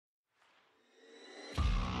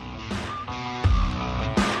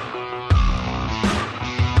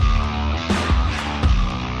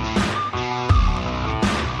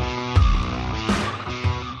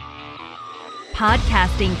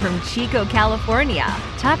Podcasting from Chico, California,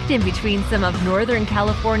 tucked in between some of Northern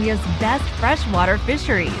California's best freshwater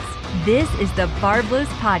fisheries. This is the Barbless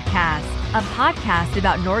Podcast, a podcast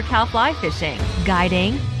about NorCal fly fishing,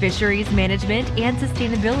 guiding, fisheries management, and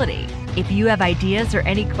sustainability. If you have ideas or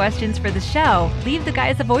any questions for the show, leave the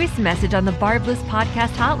guys a voice message on the Barbless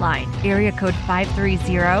Podcast hotline, area code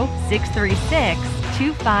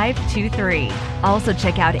 530-636-2523. Also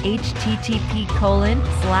check out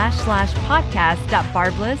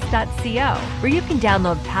http://podcast.barbless.co, where you can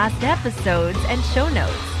download past episodes and show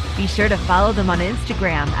notes. Be sure to follow them on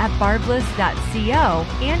Instagram at barbless.co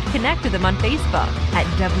and connect with them on Facebook at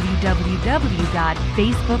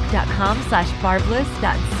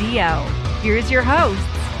www.facebook.com/barbless.co. Here's your hosts,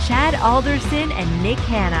 Chad Alderson and Nick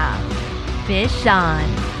Hanna. Fish on.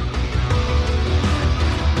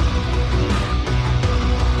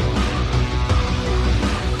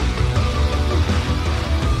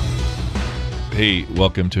 Hey,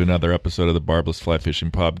 welcome to another episode of the Barbless Fly Fishing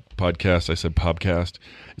Podcast. I said podcast.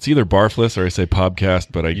 It's either Barfless or I say podcast,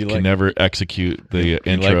 but I can never execute the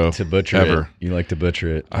intro like to butcher ever. It. You like to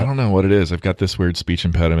butcher it. I don't know what it is. I've got this weird speech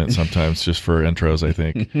impediment sometimes just for intros, I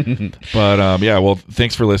think. But yeah, well,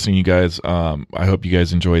 thanks for listening, you guys. I hope you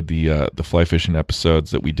guys enjoyed the fly fishing episodes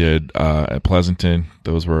that we did at Pleasanton.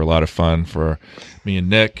 Those were a lot of fun for me and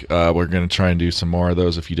Nick. We're going to try and do some more of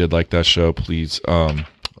those. If you did like that show, please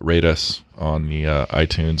rate us on the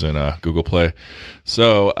iTunes and Google Play.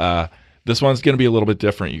 So this one's going to be a little bit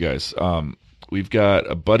different, you guys. We've got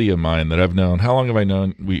a buddy of mine that I've known. How long have I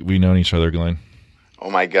known? We known each other, Glenn? Oh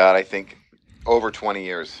my God, I think over 20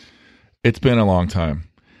 years. It's been a long time.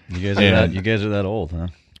 You guys are that old, huh?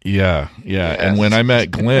 Yeah. Yes. And when I met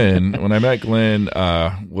Glenn,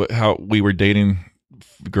 how we were dating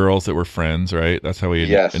girls that were friends, right? That's how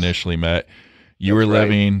we initially met. You were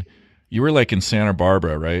living. You were like in Santa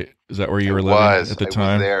Barbara, right? Is that where you were living at the time?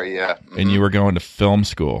 I was there, yeah. Mm-hmm. And you were going to film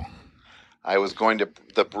school. I was going to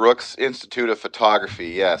the Brooks Institute of Photography,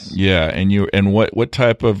 yes. Yeah, and what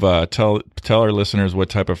type of tell our listeners what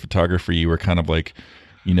type of photography you were kind of like,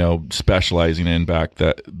 specializing in back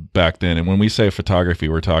then. And when we say photography,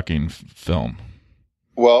 we're talking film.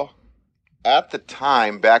 Well, at the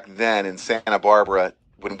time back then in Santa Barbara,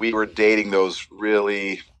 when we were dating those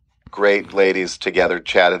really great ladies together,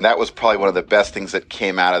 Chad, and that was probably one of the best things that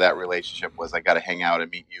came out of that relationship was I got to hang out and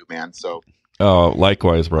meet you, man. So,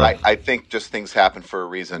 likewise, bro. I think just things happen for a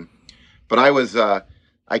reason. But I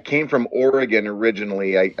came from Oregon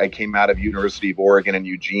originally. I came out of University of Oregon in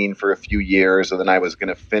Eugene for a few years, and then I was going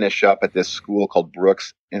to finish up at this school called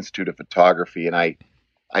Brooks Institute of Photography, and I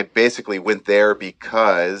basically went there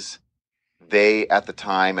because they at the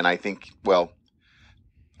time, and I think, well,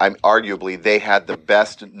 arguably they had the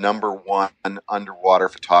best number one underwater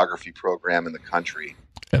photography program in the country.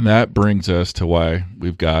 And that brings us to why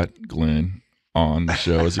we've got Glenn on the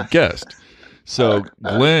show as a guest. So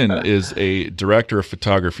Glenn is a director of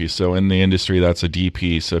photography. So in the industry, that's a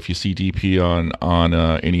DP. So if you see DP on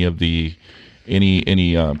any of the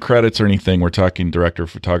any credits or anything, we're talking director of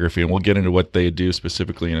photography, and we'll get into what they do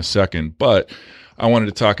specifically in a second. But I wanted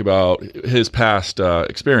to talk about his past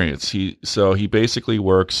experience. He basically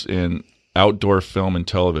works in outdoor film and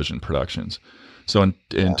television productions. So in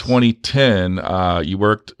 2010, you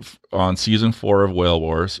worked on season 4 of Whale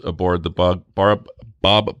Wars aboard the Bob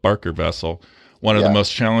Barker vessel. One of the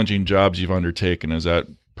most challenging jobs you've undertaken. Is that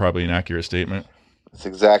probably an accurate statement? That's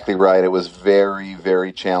exactly right. It was very,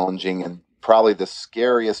 very challenging and probably the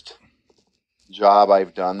scariest job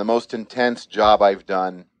I've done, the most intense job I've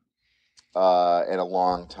done in a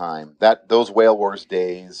long time. Those Whale Wars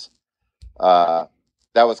days, that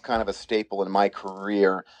was kind of a staple in my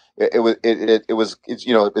career.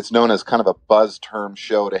 It's known as kind of a buzz term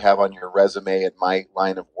show to have on your resume at my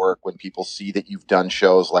line of work when people see that you've done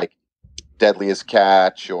shows like Deadliest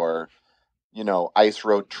Catch or Ice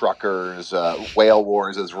Road Truckers. Whale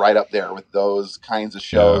Wars is right up there with those kinds of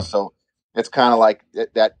shows. Yeah. So it's kind of like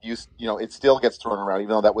that. It still gets thrown around,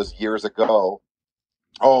 even though that was years ago.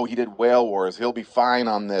 Oh, he did Whale Wars. He'll be fine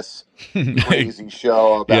on this crazy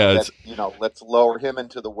show about that. Let's lower him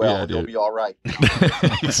into the well. Yeah, he'll be all right.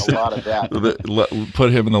 A lot of that.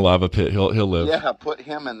 Put him in the lava pit. He'll live. Yeah, put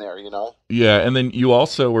him in there. Yeah, and then you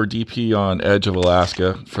also were DP on Edge of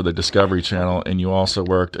Alaska for the Discovery Channel, and you also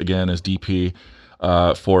worked again as DP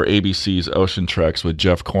for ABC's Ocean Treks with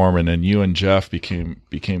Jeff Corman, and you and Jeff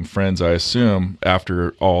became friends, I assume,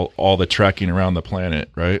 after all the trekking around the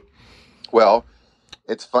planet, right? Well,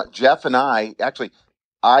 it's fun. Jeff and I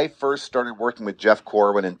first started working with Jeff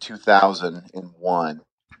Corwin in 2001,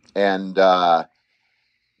 and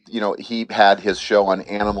he had his show on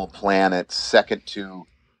Animal Planet, second to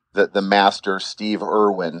the master Steve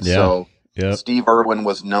Irwin. Yeah. So Yep. Steve Irwin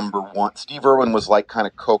was number one. Steve Irwin was like kind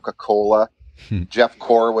of Coca-Cola. Jeff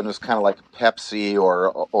Corwin was kind of like Pepsi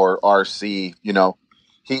or RC.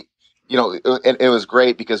 He, it was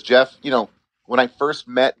great because Jeff, when I first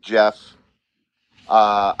met Jeff,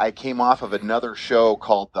 I came off of another show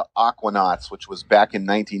called The Aquanauts, which was back in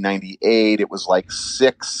 1998. It was like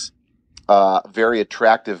six very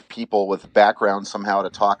attractive people with background somehow to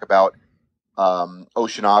talk about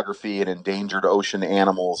oceanography and endangered ocean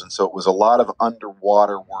animals. And so it was a lot of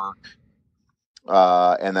underwater work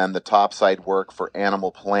and then the topside work for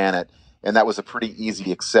Animal Planet. And that was a pretty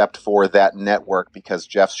easy accept for that network because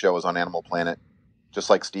Jeff's show was on Animal Planet,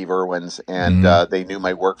 just like Steve Irwin's. And they knew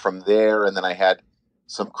my work from there. And then I had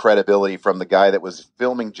some credibility from the guy that was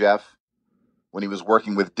filming Jeff when he was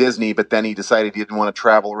working with Disney, but then he decided he didn't want to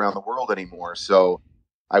travel around the world anymore. So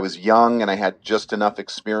I was young and I had just enough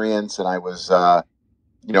experience, and I was, I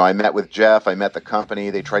met with Jeff, I met the company.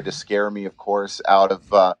 They tried to scare me, of course, out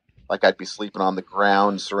of, like I'd be sleeping on the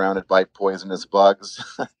ground surrounded by poisonous bugs.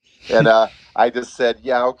 And I just said,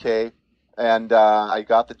 yeah, okay. And I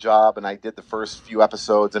got the job and I did the first few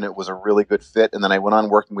episodes and it was a really good fit. And then I went on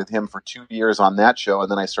working with him for 2 years on that show. And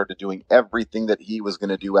then I started doing everything that he was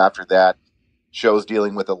going to do after that. Shows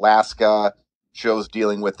dealing with Alaska, shows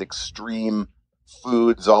dealing with extreme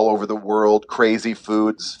foods all over the world, crazy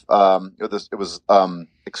foods. It was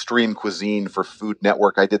extreme cuisine for Food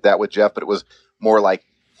Network. I did that with Jeff, but it was more like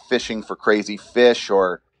fishing for crazy fish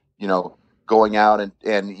or, going out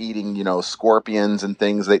and eating, scorpions and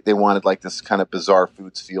things. They wanted like this kind of bizarre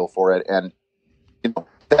foods feel for it. And,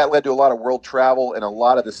 that led to a lot of world travel and a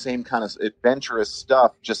lot of the same kind of adventurous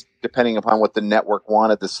stuff, just depending upon what the network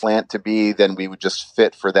wanted the slant to be, then we would just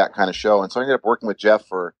fit for that kind of show. And so I ended up working with Jeff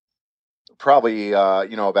for probably,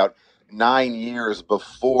 about 9 years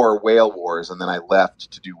before Whale Wars. And then I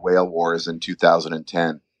left to do Whale Wars in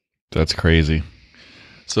 2010. That's crazy.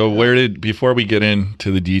 So before we get into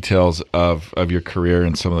the details of your career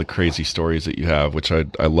and some of the crazy stories that you have, which I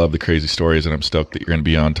love the crazy stories and I'm stoked that you're going to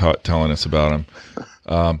be on telling us about them.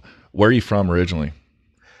 Where are you from originally?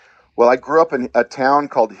 Well, I grew up in a town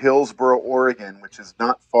called Hillsboro, Oregon, which is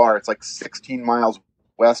not far. It's like 16 miles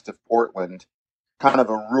west of Portland. Kind of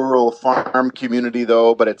a rural farm community,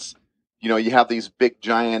 though, but it's, you have these big,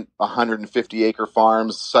 giant 150-acre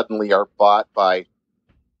farms suddenly are bought by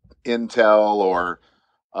Intel or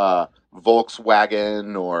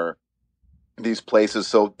Volkswagen or these places.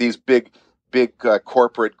 So these big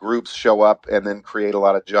corporate groups show up and then create a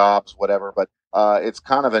lot of jobs, whatever. But it's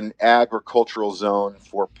kind of an agricultural zone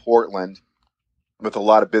for Portland with a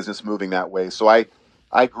lot of business moving that way. So I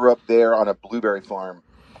grew up there on a blueberry farm,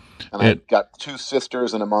 and I got 2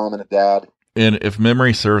 sisters and a mom and a dad. And if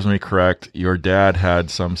memory serves me correct, your dad had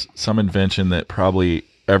some invention that probably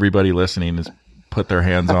everybody listening has put their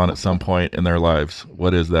hands on at some point in their lives.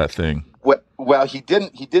 What is that thing? Well, he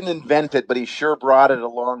didn't invent it, but he sure brought it a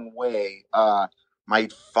long way. My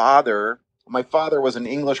father was an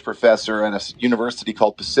English professor at a university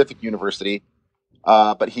called Pacific University,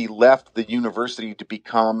 but he left the university to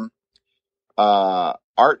become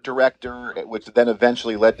art director, which then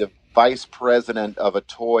eventually led to vice president of a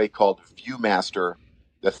toy called Viewmaster,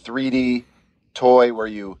 the 3D toy where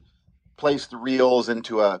you place the reels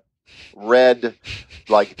into a red,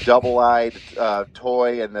 like double-eyed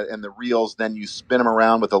toy, and the reels, then you spin them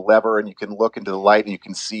around with a lever, and you can look into the light, and you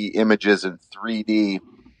can see images in 3D.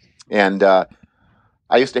 And I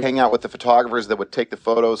used to hang out with the photographers that would take the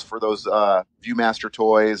photos for those Viewmaster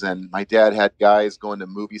toys, and my dad had guys going to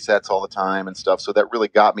movie sets all the time and stuff, so that really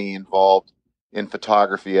got me involved in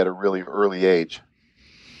photography at a really early age.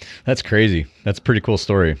 That's crazy. That's a pretty cool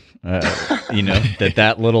story.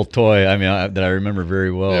 That little toy. I mean, that I remember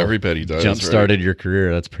very well. Everybody does. Jump started your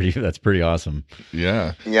career. That's pretty awesome.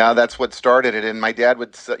 Yeah. Yeah, that's what started it. And my dad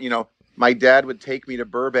would take me to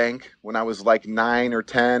Burbank when I was like 9 or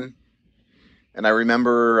 10. And I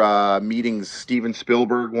remember meeting Steven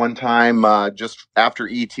Spielberg one time just after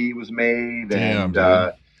E.T. was made. Damn,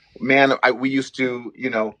 and we used to,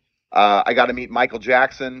 I got to meet Michael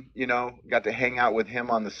Jackson, got to hang out with him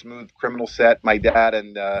on the Smooth Criminal set. My dad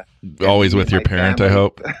and always with your parent, family. I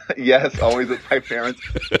hope. Yes, always with my parents.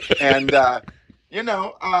 And I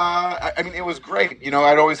mean, it was great.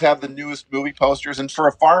 I'd always have the newest movie posters, and for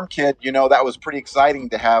a farm kid, that was pretty exciting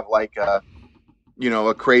to have like a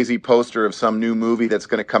crazy poster of some new movie that's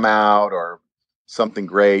going to come out or something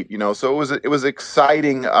great. So it was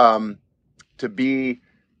exciting to be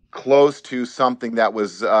close to something that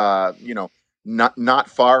was, not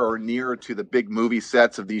far or near to the big movie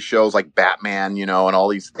sets of these shows like Batman, and all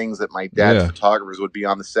these things that my dad's photographers would be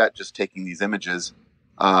on the set just taking these images.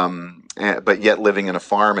 but yet living in a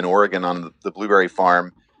farm in Oregon on the blueberry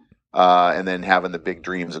farm, and then having the big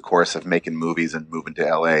dreams, of course, of making movies and moving to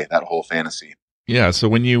LA. That whole fantasy. Yeah. So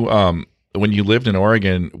when you lived in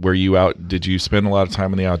Oregon, were you out? Did you spend a lot of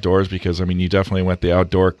time in the outdoors? Because I mean, you definitely went the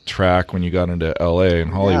outdoor track when you got into LA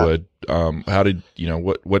and Hollywood. How did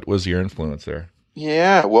what was your influence there?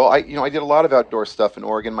 Yeah, well, I did a lot of outdoor stuff in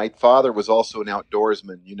Oregon. My father was also an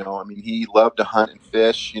outdoorsman. I mean, he loved to hunt and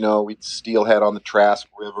fish. We'd steelhead on the Trask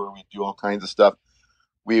River. We'd do all kinds of stuff.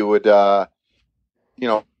 We would, hunt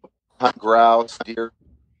grouse, deer,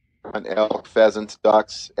 hunt elk, pheasants,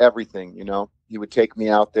 ducks, everything. He would take me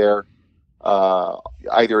out there.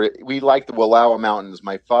 Either we like the Wallowa Mountains.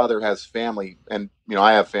 My father has family, and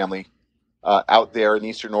I have family out there in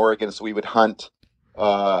Eastern Oregon, so we would hunt.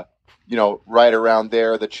 Right around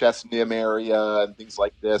there, the Chesnim area and things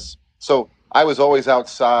like this. So I was always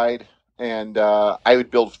outside, and I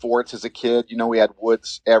would build forts as a kid. We had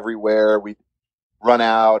woods everywhere. We'd run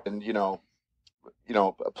out and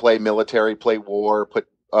play military, play war, put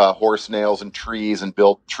horse nails in trees and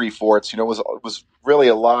build tree forts. It was really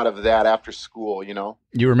a lot of that after school.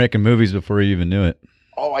 You were making movies before you even knew it.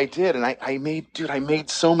 Oh, I did, and I made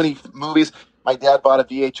so many movies. My dad bought a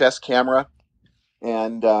VHS camera.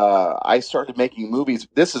 And I started making movies.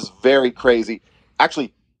 This is very crazy.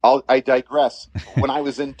 Actually, I digress. When I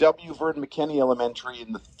was in W. Vernon McKinney Elementary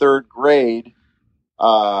in the third grade,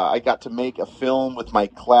 I got to make a film with my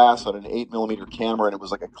class on an 8mm camera, and it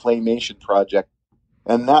was like a claymation project.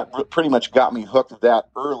 And that pretty much got me hooked that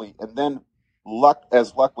early. And then, luck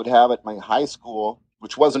would have it, my high school,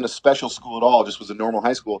 which wasn't a special school at all, just was a normal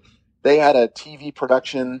high school, they had a TV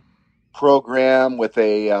production program with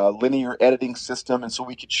a linear editing system, and so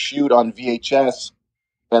we could shoot on VHS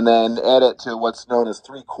and then edit to what's known as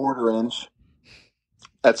 3/4 inch.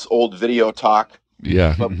 That's old video talk.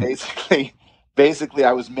 Yeah. But basically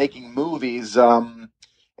I was making movies,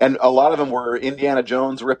 and a lot of them were Indiana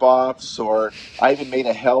Jones ripoffs, or I even made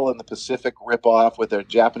a Hell in the Pacific ripoff with a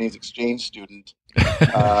Japanese exchange student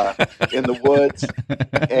in the woods.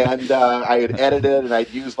 And I had edited, and I'd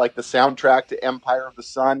use like the soundtrack to Empire of the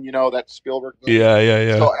Sun, that Spielberg movie.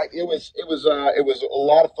 Yeah. So it was a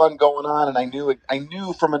lot of fun going on, and I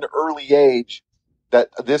knew from an early age that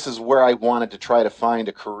this is where I wanted to try to find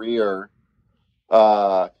a career,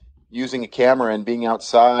 using a camera and being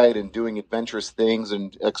outside and doing adventurous things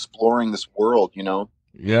and exploring this world.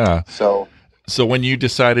 Yeah. So when you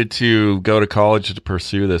decided to go to college to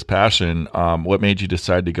pursue this passion, what made you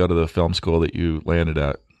decide to go to the film school that you landed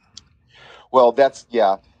at? Well,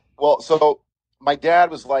 so my dad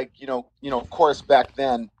was like, of course, back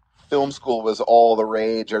then, film school was all the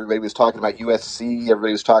rage. Everybody was talking about USC.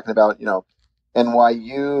 Everybody was talking about,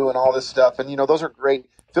 NYU and all this stuff. And, those are great.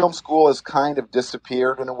 Film school has kind of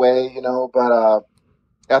disappeared in a way, but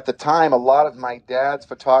at the time, a lot of my dad's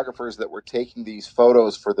photographers that were taking these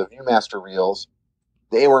photos for the Viewmaster reels,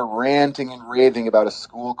 they were ranting and raving about a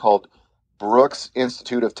school called Brooks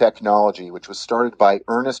Institute of Technology, which was started by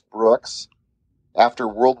Ernest Brooks after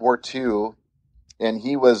World War II, and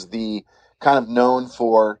he was the kind of known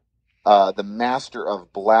for the master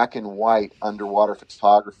of black and white underwater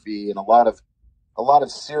photography, and a lot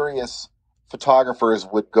of serious photographers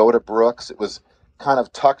would go to Brooks. It was kind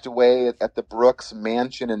of tucked away at the Brooks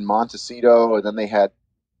Mansion in Montecito, and then they had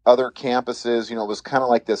other campuses. It was kind of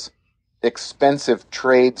like this expensive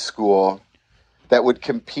trade school that would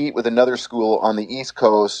compete with another school on the East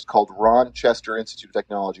Coast called Rochester Institute of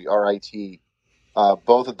Technology, RIT.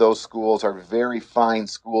 Both of those schools are very fine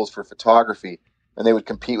schools for photography, and they would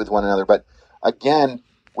compete with one another. But again,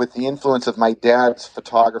 with the influence of my dad's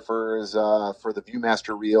photographers for the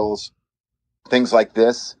Viewmaster reels, things like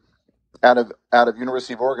this, out of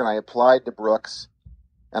University of Oregon, I applied to Brooks,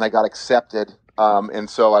 and I got accepted. And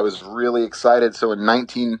so I was really excited. So in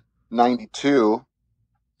 1992,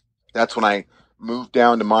 that's when I moved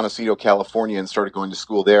down to Montecito, California, and started going to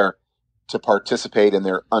school there to participate in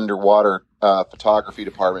their underwater photography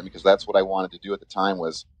department, because that's what I wanted to do at the time,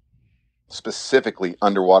 was specifically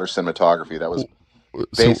underwater cinematography. That was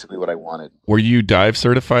basically what I wanted. Were you dive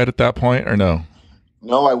certified at that point or no?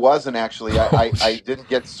 No, I wasn't actually. I didn't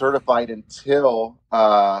get certified until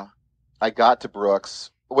I got to Brooks,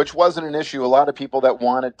 which wasn't an issue. A lot of people that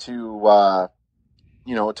wanted to,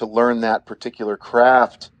 to learn that particular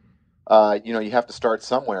craft, you have to start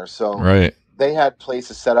somewhere. So right. They had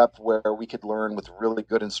places set up where we could learn with really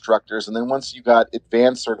good instructors. And then once you got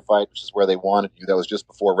advanced certified, which is where they wanted you, that was just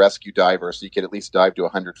before rescue diver, so you could at least dive to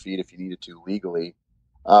 100 feet if you needed to legally.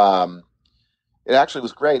 It actually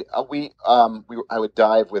was great. I would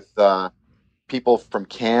dive with people from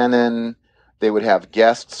Canon, They would have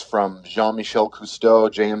guests from Jean-Michel Cousteau,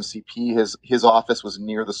 JMCP. His office was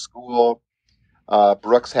near the school.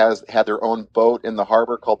 Brooks had their own boat in the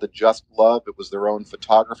harbor called the Just Love. It was their own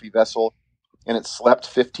photography vessel, and it slept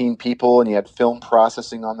 15 people, and you had film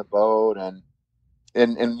processing on the boat,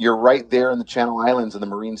 and you're right there in the Channel Islands in the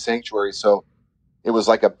marine sanctuary. So it was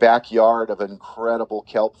like a backyard of incredible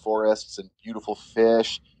kelp forests and beautiful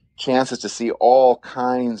fish, chances to see all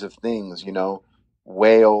kinds of things,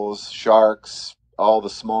 whales, sharks, all the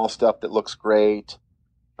small stuff that looks great.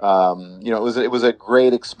 It was a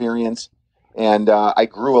great experience, and I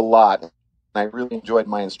grew a lot. I really enjoyed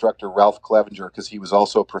my instructor, Ralph Clevenger, because he was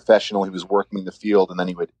also a professional. He was working in the field, and then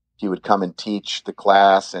he would come and teach the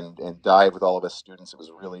class and dive with all of us students. It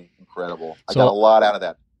was really incredible. I got a lot out of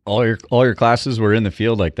that. All your classes were in the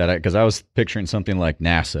field like that, because I was picturing something like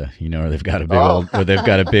NASA, where they've got where they've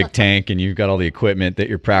got a big tank and you've got all the equipment that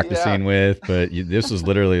you're practicing with. But this was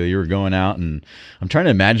literally, you were going out, and I'm trying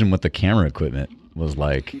to imagine what the camera equipment was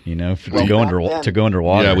like, to go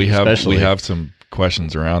underwater. Yeah, we have some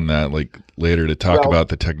questions around that, like later, to talk about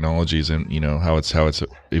the technologies and how it's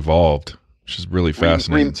evolved, which is really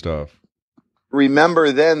fascinating stuff.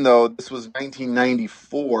 Remember then, though, this was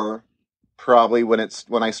 1994. Probably when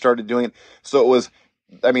I started doing it. So it was,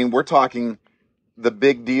 we're talking, the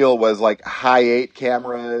big deal was like high 8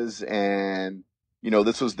 cameras, and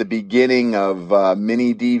this was the beginning of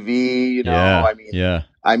mini DV.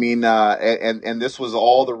 And this was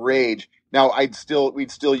all the rage. Now we'd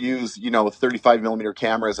still use 35 millimeter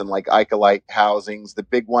cameras and like Icolite housings. The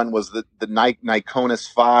big one was the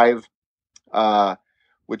Nikonis 5.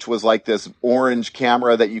 Which was like this orange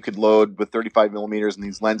camera that you could load with 35 millimeters and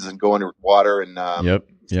these lenses and go under water and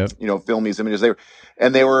film these images.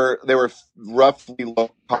 They were roughly low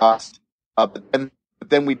cost. But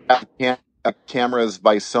then we had cameras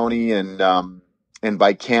by Sony and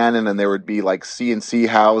by Canon, and there would be like CNC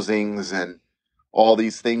housings and all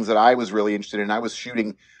these things that I was really interested in. I was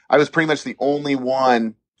pretty much the only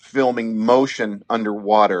one filming motion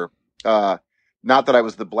underwater. Not that I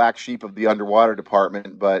was the black sheep of the underwater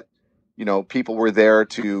department, but, people were there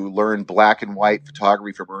to learn black and white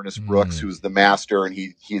photography from Ernest Brooks, who's the master, and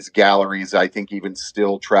his galleries, I think, even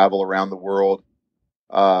still travel around the world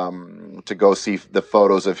to go see the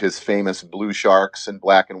photos of his famous blue sharks in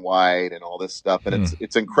black and white and all this stuff. And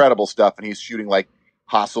it's incredible stuff. And he's shooting like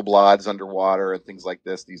Hasselblads underwater and things like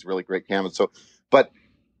this, these really great cameras. So, but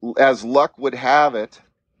as luck would have it,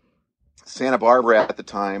 Santa Barbara at the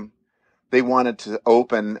time, they wanted to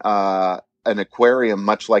open an aquarium,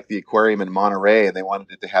 much like the aquarium in Monterey, and they wanted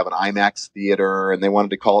it to have an IMAX theater, and they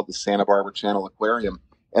wanted to call it the Santa Barbara Channel Aquarium.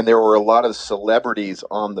 And there were a lot of celebrities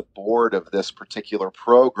on the board of this particular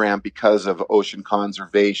program because of ocean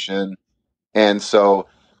conservation. And so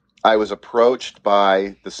I was approached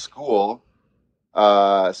by the school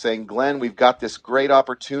saying, Glenn, we've got this great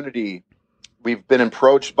opportunity. We've been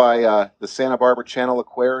approached by the Santa Barbara Channel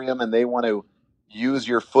Aquarium, and they want to use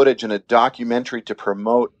your footage in a documentary to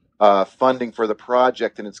promote funding for the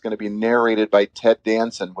project, and it's going to be narrated by Ted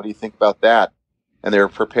Danson. What do you think about that? And they're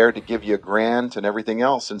prepared to give you a grant and everything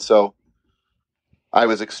else. And so I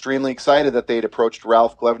was extremely excited that they'd approached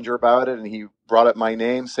Ralph Clevenger about it, and he brought up my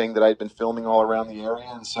name, saying that I'd been filming all around the area.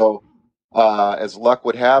 And so as luck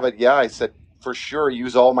would have it, I said, for sure,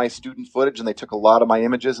 use all my student footage. And they took a lot of my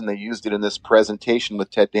images, and they used it in this presentation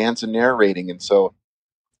with Ted Danson narrating. And so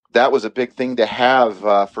that was a big thing to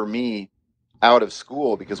have for me out of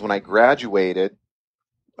school, because when I graduated,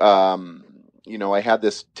 I had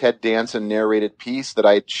this Ted Danson narrated piece that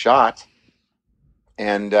I had shot,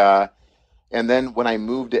 and then when I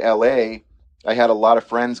moved to LA, I had a lot of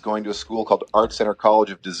friends going to a school called Art Center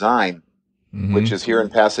College of Design, which is here in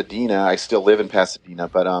Pasadena. I still live in Pasadena,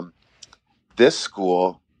 but this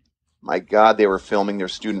school, my God, they were filming their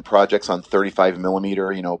student projects on 35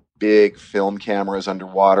 millimeter, big film cameras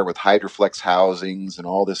underwater with Hydroflex housings and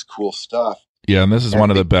all this cool stuff. Yeah, and this is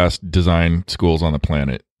one of the best design schools on the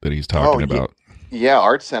planet that he's talking about. Yeah,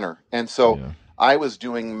 Art Center. And so I was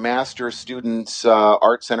doing master students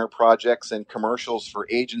Art Center projects and commercials for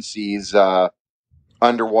agencies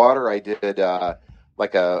underwater. I did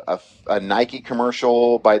like a Nike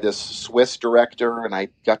commercial by this Swiss director, and I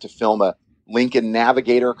got to film a Lincoln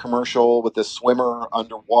Navigator commercial with this swimmer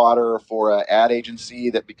underwater for an ad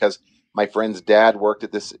agency, that because my friend's dad worked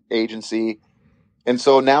at this agency. And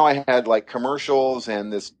so now I had like commercials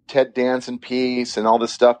and this Ted Danson piece and all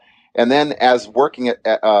this stuff. And then as working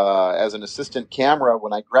as an assistant camera,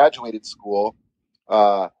 when I graduated school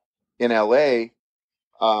in LA,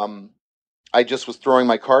 I just was throwing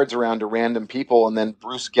my cards around to random people. And then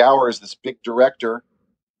Bruce Gowers, this big director,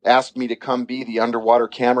 asked me to come be the underwater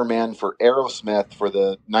cameraman for Aerosmith for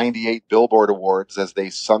the '98 Billboard Awards as they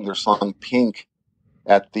sung their song "Pink"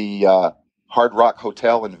 at the Hard Rock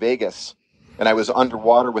Hotel in Vegas. And I was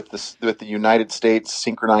underwater with the United States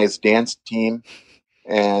synchronized dance team,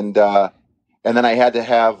 and then I had to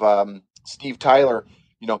have Steve Tyler.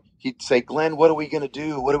 He'd say, "Glenn, what are we gonna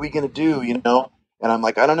do? What are we gonna do?" And I'm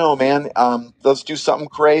like, "I don't know, man. Let's do something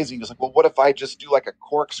crazy." He was like, "Well, what if I just do like a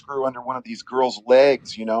corkscrew under one of these girls'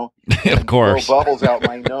 legs, Of course. blow bubbles out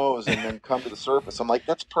my nose and then come to the surface?" I'm like,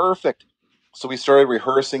 "That's perfect." So we started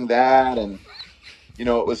rehearsing that, and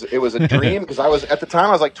it was a dream because I was at the time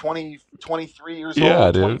I was like 20, 23 years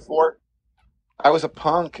old, Dude. 24. I was a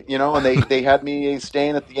punk, and they had me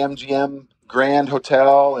staying at the MGM Grand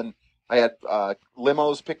Hotel, and I had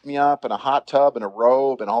limos pick me up and a hot tub and a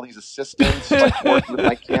robe and all these assistants like working with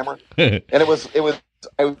my camera. And it was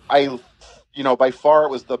I by far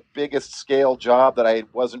it was the biggest scale job that I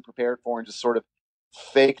wasn't prepared for, and just sort of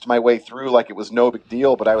faked my way through like it was no big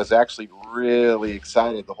deal, but I was actually really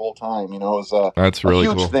excited the whole time. It was That's a really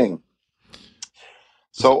huge cool thing.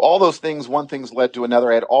 So all those things, one thing's led to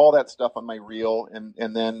another. I had all that stuff on my reel, and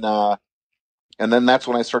then that's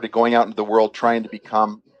when I started going out into the world trying to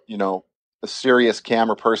become, a serious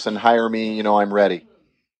camera person. Hire me, I'm ready.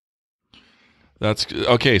 That's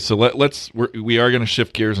okay. So we are going to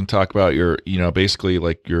shift gears and talk about your, basically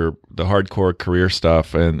like the hardcore career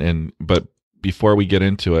stuff, but before we get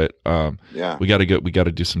into it, we got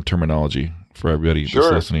to do some terminology for everybody Sure.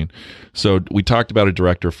 that's listening. So we talked about a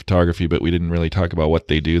director of photography, but we didn't really talk about what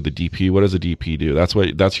they do. The DP. What does a DP do?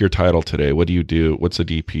 That's your title today. What do you do? What's a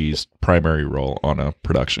DP's primary role on a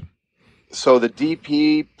production? So the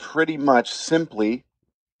DP pretty much simply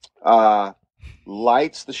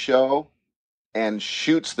lights the show and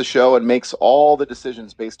shoots the show and makes all the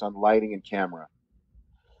decisions based on lighting and camera.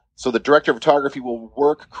 So the director of photography will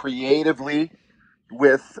work creatively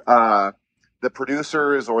with the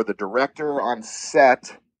producers or the director on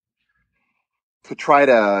set to try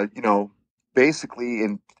to,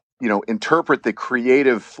 basically interpret the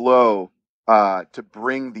creative flow to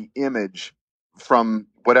bring the image from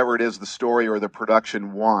whatever it is the story or the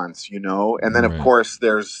production wants, and then of course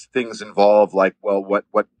there's things involved like, well,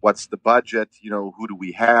 what's the budget, who do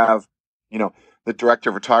we have, the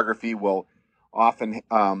director of photography will often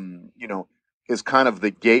is kind of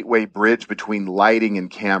the gateway bridge between lighting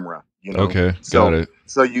and camera, Okay, got it.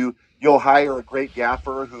 So you'll hire a great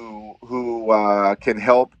gaffer who can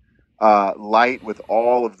help light with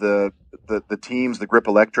all of the teams, the grip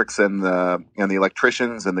electrics and the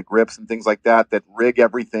electricians and the grips and things like that rig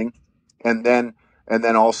everything, and then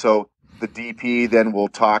also the DP then will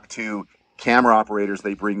talk to camera operators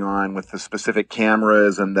they bring on with the specific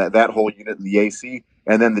cameras and that whole unit and the AC,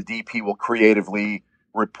 and then the DP will creatively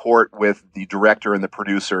report with the director and the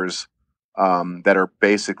producers that are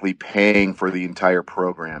basically paying for the entire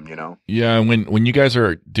program, Yeah, and when you guys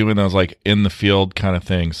are doing those like in the field kind of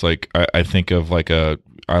things, like I think of like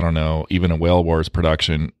I don't know, even a Whale Wars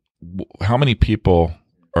production. How many people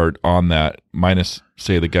are on that? Minus,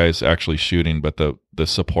 say, the guys actually shooting, but the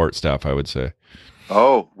support staff, I would say.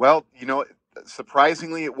 Oh well,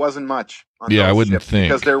 surprisingly, it wasn't much. Yeah, I wouldn't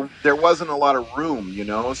think, because there wasn't a lot of room,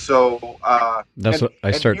 So that's what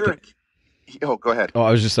I start. Oh, go ahead. Oh,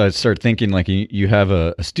 I'd start thinking like you have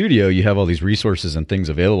a studio, you have all these resources and things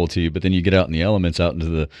available to you, but then you get out in the elements, out into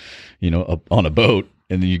the, on a boat,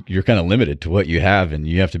 and you're kind of limited to what you have, and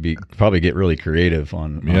you have to probably get really creative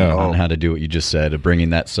on how to do what you just said, of bringing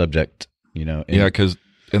that subject, Yeah, because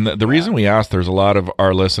the reason we asked, there's a lot of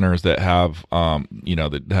our listeners that have,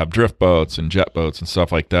 that have drift boats and jet boats and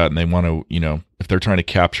stuff like that, and they want to, if they're trying to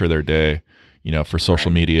capture their day, for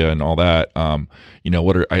social media and all that,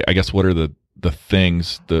 what are the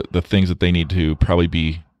things that they need to probably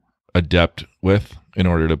be adept with in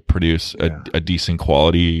order to produce a decent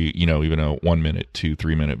quality, even a 1 minute,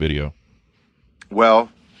 2-3 minute video? Well,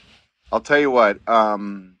 I'll tell you what,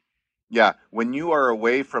 when you are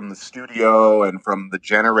away from the studio and from the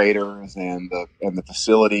generators and the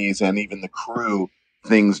facilities and even the crew,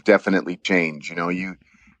 things definitely change.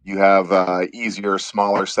 You have easier,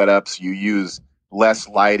 smaller setups. You use less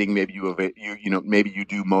lighting. Maybe maybe you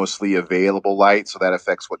do mostly available light, so that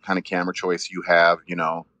affects what kind of camera choice you have.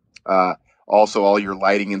 Also, all your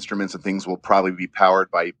lighting instruments and things will probably be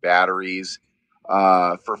powered by batteries.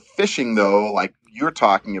 For fishing, though, like you're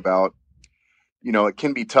talking about, it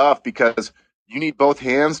can be tough because you need both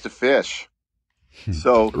hands to fish.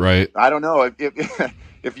 So right. I don't know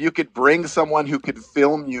if you could bring someone who could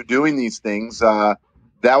film you doing these things.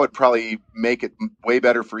 That would probably make it way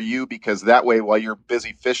better for you, because that way, while you're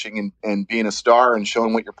busy fishing and being a star and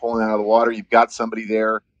showing what you're pulling out of the water, you've got somebody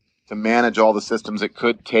there to manage all the systems it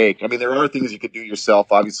could take. I mean, there are things you could do yourself,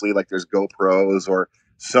 obviously, like there's GoPros, or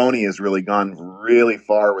Sony has really gone really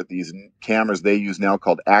far with these cameras they use now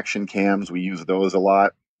called action cams. We use those a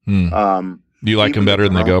lot. Do you like them better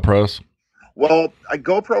than the GoPros? Well, a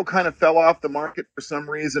GoPro kind of fell off the market for some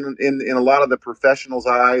reason in a lot of the professionals'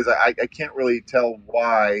 eyes. I can't really tell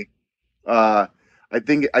why. I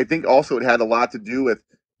think also it had a lot to do with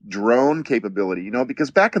drone capability, because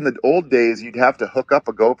back in the old days, you'd have to hook up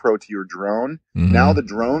a GoPro to your drone. Mm-hmm. Now the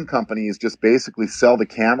drone companies just basically sell the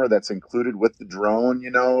camera that's included with the drone,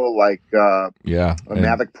 like a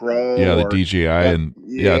Mavic Pro. Yeah, the DJI. And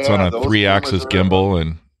it's on a 3-axis gimbal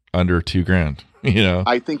and under $2,000,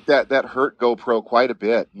 I think that hurt GoPro quite a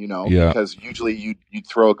bit, because usually you'd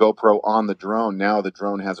throw a GoPro on the drone. Now the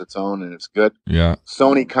drone has its own and it's good. Yeah.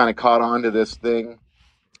 Sony kind of caught on to this thing.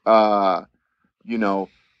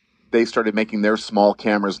 They started making their small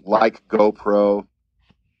cameras like GoPro,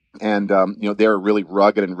 and they're really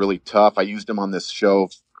rugged and really tough. I used them on this show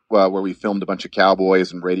where we filmed a bunch of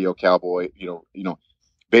cowboys and radio cowboy,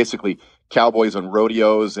 basically cowboys on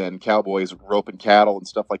rodeos and cowboys roping cattle and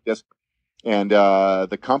stuff like this. And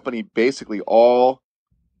the company basically all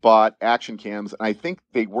bought action cams, and I think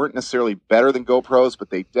they weren't necessarily better than GoPros, but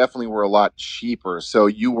they definitely were a lot cheaper. So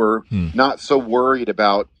you were not so worried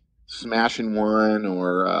about smashing one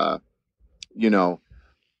or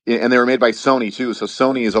and they were made by Sony too. So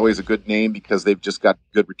Sony is always a good name because they've just got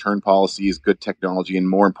good return policies, good technology, and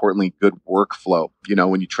more importantly, good workflow.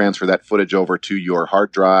 When you transfer that footage over to your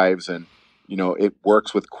hard drives, and it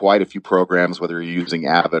works with quite a few programs, whether you're using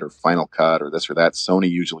Avid or Final Cut or this or that. Sony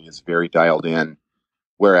usually is very dialed in.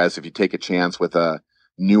 Whereas if you take a chance with a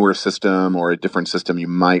newer system or a different system, you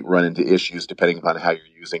might run into issues depending upon how you're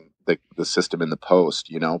using the system in the post,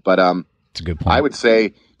 But that's a good point. I would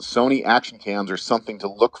say Sony action cams are something to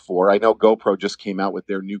look for. I know GoPro just came out with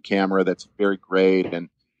their new camera that's very great, and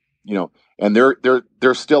and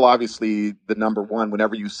they're still obviously the number one.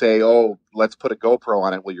 Whenever you say, "Oh, let's put a GoPro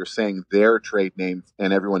on it," well, you're saying their trade name,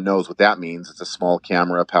 and everyone knows what that means. It's a small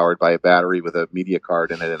camera powered by a battery with a media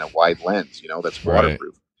card in it and a wide lens. That's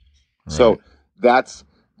waterproof. Right. So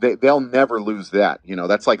they'll never lose that.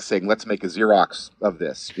 That's like saying, "Let's make a Xerox of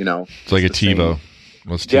this." It's like a TiVo.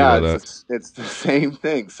 Let's TiVo that. It's the same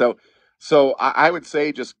thing. So I would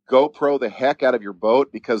say just GoPro the heck out of your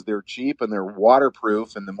boat because they're cheap and they're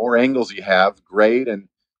waterproof, and the more angles you have, great. And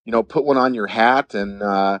put one on your hat, and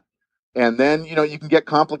then you can get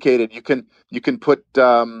complicated. You can put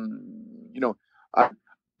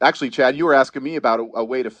actually, Chad, you were asking me about a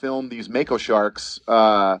way to film these mako sharks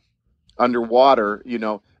underwater.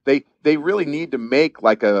 They really need to make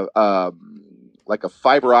like a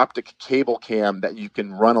fiber optic cable cam that you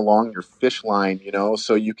can run along your fish line,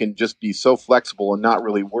 so you can just be so flexible and not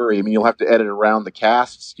really worry. I mean, you'll have to edit around the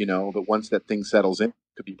casts, but once that thing settles in, it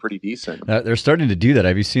could be pretty decent. They're starting to do that.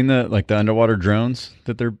 Have you seen the underwater drones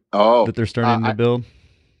that they're starting to build?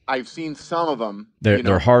 I've seen some of them. They're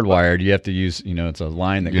hardwired. You have to use, it's a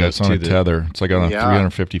line that goes it's on to a tether. It's like on a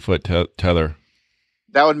 350-foot tether.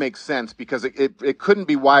 That would make sense because it couldn't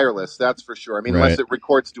be wireless, that's for sure. I mean, unless it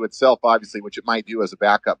records to itself, obviously, which it might do as a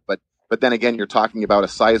backup. But then again, you're talking about a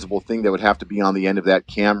sizable thing that would have to be on the end of that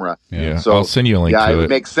camera. Yeah, so I'll send you a link to it. Yeah, it would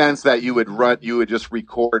make sense that you would just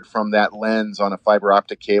record from that lens on a fiber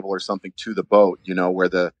optic cable or something to the boat, where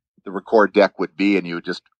the record deck would be, and you would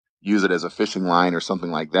just use it as a fishing line or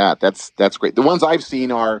something like that. That's great. The ones I've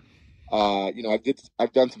seen are,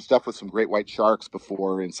 I've done some stuff with some great white sharks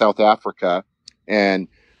before in South Africa. And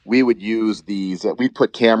we would use these. We'd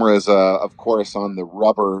put cameras, of course, on the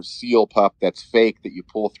rubber seal pup that's fake that you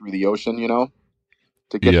pull through the ocean,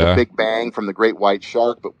 to get the big bang from the great white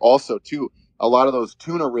shark. But also, too, a lot of those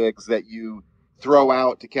tuna rigs that you throw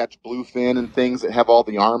out to catch bluefin and things that have all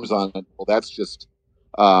the arms on it. Well, that's just,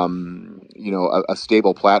 a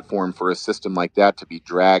stable platform for a system like that to be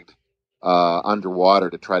dragged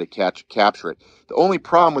underwater to try to capture it. The only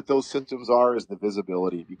problem with those systems is the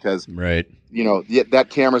visibility because that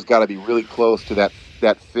camera's got to be really close to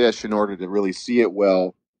that fish in order to really see it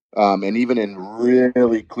well. And even in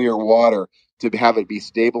really clear water, to have it be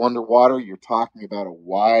stable underwater, you're talking about a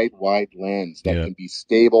wide lens that can be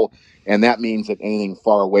stable, and that means that anything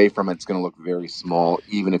far away from it's going to look very small,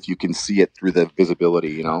 even if you can see it through the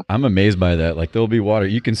visibility. I'm amazed by that. Like there'll be water,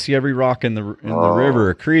 you can see every rock in the river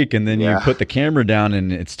or creek, and then you put the camera down,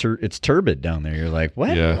 and it's turbid down there. You're like,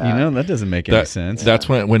 what? Yeah. That doesn't make any sense. That's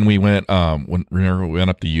when we went. Remember we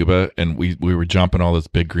went up the Yuba, and we were jumping all this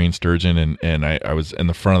big green sturgeon, and I was in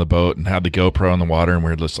the front of the boat and had the GoPro in the water, and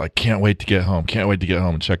we were just like, can't wait to get home. home. Can't wait to get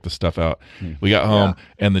home and check this stuff out. We got home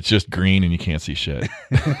and it's just green and you can't see shit.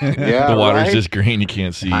 The water's just green. You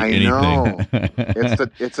can't see anything. Know.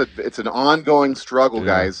 It's an ongoing struggle,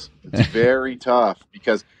 guys. It's very tough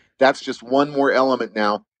because that's just one more element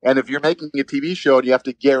now. And if you're making a TV show and you have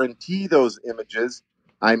to guarantee those images,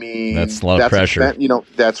 I mean, that's a lot of pressure.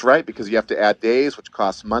 That's right, because you have to add days, which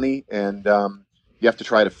costs money, and you have to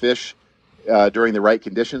try to fish during the right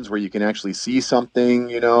conditions where you can actually see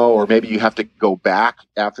something, or maybe you have to go back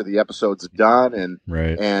after the episode's done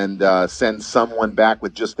and send someone back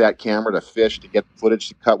with just that camera to fish to get the footage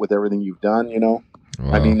to cut with everything you've done. Wow.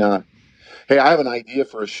 I mean, hey, I have an idea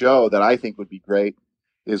for a show that I think would be great.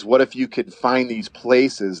 Is what if you could find these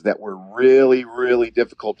places that were really, really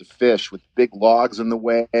difficult to fish with big logs in the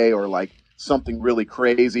way or like something really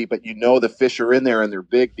crazy, but the fish are in there and they're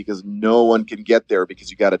big because no one can get there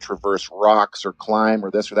because you got to traverse rocks or climb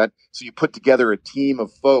or this or that. So you put together a team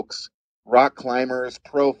of folks, rock climbers,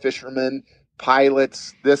 pro fishermen,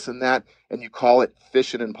 pilots, this and that, and you call it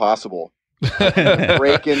Fishing Impossible.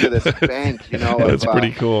 Break into this bank, that's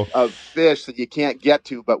pretty cool, of fish that you can't get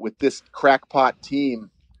to, but with this crackpot team,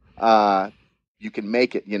 you can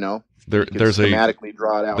make it. There's schematically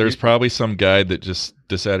draw it out. There's probably some guy that just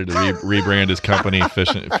decided to rebrand his company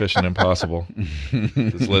Fishing Impossible.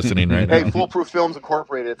 Is listening right now. Hey, Foolproof Films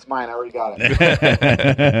Incorporated. It's mine. I already got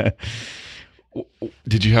it.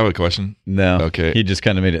 Did you have a question? No. Okay. He just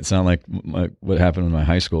kind of made it sound like what happened in my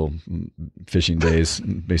high school fishing days.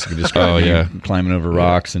 Basically, just climbing over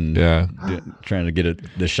rocks and trying to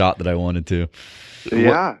get the shot that I wanted to.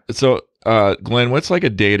 Yeah. So, Glenn, what's like a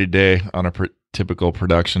day-to-day on a typical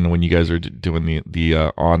production when you guys are doing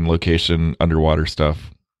the on-location underwater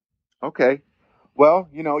stuff? Okay. Well,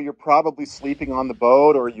 you're probably sleeping on the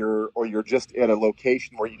boat, or you're just at a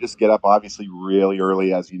location where you just get up obviously really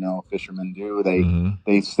early, as fishermen do.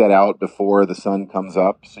 They set out before the sun comes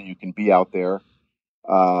up, so you can be out there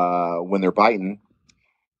when they're biting.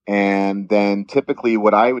 And then typically,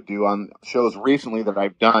 what I would do on shows recently that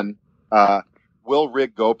I've done, we'll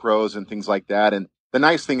rig GoPros and things like that. And the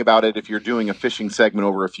nice thing about it, if you're doing a fishing segment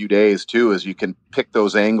over a few days too, is you can pick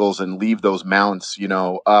those angles and leave those mounts,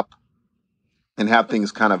 up. And have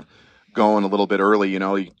things kind of going a little bit early,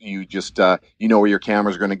 you just, where your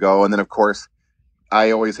camera's going to go. And then, of course, I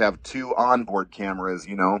always have two onboard cameras,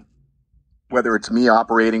 whether it's me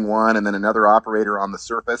operating one and then another operator on the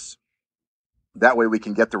surface. That way we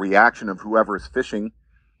can get the reaction of whoever is fishing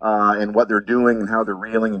and what they're doing and how they're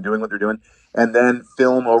reeling and doing what they're doing. And then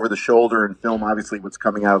film over the shoulder and film, obviously, what's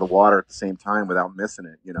coming out of the water at the same time without missing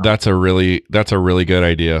it, That's a really good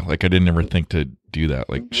idea. Like, I didn't ever think to do that.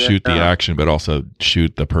 Like, shoot the action, but also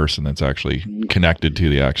shoot the person that's actually connected to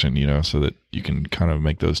the action, so that you can kind of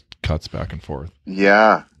make those cuts back and forth.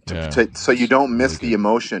 Yeah. So you don't miss the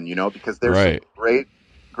emotion, because there's some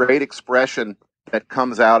great expression that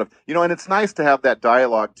comes out of, and it's nice to have that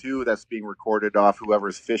dialogue too that's being recorded off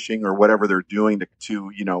whoever's fishing or whatever they're doing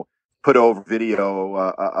to put over video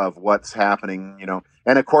of what's happening,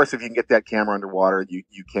 And of course, if you can get that camera underwater,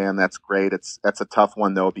 you can. That's great. That's a tough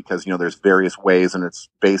one though, because there's various ways, and it's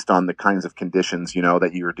based on the kinds of conditions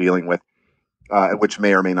that you're dealing with, which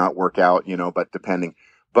may or may not work out, but depending.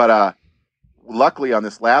 But luckily, on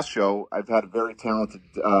this last show, I've had a very talented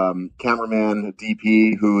cameraman,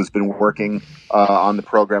 DP, who's been working on the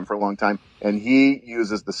program for a long time, and he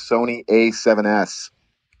uses the Sony A7S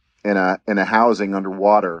in a housing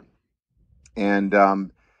underwater.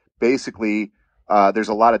 And basically, there's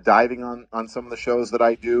a lot of diving on some of the shows that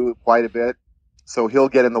I do, quite a bit. So he'll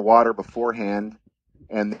get in the water beforehand,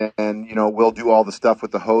 and then we'll do all the stuff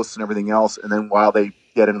with the hosts and everything else. And then while they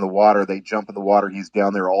get into the water, they jump in the water. He's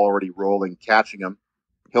down there already rolling, catching them.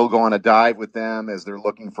 He'll go on a dive with them as they're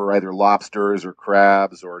looking for either lobsters or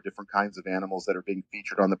crabs or different kinds of animals that are being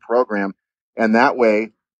featured on the program. And that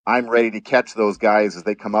way, I'm ready to catch those guys as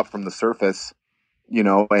they come up from the surface.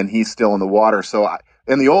 And he's still in the water. So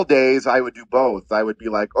in the old days, I would do both. I would be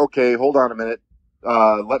like, okay, hold on a minute.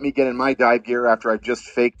 Let me get in my dive gear after I've just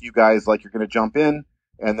faked you guys like you're going to jump in.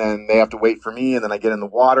 And then they have to wait for me. And then I get in the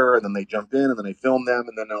water and then they jump in and then I film them.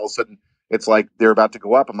 And then all of a sudden it's like they're about to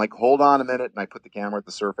go up. I'm like, hold on a minute. And I put the camera at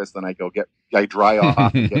the surface. Then I dry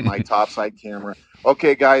off and get my topside camera.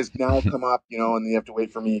 Okay, guys, now come up, and you have to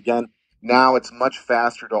wait for me again. Now it's much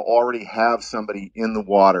faster to already have somebody in the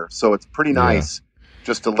water. So it's pretty nice.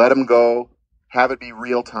 Just to let them go, have it be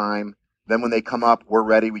real time. Then when they come up, we're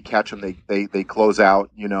ready. We catch them. They close out,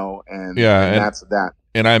 and that's that.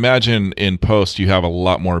 And I imagine in post you have a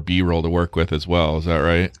lot more B-roll to work with as well. Is that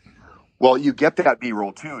right? Well, you get that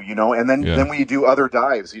B-roll too, and then we do other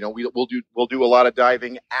dives. We'll do a lot of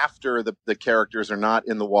diving after the characters are not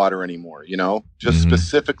in the water anymore. Just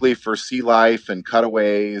specifically for sea life and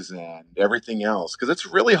cutaways and everything else, because it's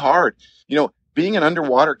really hard. Being an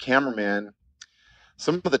underwater cameraman,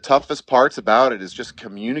 some of the toughest parts about it is just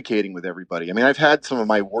communicating with everybody. I mean, I've had some of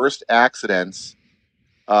my worst accidents,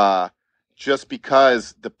 just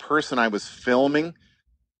because the person I was filming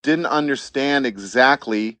didn't understand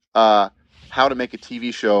exactly how to make a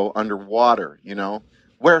TV show underwater.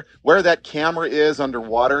 Where that camera is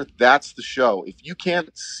underwater, that's the show. If you can't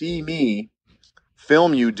see me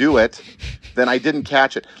film you do it, then I didn't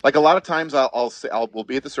catch it. Like a lot of times we'll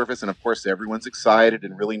be at the surface, and of course everyone's excited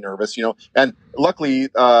and really nervous, and luckily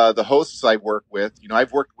the hosts I work with,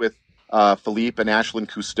 I've worked with Philippe and Ashlyn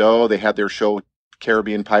Cousteau. They had their show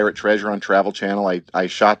Caribbean Pirate Treasure on Travel Channel. I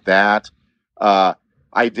shot that.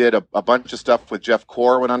 I did a bunch of stuff with Jeff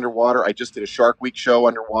Corwin underwater. I just did a Shark Week show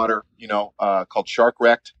underwater, called Shark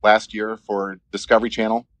Wrecked last year for Discovery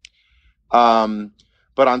Channel.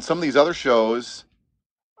 But on some of these other shows,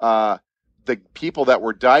 the people that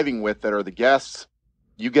we're diving with that are the guests,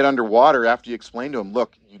 you get underwater after you explain to them,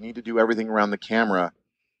 look, you need to do everything around the camera.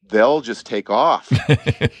 They'll just take off.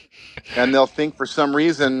 And they'll think for some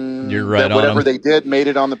reason that whatever they did made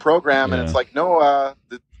it on the program. Yeah. And it's like, no,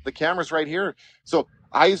 the camera's right here. So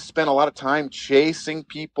I spent a lot of time chasing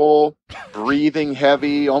people, breathing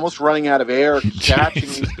heavy, almost running out of air, catching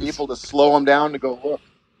these people to slow them down to go, look,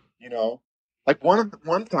 Like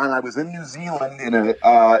one time I was in New Zealand in an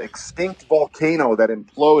extinct volcano that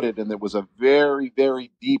imploded, and there was a very,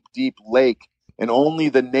 very deep, deep lake, and only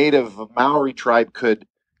the native Maori tribe could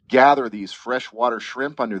gather these freshwater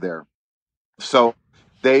shrimp under there. So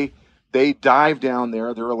they dive down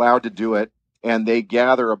there. They're allowed to do it, and they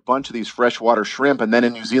gather a bunch of these freshwater shrimp. And then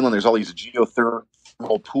in New Zealand, there's all these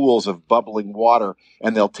geothermal pools of bubbling water,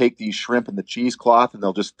 and they'll take these shrimp in the cheesecloth, and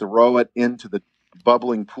they'll just throw it into the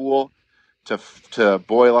bubbling pool to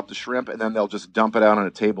boil up the shrimp, and then they'll just dump it out on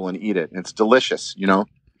a table and eat it. And it's delicious,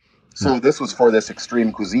 So this was for this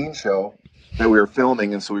extreme cuisine show that we were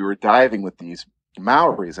filming, and so we were diving with these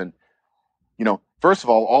Maoris. And, first of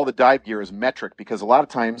all the dive gear is metric, because a lot of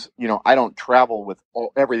times, I don't travel with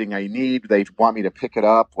everything I need. They want me to pick it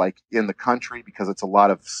up, like, in the country, because it's a lot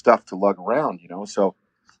of stuff to lug around, So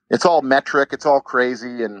it's all metric. It's all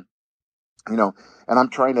crazy, and and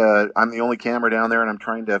I'm the only camera down there, and I'm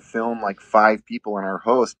trying to film like 5 people and our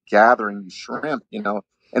host gathering these shrimp,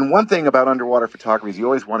 And one thing about underwater photography is you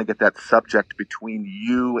always want to get that subject between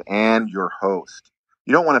you and your host.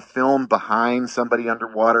 You don't want to film behind somebody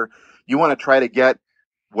underwater. You want to try to get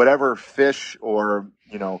whatever fish or,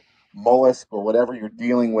 mollusk or whatever you're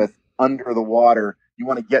dealing with under the water. You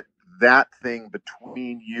want to get that thing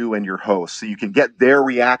between you and your host, so you can get their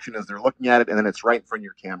reaction as they're looking at it, and then it's right in front of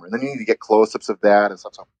your camera. And then you need to get close-ups of that and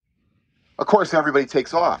stuff. So, of course, everybody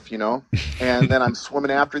takes off, and then I'm swimming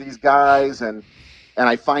after these guys, and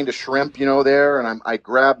I find a shrimp, there, and I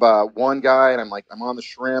grab one guy, and I'm on the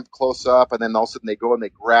shrimp close up, and then all of a sudden they go and they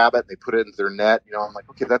grab it, and they put it into their net. I'm like,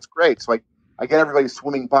 okay, that's great. So I get everybody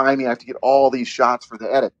swimming by me. I have to get all these shots for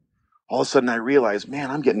the edit. All of a sudden I realize, man,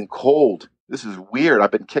 I'm getting cold. This is weird.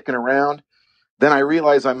 I've been kicking around. Then I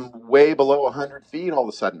realize I'm way below 100 feet all of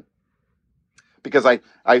a sudden, because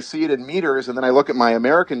I see it in meters, and then I look at my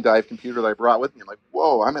American dive computer that I brought with me. I'm like,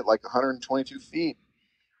 whoa, I'm at like 122 feet.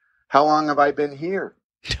 How long have I been here?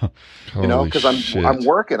 Because I'm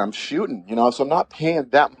working, I'm shooting, so I'm not paying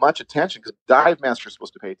that much attention, because dive master is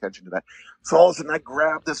supposed to pay attention to that. So all of a sudden I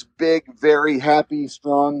grab this big, very happy,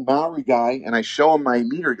 strong Maori guy, and I show him my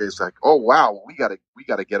meter. He's like, oh wow, we gotta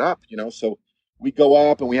get up, So we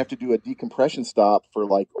go up, and we have to do a decompression stop for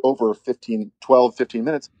like over 12, 15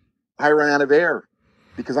 minutes. I run out of air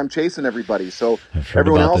because I'm chasing everybody. So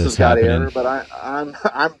everyone else has got air, but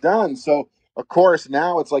I'm done. So of course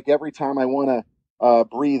now it's like every time I want to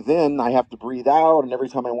breathe in, I have to breathe out, and every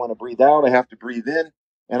time I want to breathe out, I have to breathe in,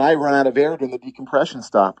 and I run out of air during the decompression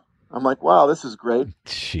stop. I'm like, wow, this is great.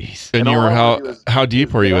 Jeez. And you were how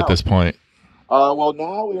deep were you at this point? Well,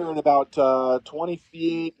 now we were in about 20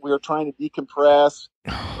 feet. We were trying to decompress,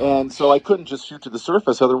 and so I couldn't just shoot to the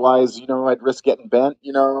surface. Otherwise, I'd risk getting bent,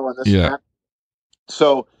 and this and that.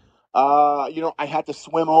 So, I had to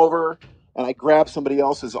swim over, and I grabbed somebody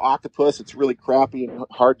else's octopus. It's really crappy and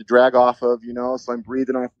hard to drag off of, so I'm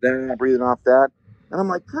breathing off that. And I'm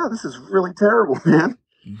like, God, this is really terrible, man.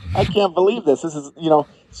 I can't believe this. This is,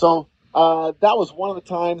 so that was one of the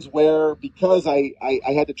times where, because I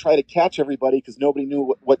had to try to catch everybody because nobody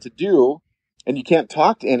knew what to do, and you can't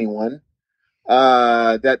talk to anyone,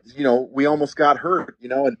 that, we almost got hurt,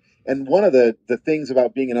 And one of the things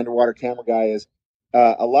about being an underwater camera guy is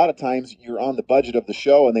a lot of times you're on the budget of the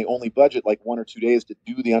show, and they only budget like 1 or 2 days to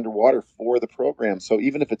do the underwater for the program. So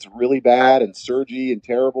even if it's really bad and surgy and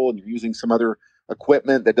terrible, and you're using some other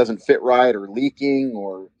equipment that doesn't fit right, or leaking,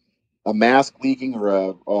 or a mask leaking,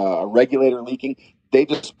 or a regulator leaking, they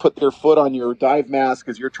just put their foot on your dive mask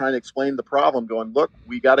as you're trying to explain the problem, going, look,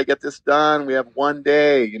 we got to get this done. We have 1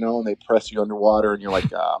 day, and they press you underwater, and you're like,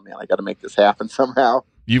 oh, man, I got to make this happen somehow.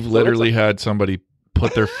 You've literally had somebody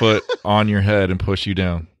put their foot on your head and push you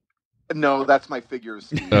down. No, that's my figures.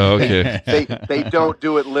 Steve. Oh, okay. They don't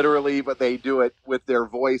do it literally, but they do it with their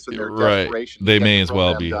voice and their desperation. They may as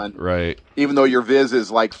well be done. Right. Even though your viz is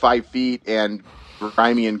like 5 feet and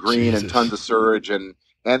grimy and green Jesus. and tons of surge, and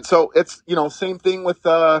so it's same thing with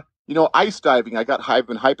ice diving. I've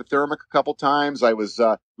been hypothermic a couple times. We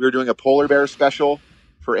were doing a polar bear special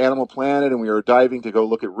for Animal Planet, and we were diving to go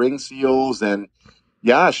look at ring seals, and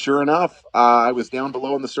yeah, sure enough, I was down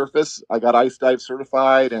below on the surface. I got ice dive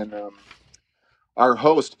certified, and our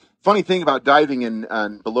host. Funny thing about diving in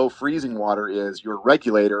below freezing water is your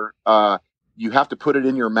regulator. You have to put it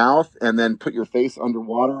in your mouth and then put your face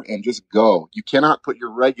underwater and just go. You cannot put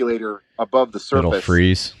your regulator above the surface. It'll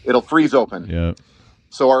freeze. It'll freeze open. Yeah.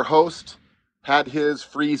 So our host had his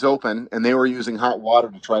freeze open, and they were using hot water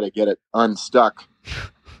to try to get it unstuck.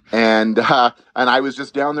 And I was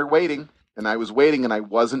just down there waiting. And I was waiting, and I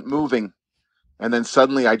wasn't moving. And then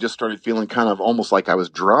suddenly I just started feeling kind of almost like I was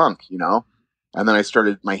drunk, And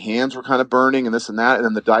then my hands were kind of burning and this and that. And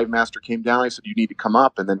then the dive master came down. I said, you need to come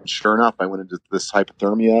up. And then sure enough, I went into this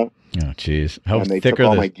hypothermia. Oh, geez. And they took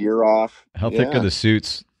all my gear off. How thick are the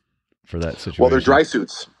suits for that situation? Well, they're dry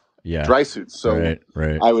suits. Yeah. Dry suits. So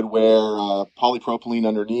right. I would wear polypropylene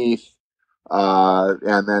underneath.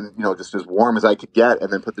 And then, just as warm as I could get,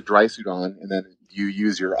 and then put the dry suit on, and then you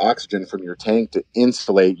use your oxygen from your tank to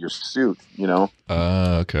insulate your suit,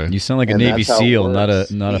 Okay. You sound like a Navy SEAL, not a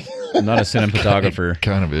cinematographer. It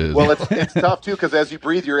kind of is. Well, it's tough too, because as you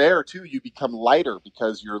breathe your air too, you become lighter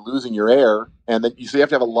because you're losing your air, and then you have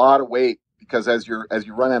to have a lot of weight, because as you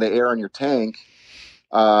run out of air in your tank,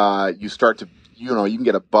 you start to you can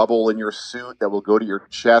get a bubble in your suit that will go to your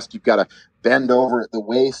chest. You've got to bend over at the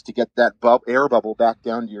waist to get that air bubble back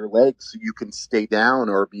down to your legs so you can stay down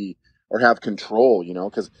or have control,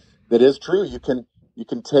 because that is true. You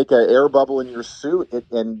can take an air bubble in your suit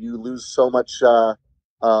and you lose so much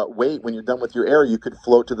weight when you're done with your air. You could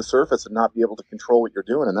float to the surface and not be able to control what you're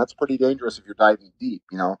doing, and that's pretty dangerous if you're diving deep,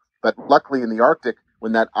 But luckily in the Arctic,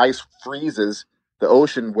 when that ice freezes, the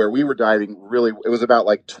ocean where we were diving, really, it was about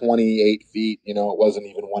like 28 feet. It wasn't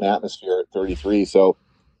even 1 atmosphere at 33. So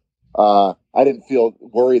I didn't feel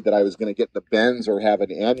worried that I was going to get the bends or have an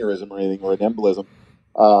aneurysm or anything, or an embolism,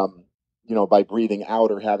 by breathing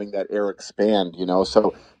out or having that air expand,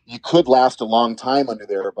 So you could last a long time under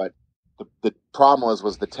there, but the problem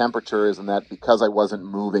was the temperatures, and that because I wasn't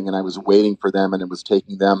moving and I was waiting for them, and it was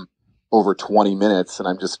taking them over 20 minutes, and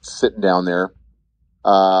I'm just sitting down there.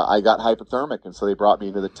 I got hypothermic, and so they brought me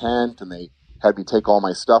into the tent, and they had me take all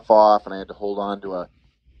my stuff off, and I had to hold on to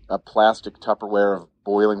a plastic Tupperware of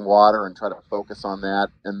boiling water and try to focus on that.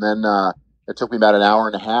 And then it took me about an hour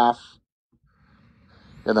and a half,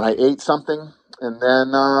 and then I ate something, and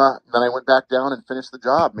then I went back down and finished the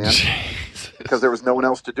job, man, because there was no one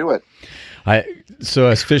else to do it. So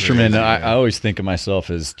as fishermen, I always think of myself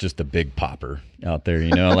as just a big popper out there,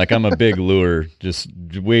 like I'm a big lure just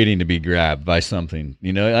waiting to be grabbed by something.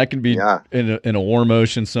 I can be in a warm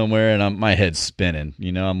ocean somewhere, and my head's spinning.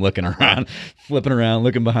 I'm looking around, flipping around,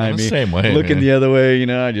 looking behind me, same way, looking man. The other way.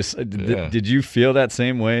 Did you feel that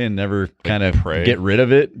same way and never kind of get rid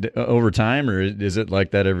of it over time, or is it like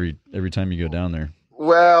that every time you go down there?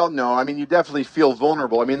 Well, no. I mean, you definitely feel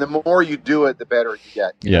vulnerable. I mean, the more you do it, the better you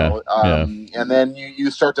get. You know? And then you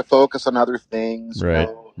start to focus on other things. Right.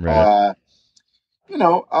 And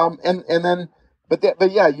then,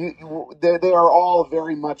 but yeah, they are all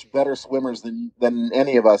very much better swimmers than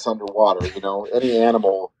any of us underwater. Any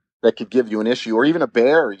animal that could give you an issue, or even a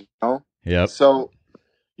bear. Yep. So,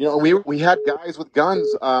 we had guys with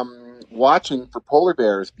guns watching for polar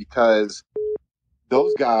bears, because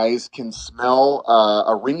those guys can smell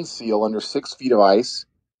a ring seal under 6 feet of ice.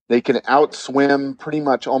 They can outswim pretty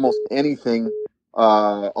much almost anything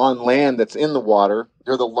on land that's in the water.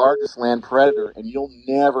 They're the largest land predator, and you'll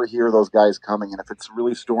never hear those guys coming. And if it's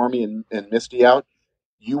really stormy and misty out,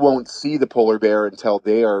 you won't see the polar bear until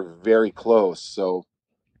they are very close. So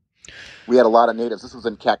we had a lot of natives. This was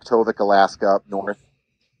in Kaktovik, Alaska, up north.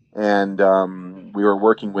 And we were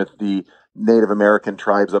working with the Native American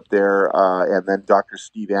tribes up there, and then Dr.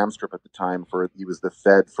 Steve Amstrup at the time, he was the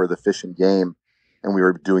Fed for the Fish and Game. and we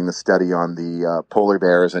were doing the study on the polar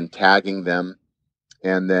bears and tagging them,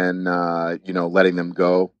 and then letting them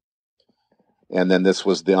go. And then this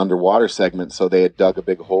was the underwater segment, so they had dug a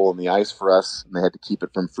big hole in the ice for us, and they had to keep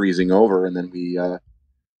it from freezing over. And then we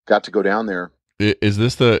got to go down there. Is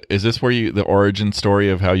this where the origin story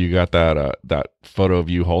of how you got that photo of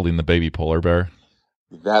you holding the baby polar bear?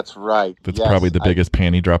 That's right. That's probably the biggest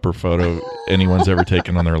panty dropper photo anyone's ever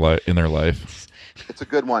taken in their life. It's a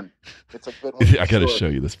good one. I got to show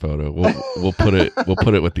you this photo. We'll put it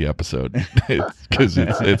with the episode because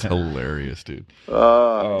it's hilarious, dude.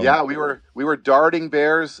 Yeah, we were darting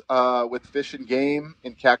bears with Fish and Game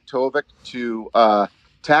in Kaktovik to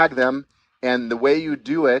tag them, and the way you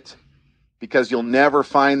do it, because you'll never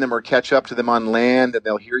find them or catch up to them on land, and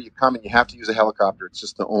they'll hear you coming, you have to use a helicopter. It's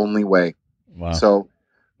just the only way. Wow. So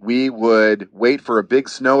we would wait for a big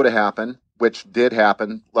snow to happen, which did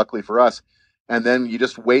happen, luckily for us. And then you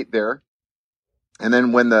just wait there. And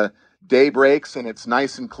then when the day breaks and it's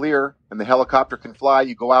nice and clear and the helicopter can fly,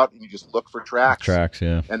 you go out and you just look for tracks.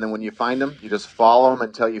 Yeah. And then when you find them, you just follow them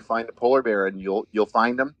until you find a polar bear, and you'll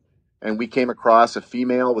find them. And we came across a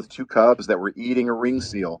female with 2 cubs that were eating a ring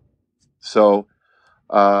seal. So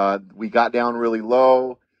we got down really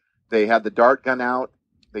low. They had the dart gun out.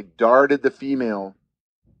 They darted the female.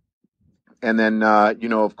 And then,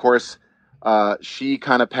 of course, she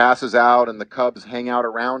kind of passes out, and the cubs hang out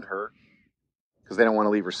around her because they don't want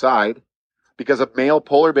to leave her side. Because a male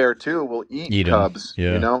polar bear, too, will eat cubs.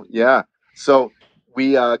 Yeah. Yeah. So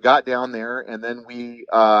we got down there, and then we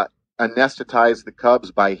anesthetized the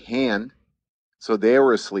cubs by hand. So they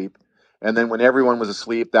were asleep. And then when everyone was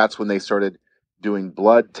asleep, that's when they started doing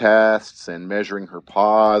blood tests and measuring her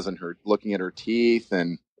paws and looking at her teeth,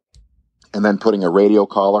 and then putting a radio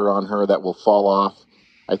collar on her that will fall off,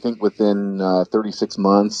 I think, within 36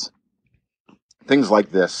 months. Things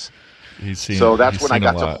like this. So that's when I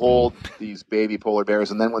got to hold these baby polar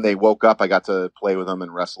bears. And then when they woke up, I got to play with them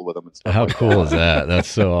and wrestle with them and stuff. How cool is that? That's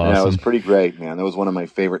so awesome. Yeah, it was pretty great, man. That was one of my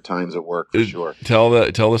favorite times at work, for sure. Tell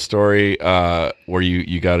the story where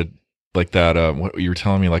you got it like that. What you were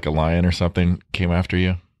telling me, like a lion or something came after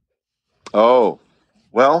you. Oh,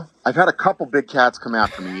 well, I've had a couple big cats come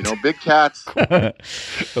after me. Big cats.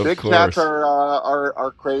 Cats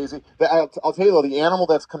are crazy. I'll tell you though, the animal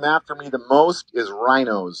that's come after me the most is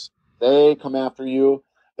rhinos. They come after you,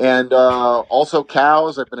 and also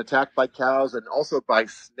cows. I've been attacked by cows, and also by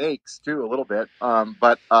snakes too, a little bit.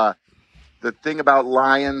 But the thing about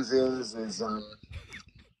lions is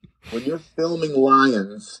when you're filming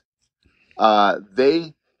lions,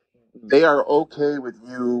 they are okay with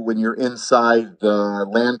you when you're inside the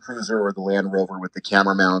Land Cruiser or the Land Rover with the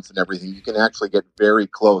camera mounts and everything. You can actually get very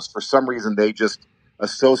close. For some reason, they just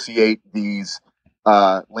associate these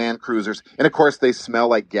Land Cruisers, and of course, they smell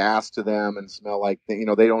like gas to them and smell like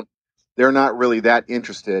they're not really that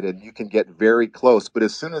interested, and you can get very close. But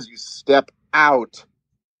as soon as you step out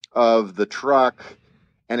of the truck,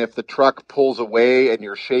 and if the truck pulls away and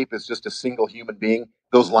your shape is just a single human being,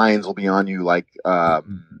 those lions will be on you like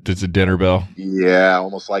it's a dinner bell. Yeah,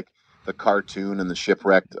 almost like the cartoon in the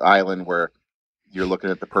shipwrecked island where you're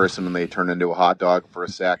looking at the person and they turn into a hot dog for a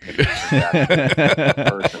second.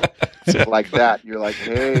 It's like that. You're like,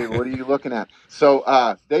 hey, what are you looking at?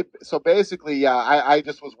 So basically, yeah, I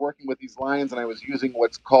just was working with these lions, and I was using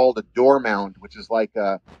what's called a door mount, which is like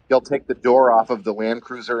they'll take the door off of the Land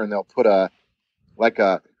Cruiser and they'll put a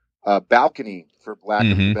balcony, for lack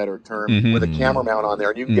of a better term, with a camera mount on there,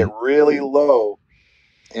 and you can get really low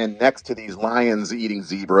and next to these lions eating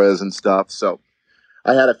zebras and stuff. So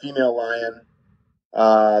I had a female lion.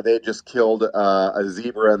 They had just killed a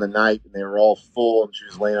zebra in the night, and they were all full, and she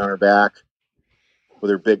was laying on her back with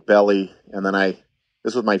her big belly. And then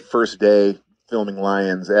this was my first day filming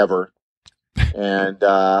lions ever, and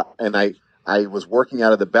I was working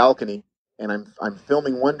out of the balcony, and I'm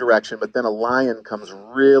filming one direction, but then a lion comes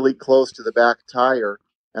really close to the back tire,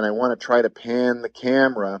 and I want to try to pan the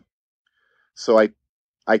camera. So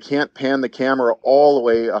I can't pan the camera all the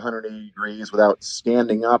way 180 degrees without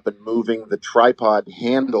standing up and moving the tripod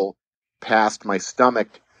handle past my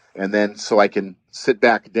stomach, and then so I can sit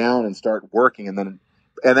back down and start working. And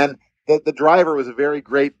then the driver was a very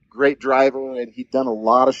great driver, and he'd done a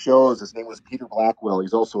lot of shows. His name was Peter Blackwell.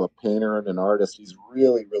 He's also a painter and an artist. He's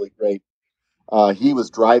really, really great. He was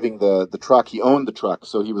driving the truck. He owned the truck,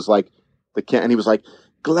 so he was like and he was like,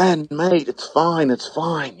 Glenn, mate, it's fine.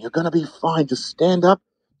 You're gonna be fine. Just stand up,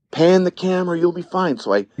 pan the camera, you'll be fine.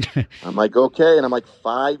 So I'm like, okay, and I'm like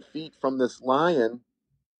 5 feet from this lion,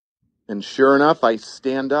 and sure enough, I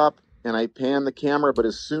stand up and I pan the camera. But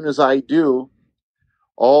as soon as I do,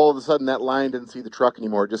 all of a sudden that lion didn't see the truck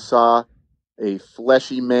anymore. It just saw a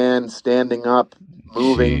fleshy man standing up,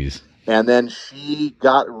 moving. Jeez. And then she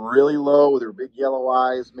got really low with her big yellow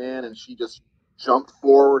eyes, man, and she just jumped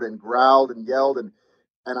forward and growled and yelled. And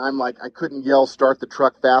I'm like, I couldn't yell, start the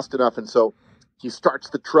truck fast enough. And so he starts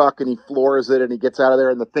the truck and he floors it and he gets out of there.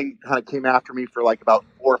 And the thing kind of came after me for like about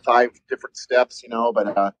 4 or 5 different steps,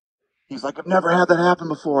 but he's like, I've never had that happen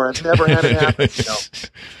before. I've never had it happen.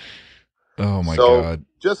 Oh my So God.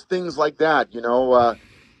 just things like that,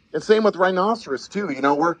 and same with rhinoceros too.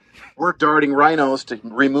 We're darting rhinos to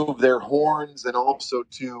remove their horns and also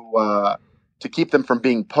to keep them from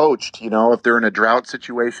being poached. If they're in a drought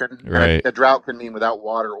situation, Right. And a drought can mean without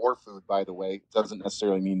water or food. By the way, it doesn't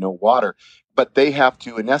necessarily mean no water. But they have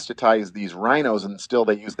to anesthetize these rhinos, and still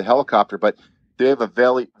they use the helicopter. But they have a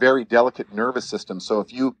very very delicate nervous system. So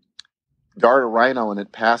if you dart a rhino and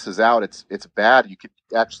it passes out, it's bad. You could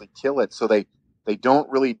actually kill it. So they don't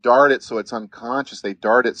really dart it so it's unconscious. They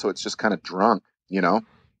dart it so it's just kind of drunk,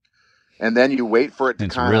 and then you wait for it to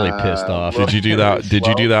It's kind of really pissed off. Did you do that? Did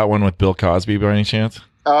you do that one with Bill Cosby by any chance?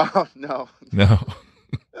 Oh no.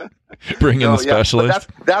 Bring in No, the yeah, specialist.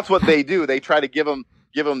 but that's what they do. They try to give them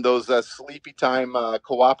those sleepy time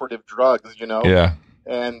cooperative drugs, Yeah.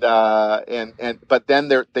 and but then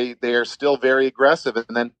they are still very aggressive,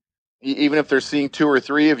 and then even if they're seeing 2 or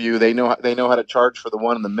 3 of you, they know how to charge for the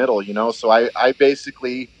one in the middle, So I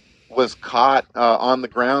basically was caught on the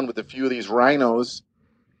ground with a few of these rhinos,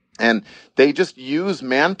 and they just use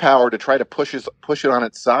manpower to try to push it on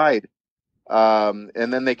its side, and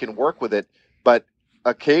then they can work with it. But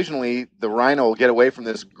occasionally the rhino will get away from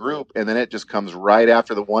this group, and then it just comes right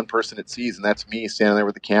after the one person it sees, and that's me standing there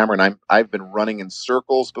with the camera. And I've been running in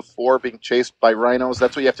circles before being chased by rhinos.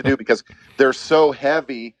 That's what you have to do, because they're so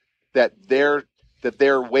heavy that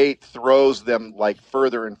their weight throws them like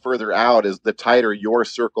further and further out as the tighter your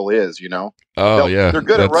circle is. Oh yeah. They're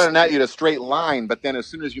good at running at you in a straight line, but then as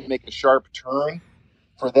soon as you make a sharp turn,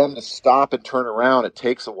 for them to stop and turn around, it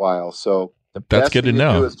takes a while. So the That's best good thing to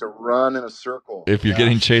know. do is to run in a circle. If you're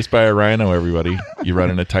getting chased by a rhino, everybody, you run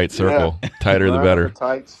in a tight circle. Tighter the Run better. in a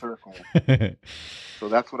tight circle. So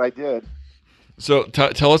that's what I did. So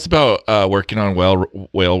tell us about working on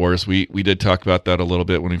Whale Wars. We did talk about that a little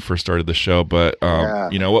bit when we first started the show, but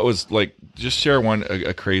what was like? Just share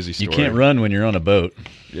a crazy story. You can't run when you're on a boat.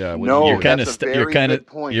 Yeah, no, you're kind of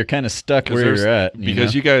point. You're kind of stuck where you're at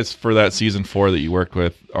because you guys, for that season 4 that you worked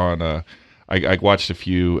with on, I watched a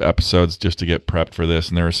few episodes just to get prepped for this,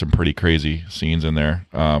 and there were some pretty crazy scenes in there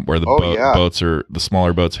where the boats are the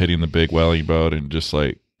smaller boats hitting the big whaling boat, and just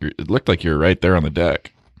like it looked like you're right there on the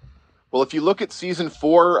deck. Well, if you look at season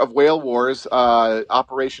 4 of Whale Wars,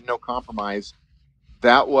 Operation No Compromise,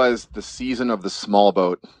 that was the season of the small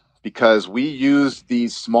boat, because we used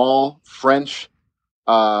these small French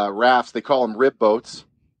rafts. They call them rib boats.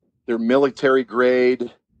 They're military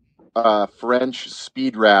grade French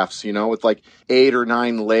speed rafts, with like 8 or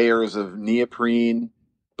 9 layers of neoprene,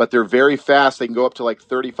 but they're very fast. They can go up to like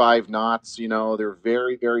 35 knots. They're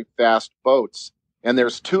very, very fast boats. And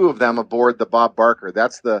there's 2 of them aboard the Bob Barker.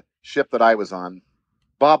 That's the ship that I was on.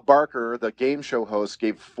 Bob Barker, the game show host,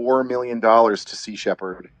 gave $4 million to Sea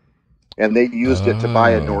Shepherd, and they used it to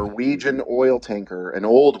buy a Norwegian oil tanker, an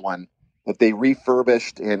old one that they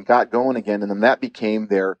refurbished and got going again. And then that became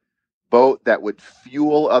their boat that would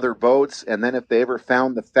fuel other boats. And then if they ever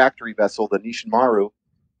found the factory vessel, the Nishimaru,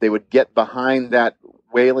 they would get behind that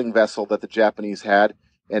whaling vessel that the Japanese had,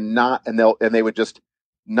 and they would just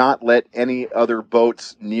not let any other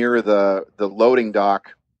boats near the loading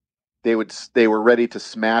dock. They were ready to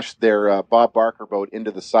smash their Bob Barker boat into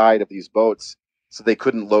the side of these boats, so they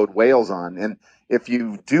couldn't load whales on. And if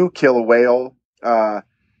you do kill a whale,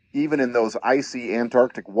 even in those icy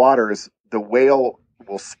Antarctic waters, the whale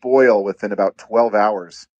will spoil within about 12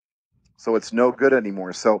 hours. So it's no good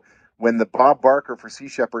anymore. So when the Bob Barker for Sea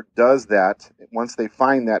Shepherd does that, once they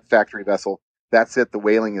find that factory vessel, that's it. The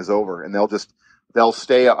whaling is over, and they'll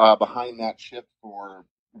stay behind that ship for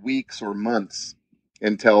weeks or months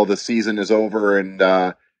until the season is over and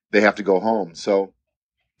they have to go home. So,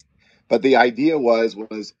 but the idea was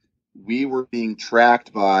we were being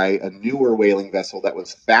tracked by a newer whaling vessel that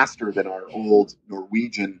was faster than our old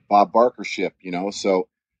Norwegian Bob Barker ship, So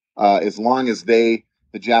as long as the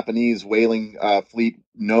Japanese whaling fleet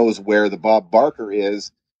knows where the Bob Barker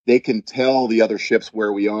is, they can tell the other ships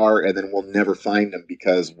where we are, and then we'll never find them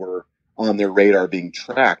because we're on their radar being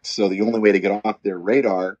tracked. So the only way to get off their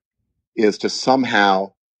radar is to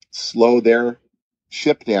somehow slow their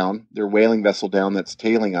ship down, their whaling vessel down that's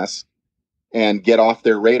tailing us, and get off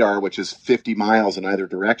their radar, which is 50 miles in either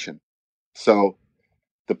direction. So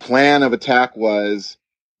the plan of attack was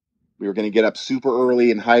We were going to get up super early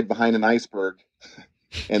and hide behind an iceberg.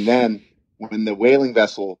 And then when the whaling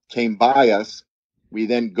vessel came by us, we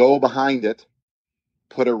then go behind it,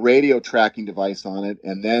 put a radio tracking device on it,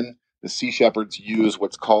 and then the Sea Shepherds use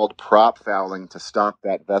what's called prop fouling to stop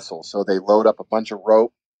that vessel. So they load up a bunch of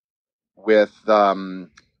rope with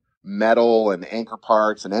metal and anchor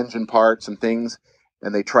parts and engine parts and things,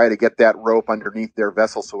 and they try to get that rope underneath their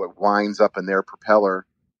vessel so it winds up in their propeller,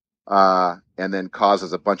 and then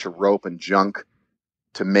causes a bunch of rope and junk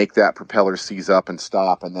to make that propeller seize up and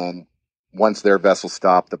stop. And then once their vessel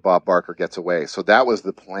stopped, the Bob Barker gets away. So that was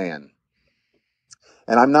the plan.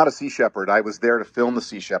 And I'm not a Sea Shepherd. I was there to film the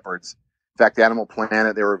Sea Shepherds. In fact, Animal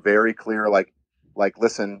Planet, they were very clear, like,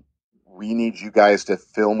 listen, we need you guys to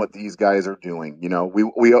film what these guys are doing. You know,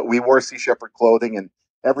 we wore Sea Shepherd clothing, and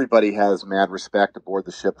everybody has mad respect aboard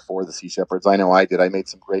the ship for the Sea Shepherds. I know I did. I made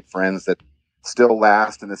some great friends that still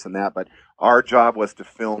last and this and that, but our job was to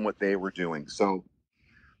film what they were doing. So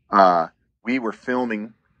we were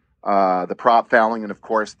filming the prop fouling, and of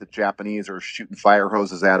course the Japanese are shooting fire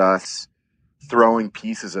hoses at us, throwing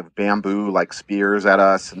pieces of bamboo like spears at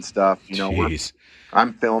us and stuff. You know,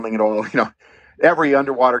 I'm filming it all. You know, every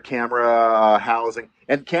underwater camera housing,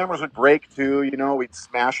 and cameras would break too. You know, we'd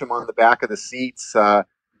smash them on the back of the seats.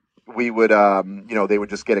 We would, you know, they would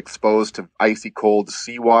just get exposed to icy cold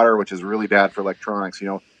seawater, which is really bad for electronics. You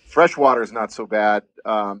know, fresh water is not so bad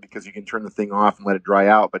because you can turn the thing off and let it dry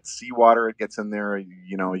out. But seawater, it gets in there,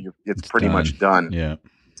 you know, it's pretty much done. Yeah.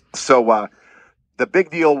 So the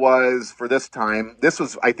big deal was for this time, this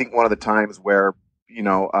was, I think, one of the times where, you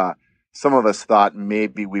know, some of us thought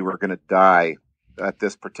maybe we were going to die at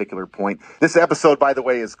this particular point. This episode, by the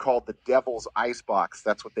way, is called The Devil's Icebox.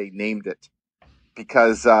 That's what they named it.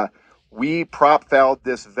 Because we prop fouled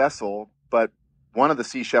this vessel, but one of the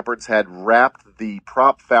Sea Shepherds had wrapped the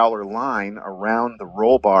prop fouler line around the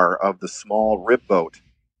roll bar of the small rib boat.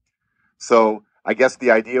 So I guess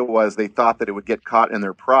the idea was they thought that it would get caught in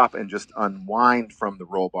their prop and just unwind from the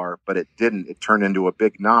roll bar, but it didn't. It turned into a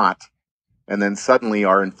big knot. And then suddenly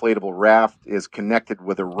our inflatable raft is connected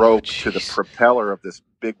with a rope to the propeller of this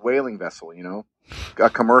big whaling vessel, you know, a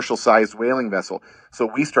commercial-sized whaling vessel.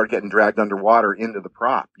 So we start getting dragged underwater into the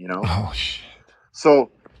prop, you know. Oh, shit.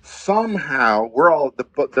 So somehow we're all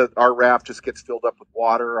our raft just gets filled up with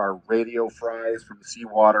water. Our radio fries from the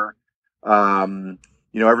seawater.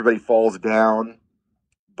 You know, everybody falls down.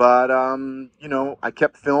 But you know, I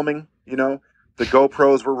kept filming. You know, the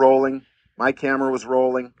GoPros were rolling. My camera was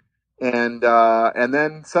rolling. And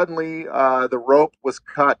then suddenly the rope was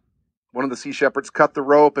cut. One of the Sea Shepherds cut the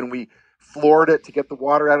rope, and we floored it to get the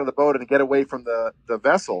water out of the boat and to get away from the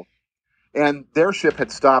vessel. And their ship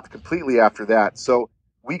had stopped completely after that. So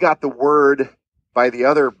we got the word by the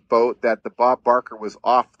other boat that the Bob Barker was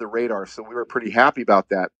off the radar. So we were pretty happy about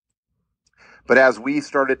that. But as we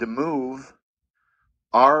started to move,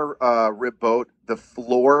 our rib boat, the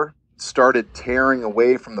floor started tearing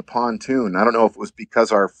away from the pontoon. I don't know if it was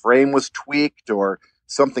because our frame was tweaked or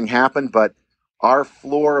something happened, but our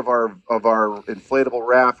floor of our inflatable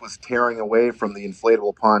raft was tearing away from the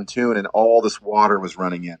inflatable pontoon, and all this water was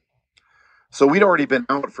running in. So we'd already been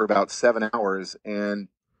out for about 7 hours, and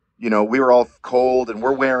you know, we were all cold, and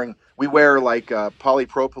we wear like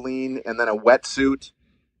polypropylene and then a wetsuit,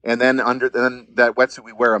 and then under that wetsuit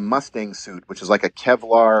we wear a Mustang suit, which is like a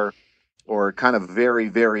Kevlar or kind of very,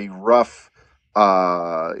 very rough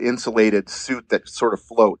insulated suit that sort of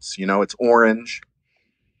floats. You know, it's orange,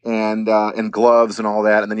 and gloves and all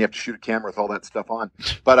that, and then you have to shoot a camera with all that stuff on.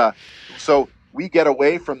 But so we get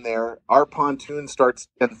away from there. Our pontoon starts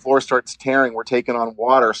and the floor starts tearing. We're taking on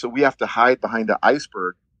water, so we have to hide behind an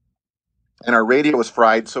iceberg. And our radio was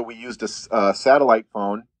fried, so we used a satellite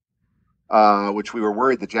phone, which we were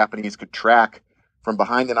worried the Japanese could track from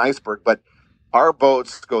behind an iceberg. But our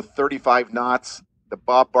boats go 35 knots. The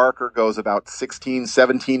Bob Barker goes about 16,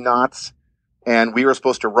 17 knots. And we were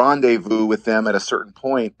supposed to rendezvous with them at a certain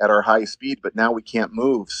point at our high speed, but now we can't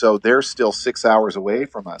move. So they're still 6 hours away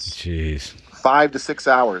from us. Jeez. 5 to 6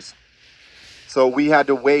 hours. So we had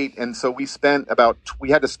to wait. And so we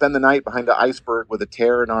had to spend the night behind an iceberg with a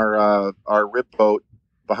tear in our rib boat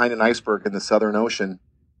behind an iceberg in the Southern Ocean.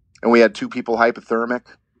 And we had 2 people hypothermic.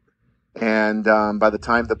 And by the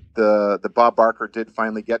time the Bob Barker did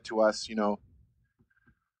finally get to us, you know,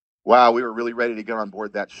 wow, we were really ready to get on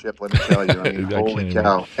board that ship, let me tell you. I mean, holy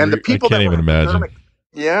cow. And the people I can't even imagine.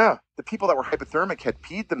 Yeah, the people that were hypothermic had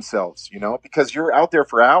peed themselves, you know, because you're out there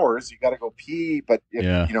for hours, you got to go pee, but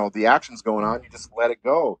if, you know, the action's going on, you just let it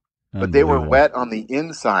go. But they were wet on the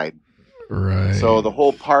inside. Right. So the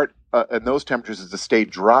whole part in those temperatures is to stay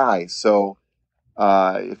dry. So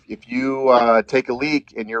If you take a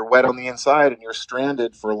leak and you're wet on the inside and you're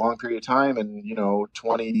stranded for a long period of time in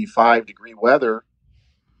 25-degree weather,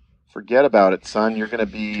 forget about it, son. You're gonna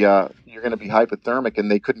be hypothermic, and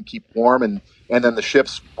they couldn't keep warm, and then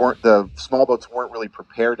the small boats weren't really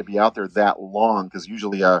prepared to be out there that long, because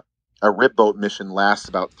usually a rib boat mission lasts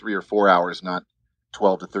about 3 or 4 hours, not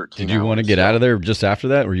 12 to 13 Did you hours. want to get out So of there just after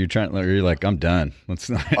that? Were you trying? Or you're like, I'm done. Let's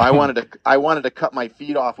not. I wanted to cut my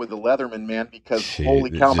feet off with the Leatherman, man, because Shit,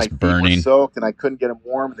 holy it's cow, my just feet were burning, soaked and I couldn't get them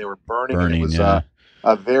warm, and they were burning, and it burning. was Yeah.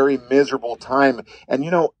 a very miserable time. And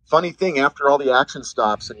funny thing, after all the action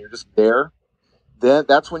stops and you're just there, then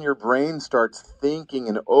that's when your brain starts thinking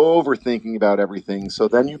and overthinking about everything. So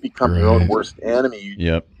then you become your own Right. worst enemy. You,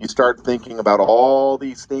 Yep. you start thinking about all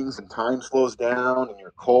these things, and time slows down, and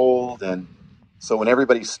you're cold. And so when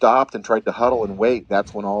everybody stopped and tried to huddle and wait,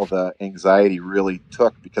 that's when all the anxiety really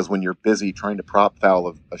took, because when you're busy trying to prop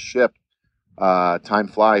foul a ship, time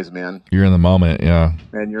flies, man. You're in the moment. Yeah.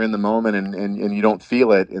 And you're in the moment, and you don't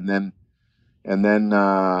feel it. And then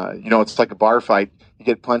it's like a bar fight. You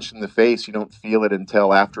get punched in the face, you don't feel it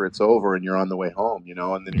until after it's over and you're on the way home,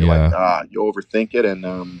 and then you're like, Yeah. you overthink it.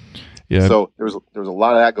 And Yeah. so there was a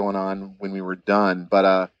lot of that going on when we were done.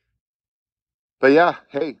 But yeah,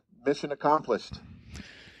 hey, mission accomplished.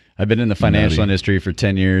 I've been in the financial Nutty. industry for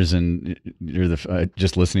 10 years, and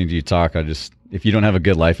just listening to you talk, if you don't have a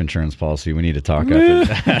good life insurance policy, we need to talk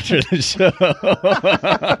after the show.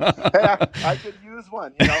 Hey, I could use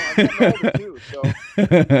one. I'm getting older too, so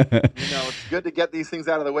it's good to get these things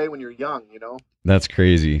out of the way when you're young. That's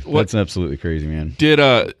crazy. What- That's absolutely crazy, man. Did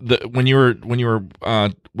when you were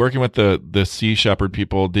working with the Sea Shepherd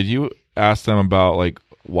people, did you ask them about like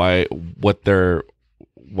why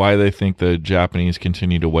they think the Japanese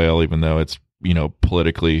continue to whale, even though it's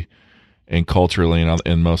politically and culturally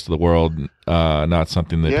in most of the world not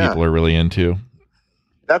something that people are really into?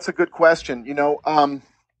 That's a good question.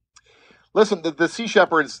 Listen, the Sea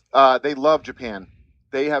Shepherds, they love Japan.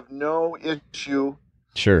 They have no issue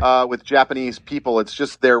Sure. with Japanese people. It's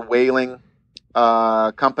just their whaling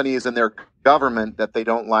companies and their government that they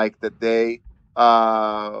don't like, that they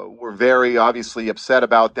were very obviously upset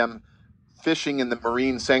about them fishing in the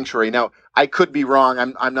marine sanctuary. Now, I could be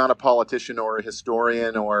wrong. I'm not a politician or a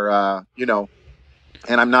historian or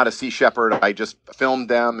and I'm not a Sea Shepherd. I just filmed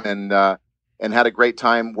them and had a great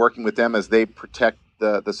time working with them as they protect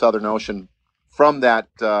the Southern Ocean from that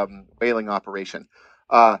whaling operation.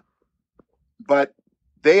 But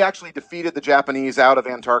they actually defeated the Japanese out of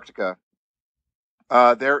Antarctica.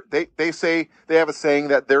 They say, they have a saying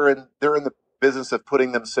that they're in the business of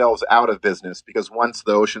putting themselves out of business, because once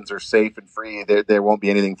the oceans are safe and free, there won't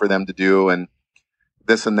be anything for them to do, and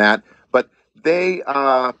this and that. But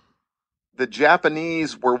the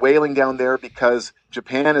Japanese were whaling down there because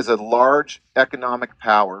Japan is a large economic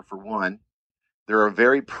power, for one. They're a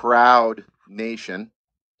very proud nation.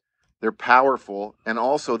 They're powerful, and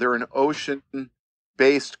also they're an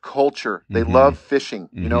ocean-based culture. They love fishing.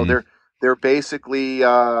 They're basically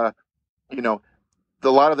a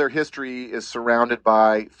lot of their history is surrounded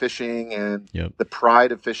by fishing and the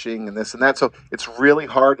pride of fishing and this and that. So it's really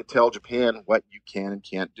hard to tell Japan what you can and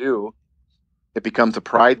can't do. It becomes a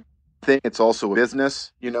pride thing. It's also a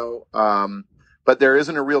business, but there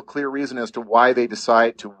isn't a real clear reason as to why they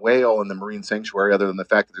decide to whale in the marine sanctuary, other than the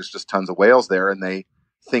fact that there's just tons of whales there, and they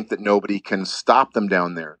think that nobody can stop them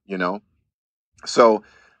down there, So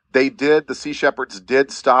the Sea Shepherds did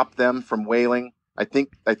stop them from whaling. I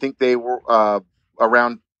think they were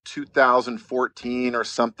around 2014 or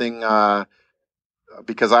something,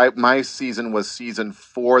 because my season was season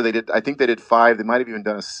 4. I think they did 5. They might have even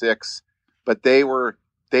done a 6, but they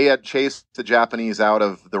had chased the Japanese out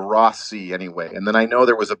of the Ross Sea anyway. And then I know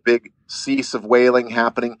there was a big cease of whaling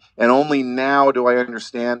happening, and only now do I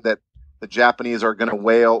understand that the Japanese are going to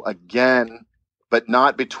whale again, but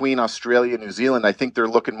not between Australia and New Zealand. I think they're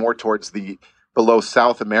looking more towards below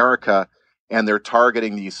South America, and they're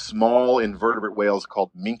targeting these small invertebrate whales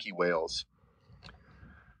called minke whales.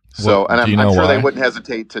 So, and I'm sure they wouldn't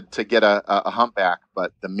hesitate to get a humpback,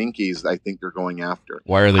 but the minkies, I think they're going after.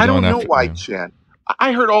 Why are they going after? I don't know why, Chan.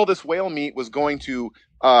 I heard all this whale meat was going to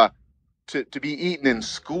be eaten in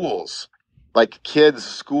schools, like kids'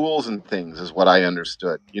 schools and things, is what I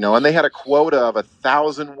understood. And they had a quota of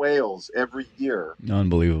 1,000 whales every year.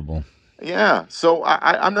 Unbelievable. Yeah. So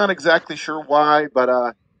I'm not exactly sure why, but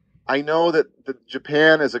I know that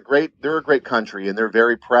Japan is they're a great country, and they're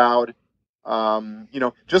very proud.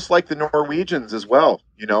 Just like the Norwegians as well,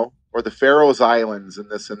 or the Faroes Islands and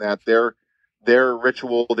this and that. Their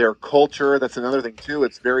ritual, their culture, that's another thing too.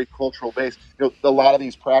 It's very cultural based. A lot of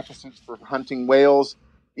these practices for hunting whales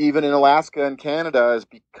even in Alaska and Canada is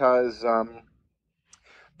because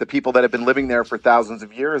the people that have been living there for thousands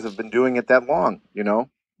of years have been doing it that long.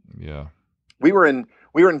 Yeah. We were in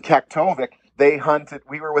Kaktovik. They hunted.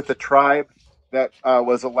 We were with a tribe that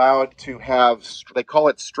was allowed to have. They call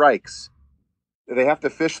it strikes. They have to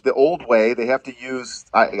fish the old way. They have to use,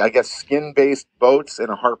 I guess, skin-based boats and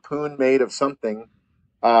a harpoon made of something,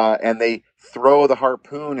 and they throw the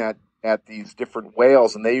harpoon at these different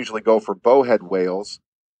whales, and they usually go for bowhead whales.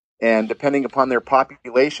 And depending upon their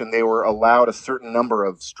population, they were allowed a certain number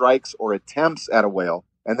of strikes or attempts at a whale.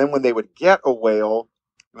 And then when they would get a whale,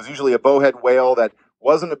 it was usually a bowhead whale that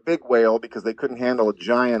wasn't a big whale because they couldn't handle a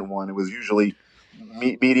giant one. It was usually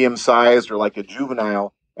medium-sized or like a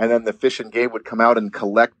juvenile. And then the Fish and Game would come out and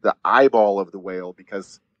collect the eyeball of the whale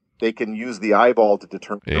because they can use the eyeball to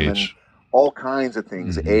determine Age. all kinds of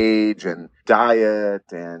things, age and diet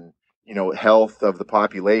and, health of the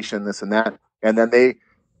population, this and that. And then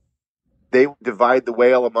they would divide the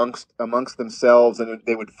whale amongst themselves, and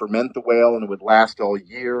they would ferment the whale, and it would last all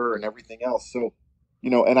year and everything else. So,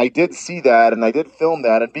 and I did see that, and I did film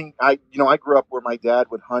that. And I grew up where my dad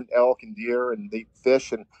would hunt elk and deer, and they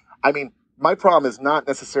fish. And I mean, my problem is not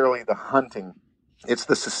necessarily the hunting; it's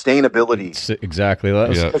the sustainability. Exactly.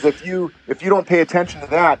 Because if you don't pay attention to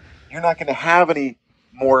that, you're not going to have any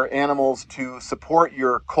more animals to support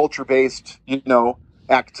your culture-based,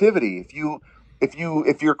 activity.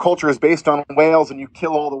 If your culture is based on whales and you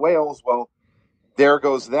kill all the whales, well, there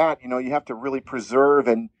goes that. You have to really preserve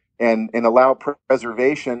and allow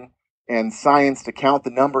preservation and science to count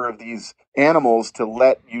the number of these animals to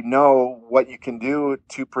let you know what you can do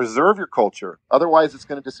to preserve your culture. Otherwise, it's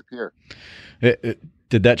going to disappear.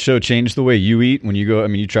 Did that show change the way you eat when you go? I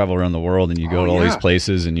mean, you travel around the world and you go to all these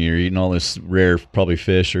places and you're eating all this rare, probably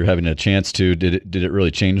fish or having a chance to. Did it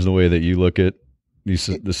really change the way that you look at the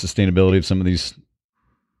sustainability of some of these?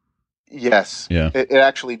 Yes, yeah, it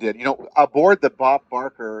actually did. Aboard the Bob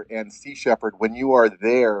Barker and Sea Shepherd, when you are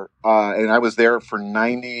there, and I was there for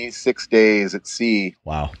 96 days at sea.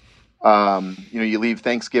 Wow. You leave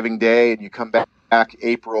Thanksgiving Day and you come back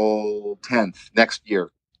April 10th next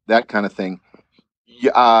year, that kind of thing.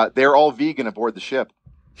 They're all vegan aboard the ship.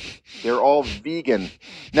 They're all vegan.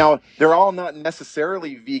 Now, they're all not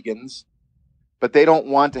necessarily vegans, but they don't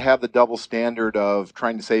want to have the double standard of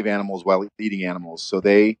trying to save animals while eating animals. So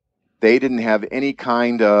they didn't have any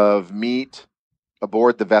kind of meat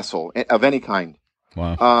aboard the vessel of any kind.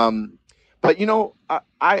 Wow. But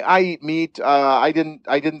I eat meat. I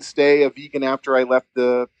didn't stay a vegan after I left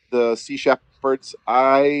the Sea Shepherds.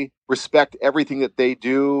 I respect everything that they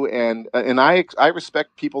do, and I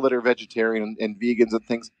respect people that are vegetarian and vegans and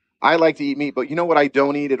things. I like to eat meat, but you know what I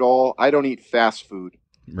don't eat at all? I don't eat fast food.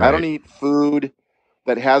 Right. I don't eat food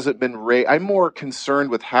that hasn't been raised. I'm more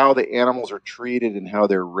concerned with how the animals are treated and how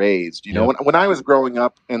they're raised. When I was growing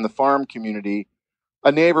up in the farm community,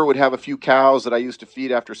 a neighbor would have a few cows that I used to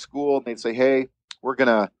feed after school, and they'd say, "Hey, we're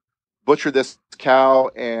gonna butcher this cow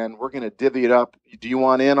and we're gonna divvy it up. Do you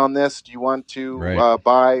want in on this? Do you want to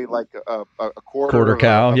buy like a quarter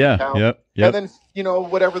cow? Of yeah. a cow?" Yep. And then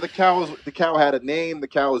whatever the cow had a name. The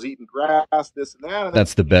cow was eating grass, this and that. And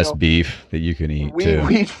that's the best beef that you can eat.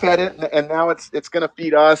 We fed it, and now it's going to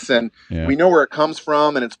feed us, and we know where it comes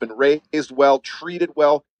from, and it's been raised well, treated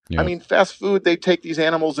well. Yep. I mean, fast food, they take these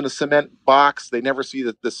animals in a cement box. They never see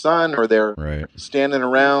the sun, or they're standing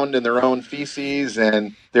around in their own feces,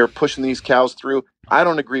 and they're pushing these cows through. I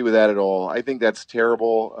don't agree with that at all. I think that's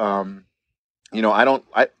terrible.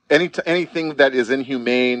 Anything that is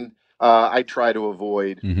inhumane, I try to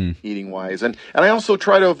avoid eating wise. And I also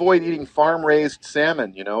try to avoid eating farm-raised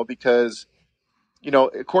salmon, because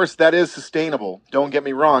of course, that is sustainable. Don't get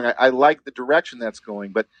me wrong. I like the direction that's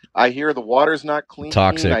going, but I hear the water's not clean.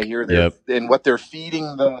 Toxic. I hear and what they're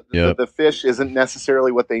feeding the fish isn't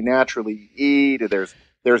necessarily what they naturally eat.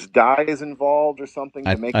 There's dyes involved or something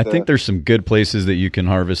to make. I think there's some good places that you can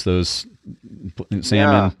harvest those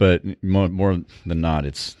salmon, but more than not,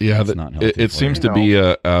 it's not healthy. It seems to be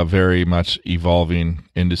a very much evolving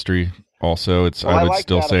industry. Also, I would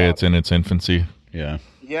still say it's in its infancy. Yeah.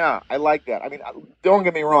 Yeah, I like that. I mean, don't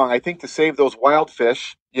get me wrong. I think to save those wild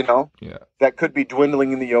fish, that could be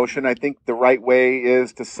dwindling in the ocean, I think the right way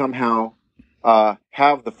is to somehow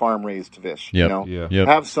have the farm-raised fish,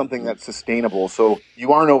 have something that's sustainable so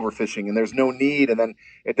you aren't overfishing and there's no need, and then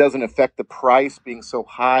it doesn't affect the price being so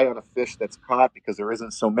high on a fish that's caught because there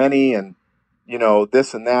isn't so many and,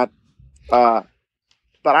 this and that.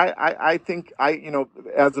 But I think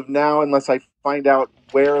as of now, unless I find out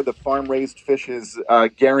where the farm-raised fish is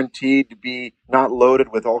guaranteed to be not loaded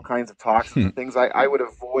with all kinds of toxins and things, I would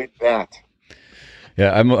avoid that.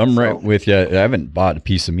 Yeah, I'm So, right with you. I haven't bought a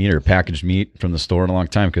piece of meat or packaged meat from the store in a long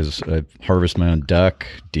time because I harvest my own duck,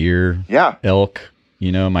 deer, yeah. elk.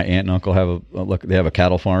 You know, my aunt and uncle have they have a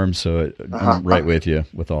cattle farm, so I'm right with you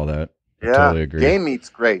with all that. I Yeah. totally agree. Game meat's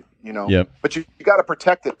great, you know, Yep. but you got to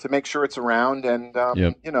protect it to make sure it's around. And,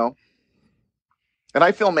 Yep. you know, and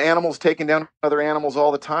I film animals taking down other animals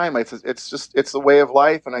all the time. It's the way of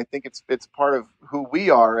life. And I think it's part of who we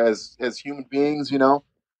are as human beings, you know.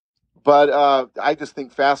 But I just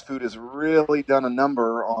think fast food has really done a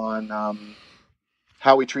number on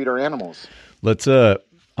how we treat our animals. Let's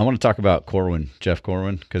I want to talk about Corwin, Jeff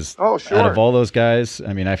Corwin, because Oh, out of sure. all those guys,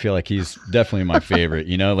 I mean, I feel like he's definitely my favorite.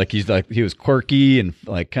 You know, like he was quirky and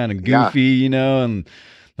like kind of Yeah, goofy, you know, and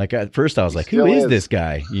like at first I was he like, who still is is. this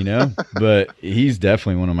guy? You know, but he's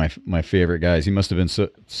definitely one of my favorite guys. He must have been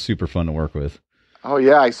super fun to work with. Oh,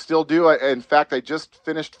 yeah, I still do. In fact, I just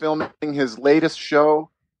finished filming his latest show,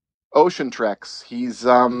 Ocean Treks. He's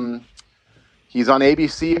on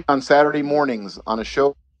ABC on Saturday mornings on a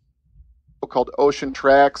show called Ocean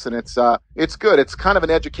Treks, and it's good. It's kind of an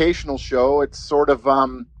educational show. It's sort of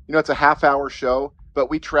it's a half-hour show, but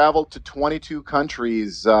we traveled to 22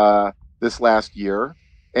 countries this last year,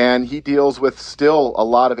 and he deals with still a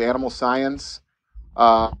lot of animal science.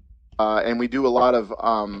 Uh, and we do a lot of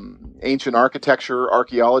ancient architecture,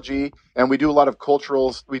 archaeology, and we do a lot of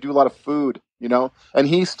culturals. We do a lot of food, you know. And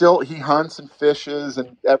he hunts and fishes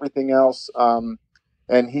and everything else.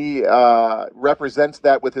 And he represents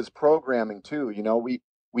that with his programming too. You know, we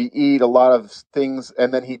eat a lot of things,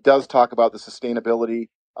 and then he does talk about the sustainability.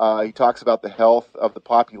 He talks about the health of the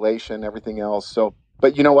population, everything else. So,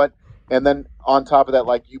 but you know what? And then on top of that,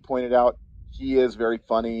 like you pointed out, he is very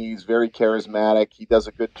funny. He's very charismatic. He does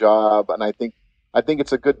a good job, and I think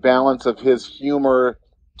it's a good balance of his humor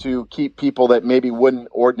to keep people that maybe wouldn't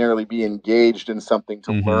ordinarily be engaged in something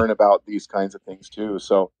to Hmm. learn about these kinds of things too.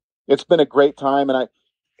 So it's been a great time, and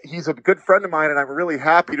he's a good friend of mine, and I'm really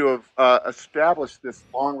happy to have established this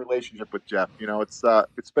long relationship with Jeff. You know, it's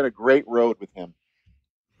been a great road with him.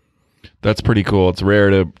 That's pretty cool. It's rare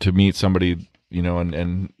to meet somebody, you know,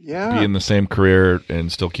 and be Yeah, in the same career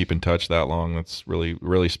and still keep in touch that long. That's really,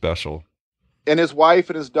 really special. and his wife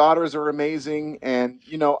and his daughters are amazing, and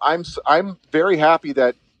you know, I'm very happy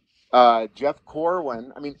that Jeff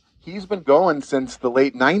Corwin. I mean, he's been going since the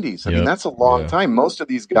late '90s. I mean, Yep. that's a long Yeah. time. Most of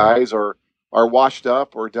these guys are washed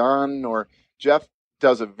up or done. Or Jeff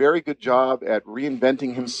does a very good job at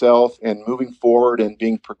reinventing himself and moving forward and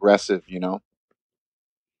being progressive. You know,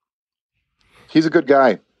 he's a good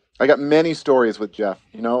guy. I got many stories with Jeff.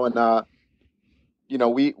 You know, and you know,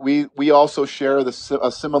 we also share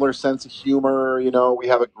a similar sense of humor. You know, we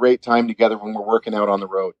have a great time together when we're working out on the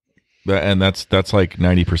road. And that's like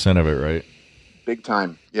 90% of it, right? Big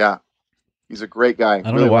time. Yeah. He's a great guy. I don't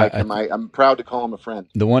know Really why. like him. I'm proud to call him a friend.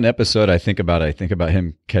 The one episode I think about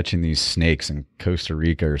him catching these snakes in Costa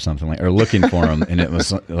Rica or something like, or looking for them, and it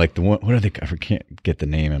was like the one. What are they? I can't get the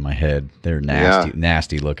name in my head. They're nasty, Yeah.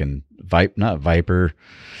 nasty looking. Not viper.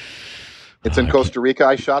 It's Oh, in I can't. Costa Rica.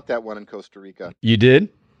 I shot that one in Costa Rica. You did?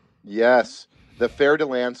 Yes. The Fer de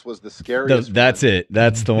Lance was the scariest That's one. it.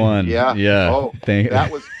 That's the one. Yeah. Yeah. Oh, Thank.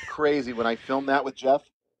 that was crazy when I filmed that with Jeff.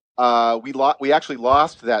 We actually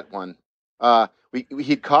lost that one.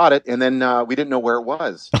 He'd caught it, and then we didn't know where it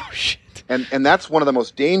was. Oh shit. And that's one of the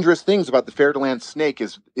most dangerous things about the Fer de Lance snake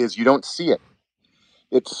is you don't see it.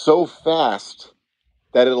 It's so fast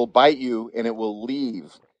that it'll bite you and it will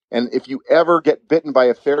leave. And if you ever get bitten by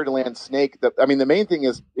a Fairyland snake, the main thing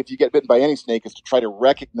is if you get bitten by any snake is to try to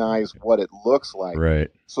recognize what it looks like. Right.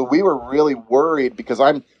 So we were really worried because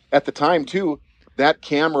I'm at the time too. That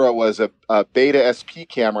camera was a Beta SP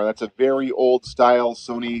camera. That's a very old style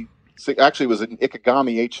Sony. Actually, it was an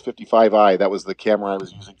Ikegami H55i. That was the camera I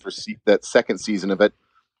was using for that second season of it.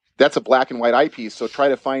 That's a black and white eyepiece. So try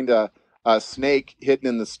to find a snake hidden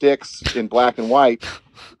in the sticks in black and white.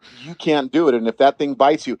 You can't do it. And if that thing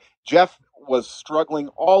bites you, Jeff was struggling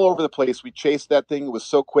all over the place. We chased that thing. It was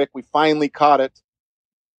so quick. We finally caught it.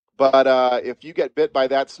 But if you get bit by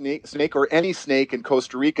that snake or any snake in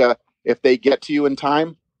Costa Rica, if they get to you in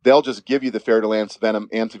time, they'll just give you the Fer de Lance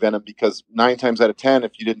antivenom because 9 times out of 10,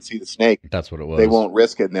 if you didn't see the snake, That's what it was. they won't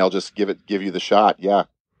risk it and they'll just give you the shot. Yeah.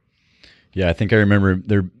 Yeah, I think I remember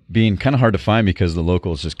they're being kind of hard to find because the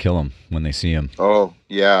locals just kill them when they see them. Oh,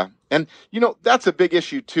 yeah. And, you know, that's a big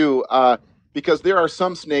issue, too, because there are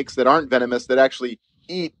some snakes that aren't venomous that actually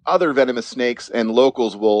eat other venomous snakes, and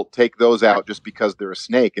locals will take those out just because they're a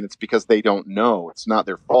snake. And it's because they don't know. It's not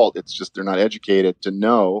their fault. It's just they're not educated to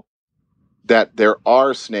know that there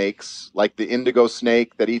are snakes, like the indigo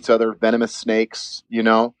snake that eats other venomous snakes, you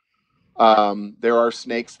know. There are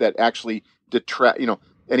snakes that actually detract,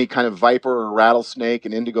 any kind of viper or rattlesnake,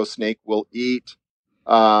 an indigo snake will eat.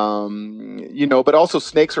 But also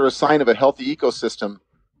snakes are a sign of a healthy ecosystem.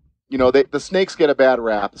 The snakes get a bad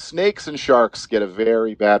rap. Snakes and sharks get a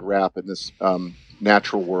very bad rap in this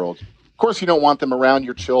natural world. Of course, you don't want them around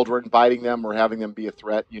your children, biting them or having them be a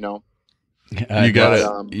threat. You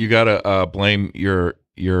gotta blame your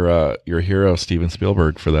hero Steven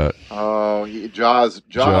Spielberg for that. Oh, Jaws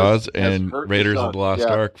and Raiders of the Lost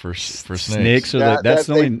Ark for snakes. Snakes are that's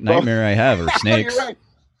the only nightmare I have, are snakes. You're right.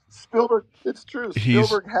 Spielberg, it's true.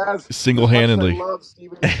 Spielberg has single-handedly. I love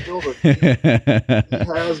Steven Spielberg. He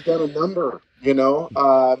has done a number. He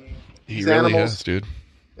really animals, has, dude.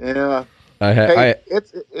 Yeah.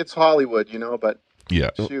 It's Hollywood, but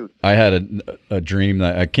yeah. Shoot. I had a dream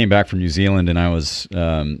that I came back from New Zealand, and I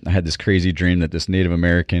had this crazy dream that this Native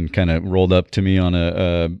American kind of rolled up to me on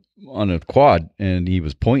a quad, and he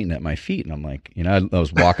was pointing at my feet, and I'm like, I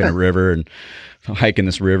was walking a river and hiking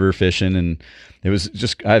this river, fishing, and it was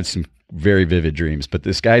just, I had some very vivid dreams, but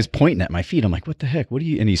this guy's pointing at my feet. I'm like, what the heck?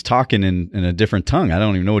 And he's talking in a different tongue. I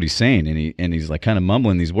don't even know what he's saying. And he's like kind of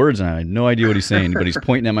mumbling these words, and I had no idea what he's saying, but he's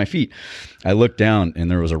pointing at my feet. I looked down, and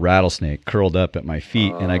there was a rattlesnake curled up at my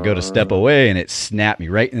feet, and I go to step away, and it snapped me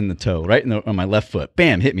right in the toe, on my left foot.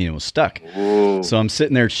 Bam, hit me, and it was stuck. Whoa. So I'm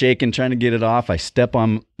sitting there shaking, trying to get it off. I step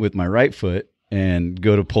on with my right foot and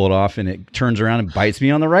go to pull it off, and it turns around and bites me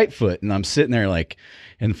on the right foot. And I'm sitting there like,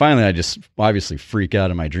 and finally I just obviously freak out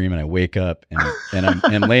in my dream, and I wake up and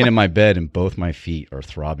I'm laying in my bed, and both my feet are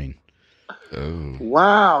throbbing. Oh.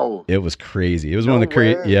 Wow. It was crazy. It was one of the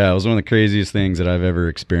it was one of the craziest things that I've ever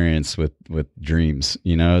experienced with dreams.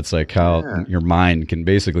 It's like how your mind can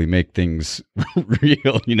basically make things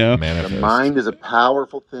real, Manifest. The mind is a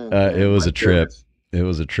powerful thing. It was a trip. Goodness. It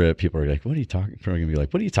was a trip. People are like, what are you talking? Probably gonna be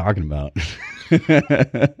like, what are you talking about?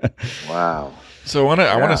 Wow. So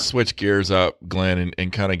I want to switch gears up, Glenn,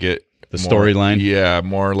 and kind of get the storyline. Yeah,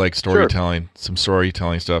 more like storytelling, some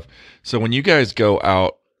storytelling stuff. So when you guys go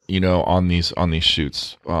out, on these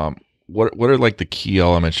shoots, what are like the key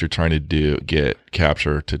elements you're trying to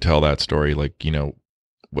capture to tell that story? Like,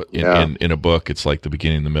 what in a book, it's like the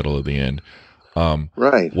beginning, the middle, of the end.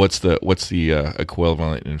 Right. What's the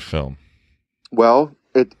equivalent in film? Well,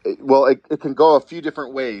 it can go a few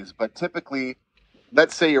different ways, but typically,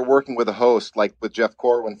 let's say you're working with a host, like with Jeff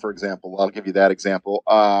Corwin, for example. I'll give you that example.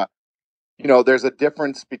 There's a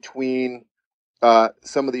difference between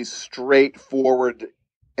some of these straightforward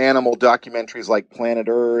animal documentaries like Planet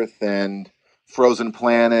Earth and Frozen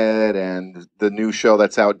Planet and the new show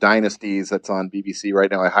that's out, Dynasties, that's on BBC right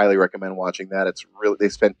now. I highly recommend watching that. It's really, they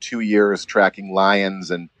spent 2 years tracking lions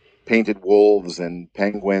and painted wolves and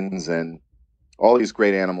penguins and all these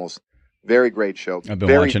great animals. Very great show. I've been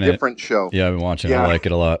Very watching different show. Yeah, I've been watching it. I like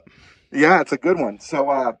it a lot. Yeah, it's a good one.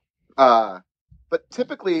 So, but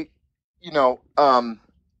typically,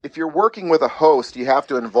 if you're working with a host, you have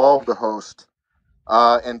to involve the host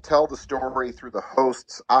and tell the story through the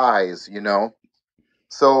host's eyes,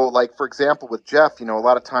 So, like, for example, with Jeff, a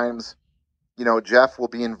lot of times, Jeff will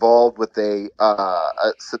be involved with a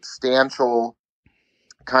substantial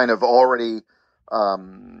kind of already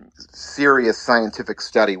serious scientific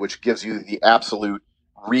study, which gives you the absolute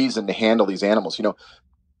reason to handle these animals.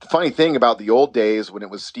 The funny thing about the old days when it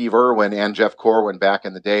was Steve Irwin and Jeff Corwin back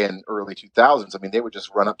in the day in early 2000s, I mean, they would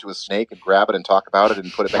just run up to a snake and grab it and talk about it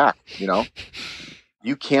and put it back,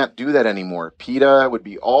 You can't do that anymore. PETA would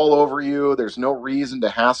be all over you. There's no reason to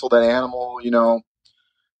hassle that animal,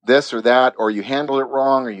 this or that, or you handled it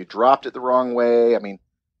wrong or you dropped it the wrong way. I mean,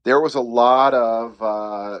 there was a lot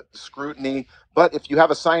of scrutiny. But if you have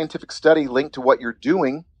a scientific study linked to what you're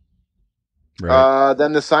doing, right,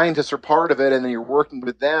 then the scientists are part of it, and then you're working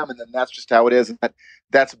with them, and then that's just how it is. And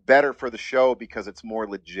that's better for the show because it's more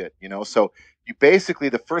legit, So you basically,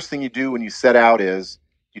 the first thing you do when you set out is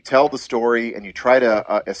you tell the story and you try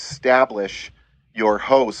to establish your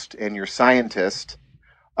host and your scientist,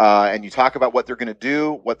 and you talk about what they're going to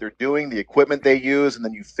do, what they're doing, the equipment they use, and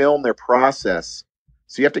then you film their process.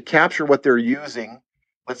 So you have to capture what they're using.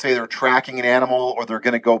 Let's say they're tracking an animal or they're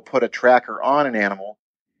going to go put a tracker on an animal.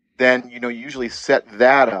 Then, you usually set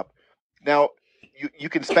that up. Now, you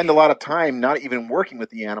can spend a lot of time not even working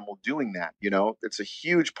with the animal doing that. It's a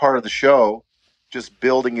huge part of the show, just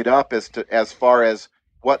building it up as far as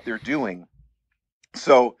what they're doing.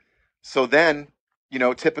 So then,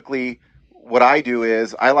 typically what I do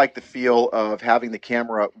is I like the feel of having the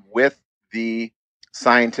camera with the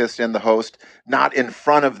scientist and the host, not in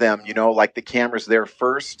front of them, like the camera's there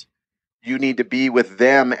first. You need to be with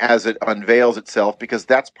them as it unveils itself, because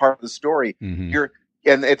that's part of the story. Mm-hmm.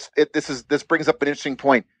 This brings up an interesting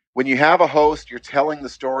point. when you have a host, you're telling the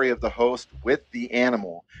story of the host with the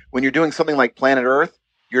animal. When you're doing something like Planet Earth,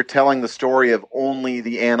 you're telling the story of only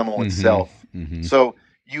the animal itself. So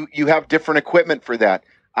you have different equipment for that.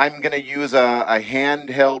 I'm going to use a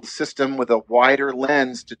handheld system with a wider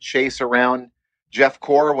lens to chase around Jeff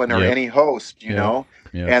Corwin or any host, you know,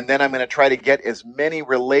 and then I'm going to try to get as many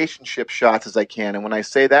relationship shots as I can. And when I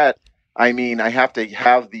say that, I mean I have to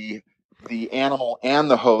have the animal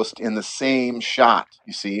and the host in the same shot,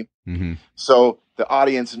 you see? So the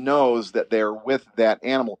audience knows that they're with that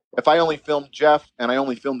animal. If I only film Jeff and I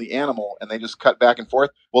only film the animal and they just cut back and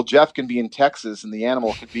forth, well, Jeff can be in Texas and the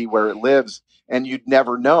animal could be where it lives, and you'd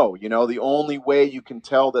never know. You know, the only way you can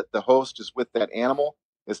tell that the host is with that animal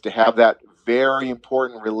is to have that very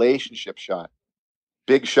important relationship shot.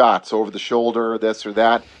 Big shots over the shoulder, this or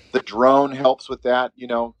that. The drone helps with that, you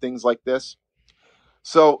know, things like this.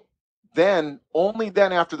 So then, only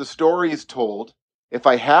then after the story is told, if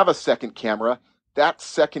I have a second camera, that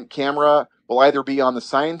second camera will either be on the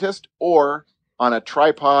scientist or on a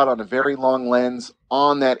tripod on a very long lens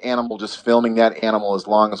on that animal, just filming that animal as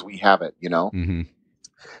long as we have it, you know?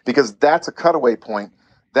 Because that's a cutaway point.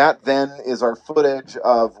 That then is our footage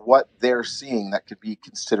of what they're seeing. That could be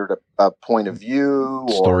considered a point of view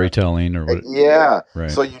or storytelling or what. Yeah. Right.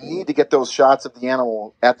 So you need to get those shots of the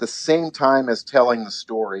animal at the same time as telling the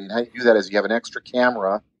story. And how you do that is you have an extra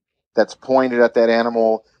camera that's pointed at that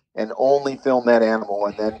animal and only film that animal.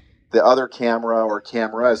 And then the other camera or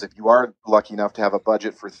cameras, if you are lucky enough to have a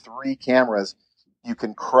budget for 3 cameras, you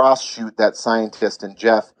can cross shoot that scientist and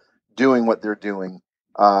Jeff doing what they're doing,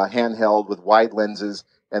 handheld with wide lenses,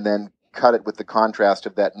 and then cut it with the contrast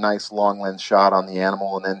of that nice long lens shot on the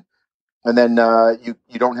animal. And then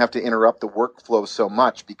you don't have to interrupt the workflow so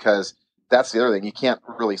much, because that's the other thing. You can't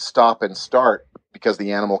really stop and start because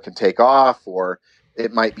the animal can take off, or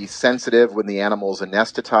it might be sensitive when the animal is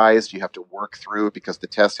anesthetized. You have to work through it because the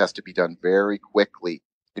test has to be done very quickly.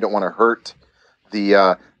 You don't want to hurt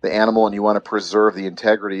the animal, and you want to preserve the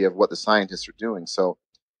integrity of what the scientists are doing. So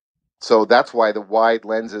that's why the wide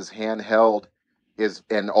lenses handheld is,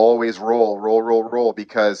 and always roll,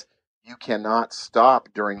 because you cannot stop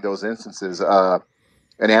during those instances. An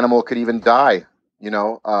animal could even die, you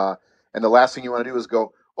know, and the last thing you want to do is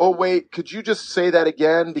go, oh, wait, could you just say that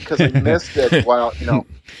again? Because I missed it. While, you know,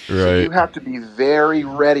 so you have to be very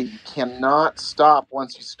ready. You cannot stop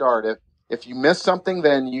once you start. If you miss something,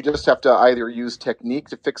 then you just have to either use technique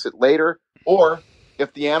to fix it later, or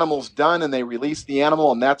if the animal's done and they release the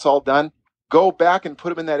animal and that's all done, go back and put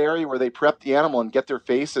them in that area where they prep the animal and get their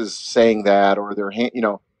faces saying that, or their hand, you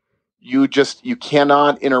know. You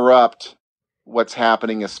cannot interrupt what's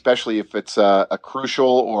happening, especially if it's a crucial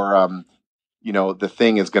or you know, the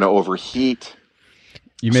thing is going to overheat.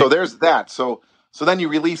 So there's that. So then you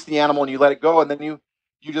release the animal and you let it go, and then you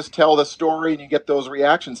just tell the story and you get those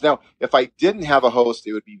reactions. Now, if I didn't have a host,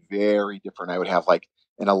 it would be very different. I would have like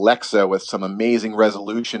an Alexa with some amazing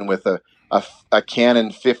resolution with a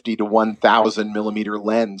Canon 50 to 1000 millimeter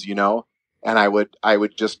lens, you know. And I would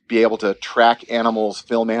just be able to track animals,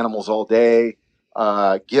 film animals all day,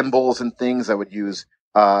 gimbals and things. I would use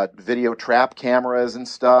video trap cameras and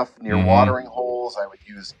stuff near watering holes. I would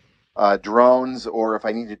use drones, or if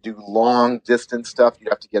I need to do long distance stuff, you'd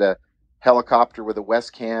have to get a helicopter with a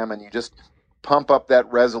Westcam, and you just pump up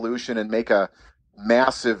that resolution and make a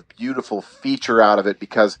massive, beautiful feature out of it,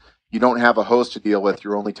 because you don't have a host to deal with.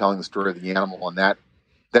 You're only telling the story of the animal, and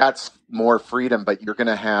that's more freedom. But you're going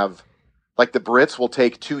to have, like, the Brits will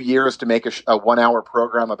take 2 years to make a 1 hour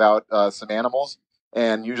program about some animals,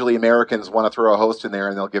 and usually Americans want to throw a host in there,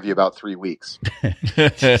 and they'll give you about 3 weeks. So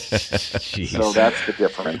that's the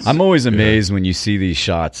difference. I'm always amazed when you see these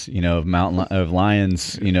shots, you know, of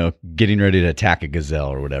lions, you know, getting ready to attack a gazelle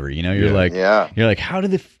or whatever. You know, you're like, how do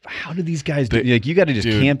these guys do? Like, you got to just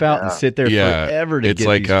camp out and sit there forever to get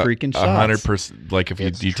like these freaking shots. 100%. Like, if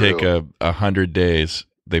you take 100 days,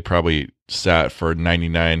 they probably sat for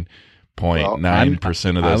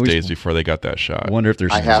 99.9% of those days before they got that shot. I wonder if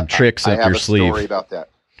there's some tricks up your sleeve. I have a story about that.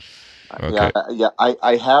 Okay.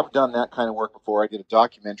 I have done that kind of work before. I did a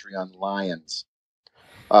documentary on lions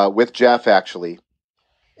with Jeff, actually,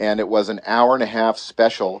 and it was an 1.5-hour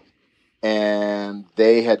special. And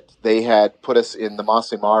they had put us in the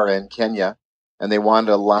Masai Mara in Kenya, and they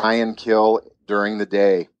wanted a lion kill during the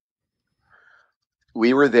day.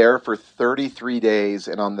 We were there for 33 days,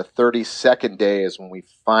 and on the 32nd day is when we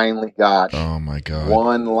finally got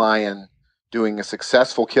one lion doing a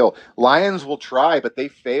successful kill. Lions will try, but they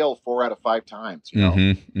fail 4 out of 5 times. You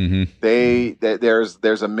know,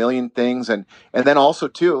 there's a million things, and then also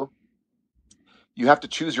too, you have to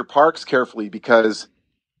choose your parks carefully, because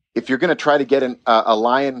if you're going to try to get a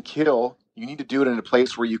lion kill, you need to do it in a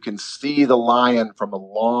place where you can see the lion from a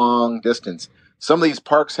long distance. Some of these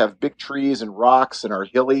parks have big trees and rocks and are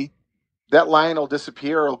hilly. That lion will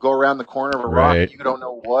disappear or it'll go around the corner of a rock and you don't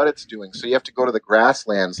know what it's doing. So you have to go to the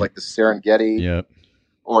grasslands like the Serengeti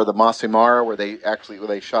or the Masai Mara where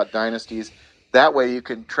they shot dynasties. That way you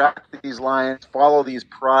can track these lions, follow these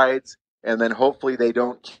prides, and then hopefully they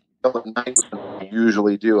don't kill at night, which they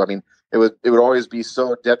usually do. I mean, it would always be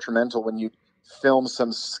so detrimental when you film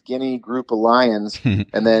some skinny group of lions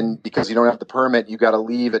and then because you don't have the permit, you got to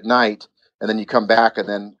leave at night. And then you come back, and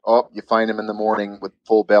then you find them in the morning with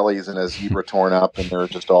full bellies and a zebra torn up, and they're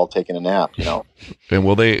just all taking a nap. And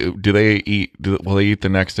will they eat the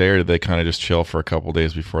next day, or do they kind of just chill for a couple of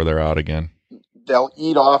days before they're out again? They'll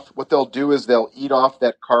eat off. What they'll do is they'll eat off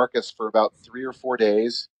that carcass for about 3 or 4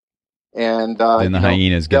 days, and then the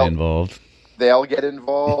hyenas get involved. They'll get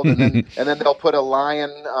involved, and then they'll put a lion.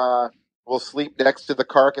 Will sleep next to the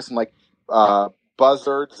carcass, and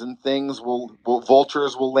buzzards and things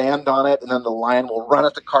vultures will land on it, and then the lion will run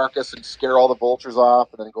at the carcass and scare all the vultures off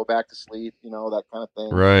and then go back to sleep, that kind of thing.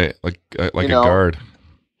 Right. Like a guard.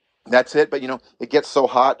 That's it. But it gets so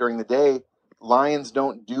hot during the day, lions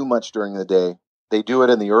don't do much during the day. They do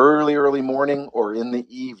it in the early morning or in the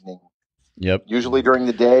evening. Yep. Usually during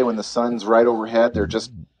the day when the sun's right overhead, they're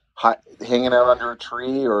just hanging out under a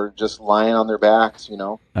tree or just lying on their backs,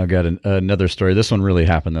 I've got another story. This one really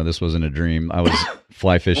happened, though. This wasn't a dream. I was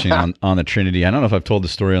fly fishing on the Trinity. I don't know if I've told the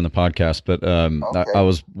story on the podcast, but I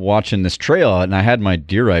was watching this trail, and I had my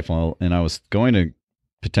deer rifle, and I was going to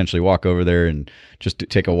potentially walk over there and just to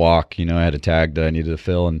take a walk. I had a tag that I needed to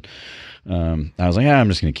fill, and I was like, I'm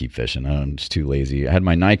just going to keep fishing. I'm just too lazy. I had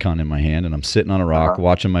my Nikon in my hand, and I'm sitting on a rock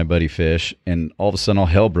watching my buddy fish, and all of a sudden all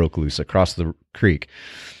hell broke loose across the creek.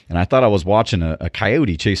 And I thought I was watching a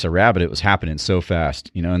coyote chase a rabbit. It was happening so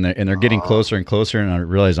fast, and they're getting closer and closer. And I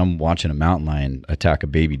realized I'm watching a mountain lion attack a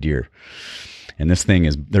baby deer. And this thing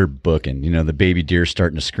they're booking, the baby deer's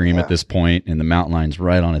starting to scream at this point, and the mountain lion's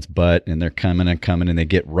right on its butt, and they're coming, and they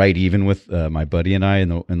get right even with my buddy and I in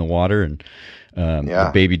the water. And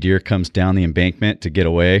the baby deer comes down the embankment to get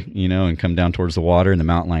away, and come down towards the water, and the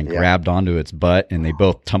mountain lion grabbed onto its butt, and they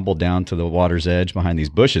both tumbled down to the water's edge behind these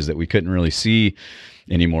bushes that we couldn't really see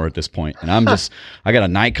anymore at this point. And I got a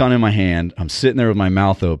Nikon in my hand. I'm sitting there with my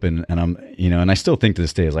mouth open, and I'm, and I still think to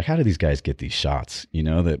this day, is like, how do these guys get these shots?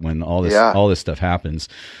 That when all this stuff happens,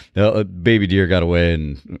 the baby deer got away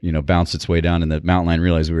and, bounced its way down, and the mountain lion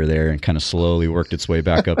realized we were there and kind of slowly worked its way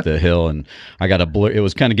back up the hill. And I got it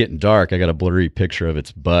was kind of getting dark. I got a blurry picture of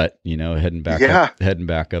its butt, heading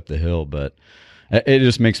back up the hill. But it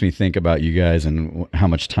just makes me think about you guys and how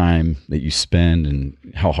much time that you spend and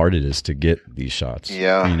how hard it is to get these shots.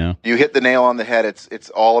 Yeah. You hit the nail on the head. It's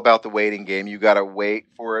all about the waiting game. You got to wait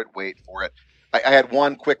for it. I had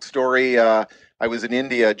one quick story. I was in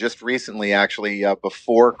India just recently, actually,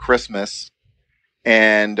 before Christmas.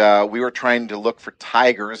 And we were trying to look for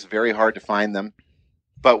tigers. Very hard to find them.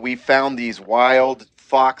 But we found these wild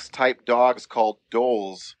fox-type dogs called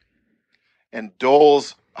dholes. And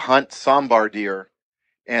dholes hunt sambar deer,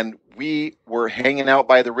 and we were hanging out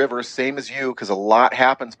by the river, same as you, because a lot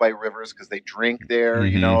happens by rivers because they drink there,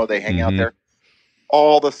 they hang out there.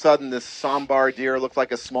 All of a sudden, this sambar deer looked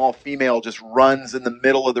like a small female just runs in the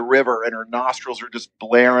middle of the river, and her nostrils are just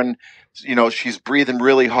blaring. She's breathing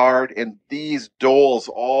really hard, and these dholes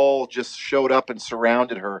all just showed up and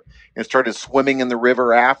surrounded her and started swimming in the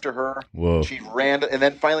river after her. Whoa. She ran, and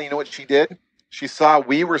then finally, you know what she did? She saw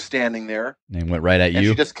we were standing there. And went right at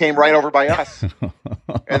you? She just came right over by us.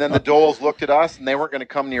 And then the dholes looked at us, and they weren't going to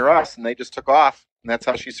come near us, and they just took off. And that's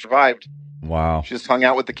how she survived. Wow. She just hung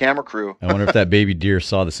out with the camera crew. I wonder if that baby deer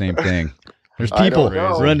saw the same thing. There's people.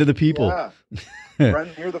 Run to the people. Yeah. Run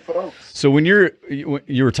near the folks. So when you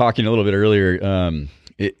were talking a little bit earlier,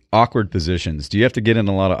 awkward positions. Do you have to get in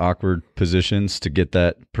a lot of awkward positions to get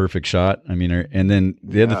that perfect shot? I mean, and then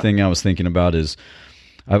the other thing I was thinking about is,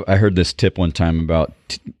 I heard this tip one time about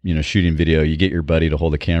shooting video. You get your buddy to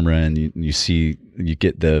hold the camera, and you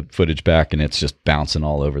get the footage back, and it's just bouncing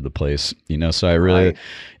all over the place. So I really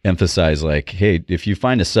emphasize, like, hey, if you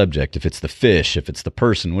find a subject, if it's the fish, if it's the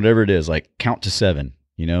person, whatever it is, like, count to 7.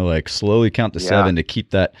 Like slowly count to 7 to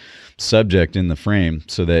keep that subject in the frame,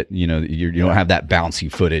 so that you don't have that bouncy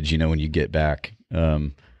footage. When you get back.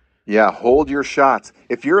 Hold your shots.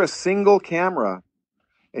 If you're a single camera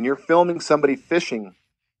and you're filming somebody fishing,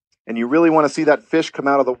 and you really want to see that fish come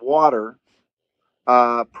out of the water,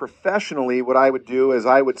 professionally, what I would do is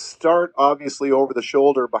I would start obviously over the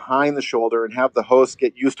shoulder, behind the shoulder, and have the host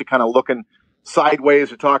get used to kind of looking sideways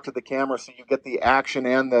to talk to the camera, so you get the action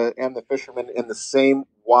and the fisherman in the same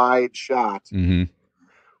wide shot. Mm-hmm.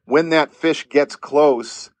 When that fish gets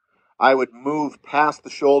close, I would move past the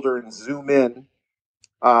shoulder and zoom in.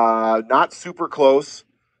 Not super close,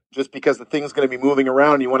 just because the thing's going to be moving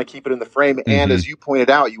around and you want to keep it in the frame. Mm-hmm. And as you pointed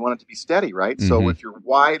out, you want it to be steady, right? Mm-hmm. So if you're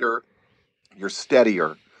wider, you're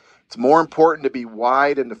steadier. It's more important to be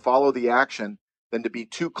wide and to follow the action than to be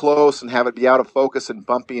too close and have it be out of focus and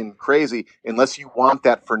bumpy and crazy, unless you want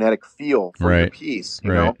that frenetic feel for your piece,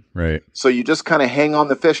 you know? Right. So you just kind of hang on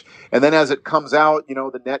the fish. And then as it comes out, you know,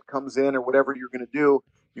 the net comes in or whatever you're going to do,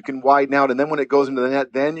 you can widen out. And then when it goes into the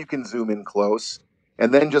net, then you can zoom in close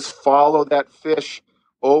and then just follow that fish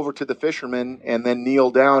over to the fisherman and then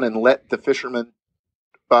kneel down and let the fisherman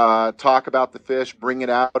talk about the fish, bring it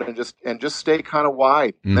out, and just stay kind of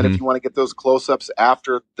wide. Mm-hmm. And then if you want to get those close-ups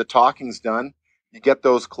after the talking's done, you get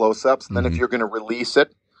those close-ups. And then if you're going to release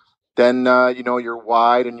it, then you know, you're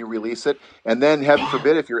wide and you release it. And then heaven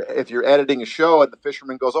forbid if you're editing a show and the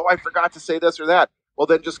fisherman goes, "Oh, I forgot to say this or that," well,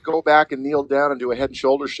 then just go back and kneel down and do a head and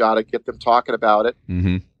shoulder shot and get them talking about it.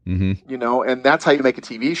 Mm-hmm. Mm-hmm. You know, and that's how you make a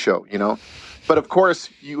TV show. You know, but of course,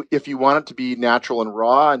 if you want it to be natural and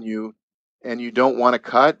raw and you don't want to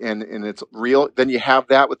cut and it's real, then you have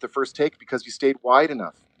that with the first take because you stayed wide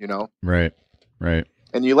enough, you know? Right.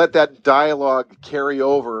 And you let that dialogue carry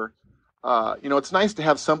over. You know, it's nice to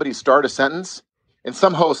have somebody start a sentence, and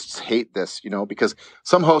some hosts hate this, you know, because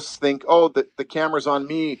some hosts think, oh, the camera's on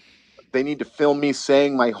me. They need to film me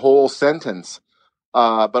saying my whole sentence.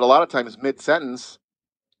 But a lot of times mid-sentence,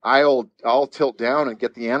 I'll tilt down and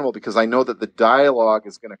get the animal because I know that the dialogue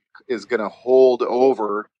is gonna hold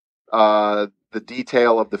over the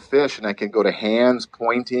detail of the fish, and I can go to hands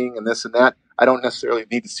pointing and this and that. I don't necessarily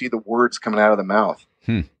need to see the words coming out of the mouth,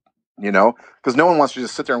 you know, because no one wants to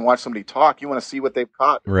just sit there and watch somebody talk. You want to see what they've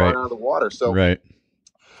caught out of the water. So,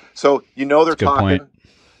 so you know they're talking.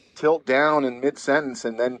 Tilt down in mid sentence,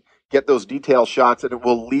 and then get those detail shots, and it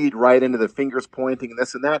will lead right into the fingers pointing and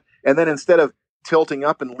this and that. And then instead of tilting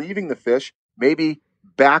up and leaving the fish, maybe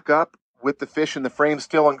back up with the fish in the frame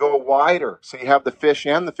still and go wider, so you have the fish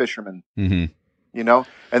and the fisherman. Mm-hmm. You know,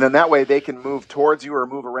 and then that way they can move towards you or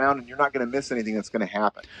move around, and you're not going to miss anything that's going to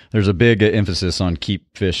happen. There's a big emphasis on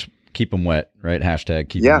keep them wet, right? Hashtag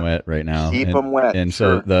keep them wet right now. Keep them wet. And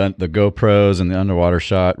so the GoPros and the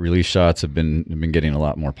underwater release shots have been getting a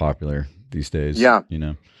lot more popular these days. Yeah, you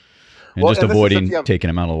know, and just avoiding taking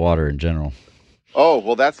them out of the water in general. Oh,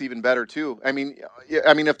 well, that's even better too. I mean,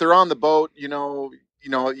 if they're on the boat,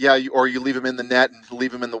 or you leave them in the net and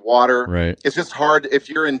leave them in the water. Right. It's just hard if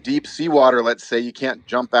you're in deep seawater. Let's say you can't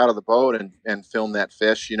jump out of the boat and film that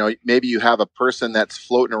fish. You know, maybe you have a person that's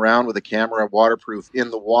floating around with a camera, waterproof, in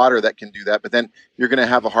the water that can do that. But then you're going to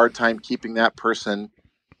have a hard time keeping that person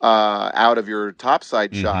out of your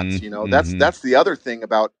topside shots. You know, that's the other thing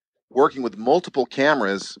about working with multiple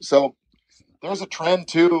cameras. So there's a trend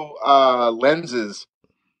too. Lenses.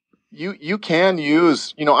 You can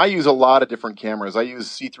use, I use a lot of different cameras. I use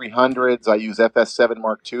C300s. I use FS7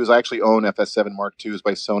 Mark IIs. I actually own FS7 Mark IIs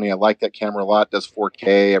by Sony. I like that camera a lot. It does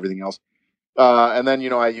 4K, everything else. And then,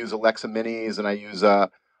 I use Alexa Minis, and I use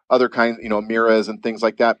other kinds, Miras and things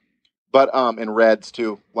like that. But, and Reds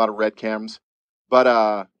too, a lot of Red cams.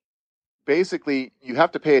 But basically, you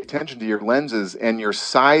have to pay attention to your lenses and your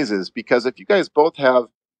sizes, because if you guys both have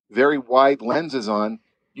very wide lenses on,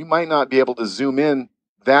 you might not be able to zoom in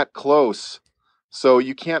that close, so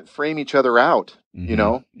you can't frame each other out.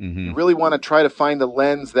 You really want to try to find a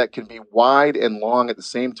lens that can be wide and long at the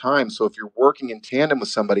same time. So if you're working in tandem with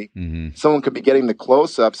somebody, someone could be getting the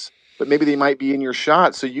close-ups, but maybe they might be in your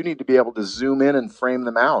shot, so you need to be able to zoom in and frame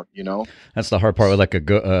them out. That's the hard part with like a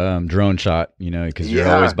drone shot, because you're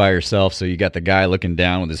always by yourself, so you got the guy looking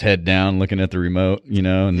down with his head down looking at the remote,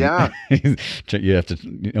 and you have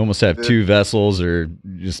to almost have two vessels or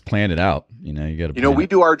just plan it out. You got to we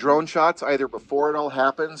do our drone shots either before it all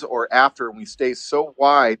happens or after, and we stay so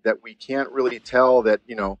wide that we can't really tell that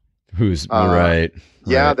who's right.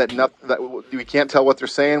 That we can't tell what they're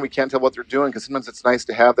saying. We can't tell what they're doing, because sometimes it's nice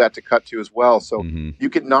to have that to cut to as well. So you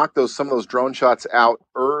could knock some of those drone shots out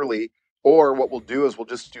early, or what we'll do is we'll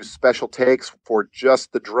just do special takes for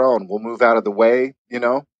just the drone. We'll move out of the way,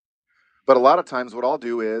 But a lot of times what I'll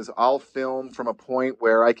do is I'll film from a point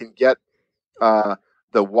where I can get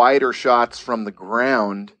the wider shots from the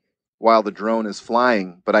ground while the drone is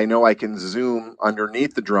flying, but I know I can zoom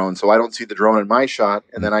underneath the drone, so I don't see the drone in my shot,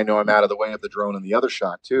 and then I know I'm out of the way of the drone in the other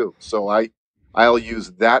shot too. So I'll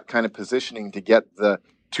use that kind of positioning to get the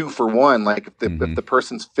 2-for-1. Like if the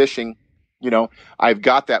person's fishing, I've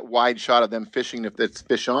got that wide shot of them fishing. If it's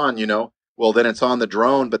fish on, well, then it's on the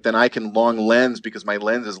drone, but then I can long lens, because my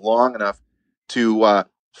lens is long enough to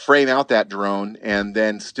frame out that drone and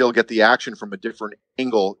then still get the action from a different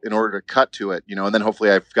angle in order to cut to it, and then hopefully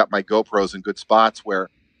I've got my GoPros in good spots where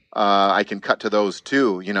I can cut to those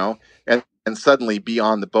too, and suddenly be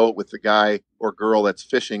on the boat with the guy or girl that's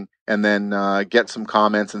fishing, and then get some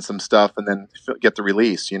comments and some stuff, and then get the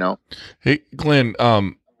release. Hey, Glenn,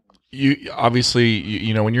 you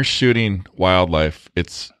obviously, when you're shooting wildlife,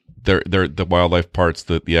 it's the wildlife part's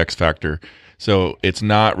the X factor. So it's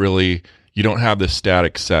not really, you don't have this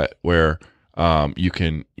static set where you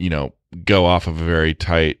can, go off of a very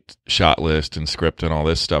tight shot list and script and all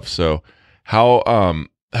this stuff. So how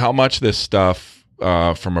much this stuff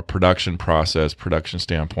from a production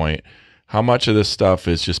standpoint, how much of this stuff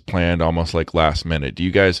is just planned almost like last minute? Do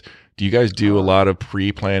you guys do a lot of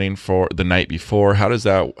pre-planning for the night before? How does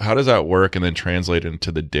that work and then translate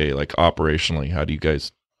into the day, like operationally? How do you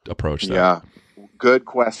guys approach that? Yeah. Good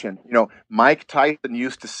question. Mike Tyson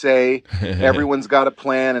used to say, everyone's got a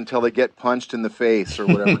plan until they get punched in the face or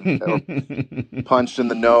whatever, or punched in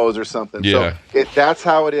the nose or something. Yeah. So that's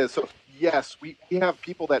how it is. So yes, we have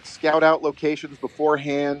people that scout out locations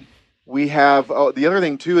beforehand. We have the other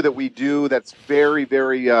thing too that we do that's very,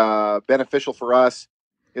 very beneficial for us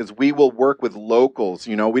is we will work with locals.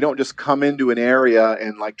 We don't just come into an area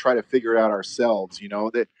and like try to figure it out ourselves.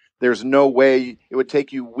 That there's no way, it would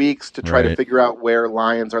take you weeks to try to figure out where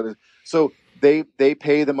lions are. So they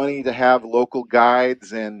pay the money to have local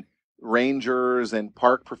guides and rangers and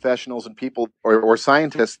park professionals and people or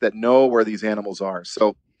scientists that know where these animals are.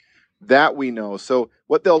 So that we know. So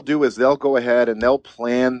what they'll do is they'll go ahead and they'll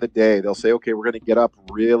plan the day. They'll say, okay, we're going to get up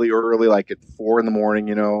really early, like at 4 a.m,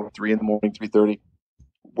 3 a.m, 3:30.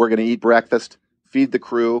 We're going to eat breakfast, feed the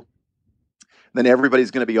crew. Then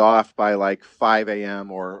everybody's going to be off by like 5 a.m.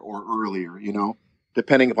 or earlier,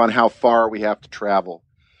 depending upon how far we have to travel.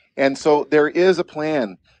 And so there is a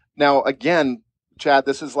plan. Now, again, Chad,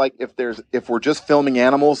 this is like if we're just filming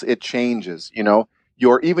animals, it changes,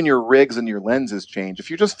 even your rigs and your lenses change. If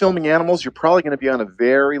you're just filming animals, you're probably going to be on a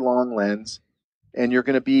very long lens, and you're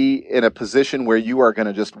going to be in a position where you are going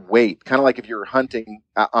to just wait, kind of like if you're hunting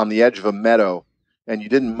on the edge of a meadow and you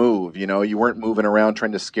didn't move, you weren't moving around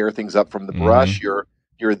trying to scare things up from the brush. You're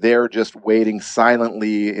there just waiting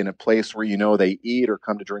silently in a place where they eat or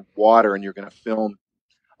come to drink water, and you're going to film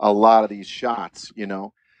a lot of these shots.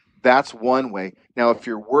 That's one way. Now, if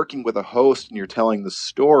you're working with a host and you're telling the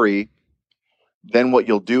story, then what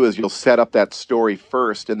you'll do is you'll set up that story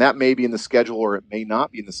first, and that may be in the schedule or it may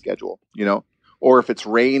not be in the schedule, or if it's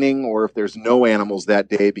raining or if there's no animals that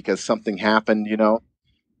day because something happened,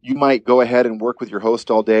 you might go ahead and work with your host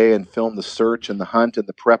all day and film the search and the hunt and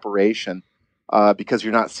the preparation because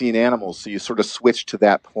you're not seeing animals. So you sort of switch to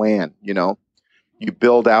that plan. You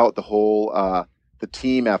build out the whole the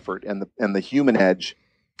team effort and the human edge,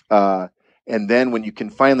 and then when you can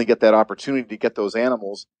finally get that opportunity to get those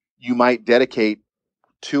animals, you might dedicate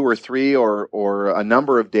 2 or 3 or a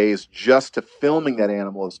number of days just to filming that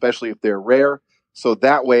animal, especially if they're rare. So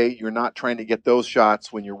that way you're not trying to get those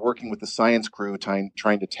shots when you're working with the science crew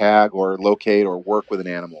trying to tag or locate or work with an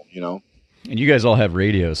animal, And you guys all have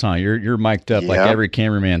radios, huh? You're mic'd up, like every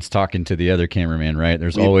cameraman's talking to the other cameraman, right?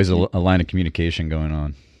 There's always a line of communication going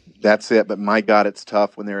on. That's it. But my God, it's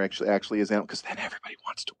tough when there actually is animal, because then everybody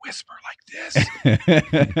wants to whisper like this.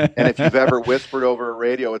 And if you've ever whispered over a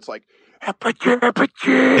radio, it's like, okay.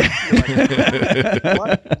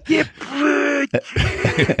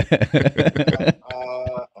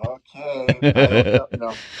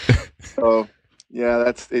 So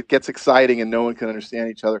yeah, it gets exciting and no one can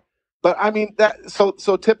understand each other. But I mean they'll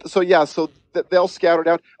scatter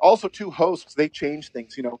down. Also, two hosts, they change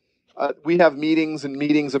things. We have meetings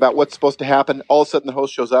about what's supposed to happen. All of a sudden, the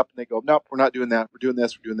host shows up and they go, "Nope, we're not doing that. We're doing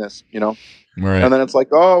this. We're doing this." Right. And then it's like,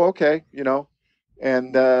 "Oh, okay,"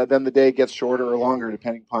 And then the day gets shorter or longer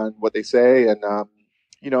depending upon what they say, and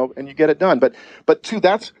and you get it done. But too,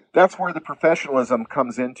 that's where the professionalism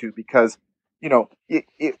comes into, because you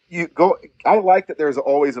go. I like that there's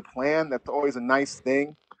always a plan. That's always a nice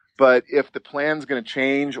thing. But if the plan's going to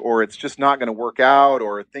change, or it's just not going to work out,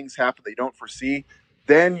 or things happen that you don't foresee,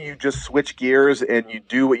 then you just switch gears and you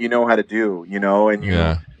do what you know how to do, and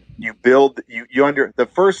you build, the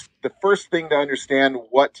first thing to understand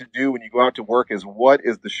what to do when you go out to work is, what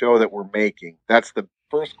is the show that we're making? That's the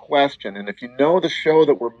first question. And if you know the show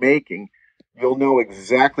that we're making, you'll know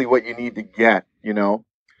exactly what you need to get,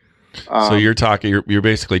 So you're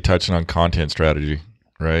basically touching on content strategy,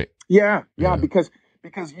 right? Yeah.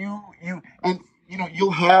 Because you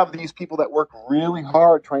you'll have these people that work really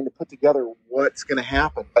hard trying to put together what's going to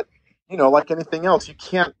happen. But, like anything else, you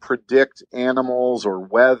can't predict animals or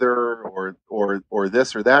weather or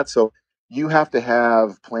this or that. So you have to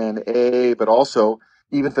have plan A, but also,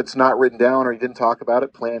 even if it's not written down or you didn't talk about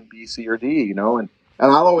it, plan B, C, or D, and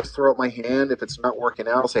I'll always throw up my hand if it's not working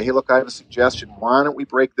out. I'll say, hey, look, I have a suggestion. Why don't we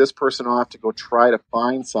break this person off to go try to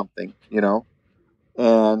find something,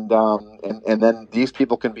 and then these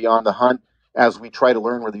people can be on the hunt as we try to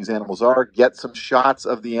learn where these animals are, get some shots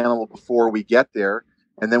of the animal before we get there,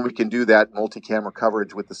 and then we can do that multi-camera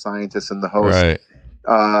coverage with the scientists and the host. Right.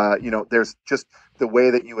 There's just the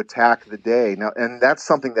way that you attack the day now, and that's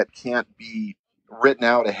something that can't be written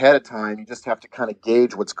out ahead of time. You just have to kind of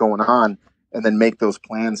gauge what's going on and then make those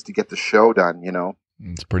plans to get the show done.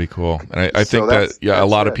 It's pretty cool. And I think that's a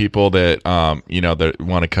lot of it. people that, that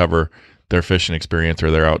want to cover their fishing experience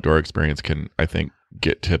or their outdoor experience can, I think,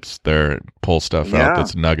 get tips there, pull stuff out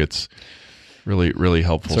that's nuggets. Really, really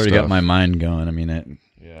helpful It's already stuff. got my mind going. I mean,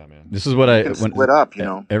 Yeah, man. this is what Split up,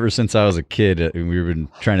 Ever since I was a kid, we've been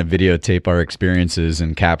trying to videotape our experiences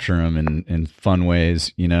and capture them in fun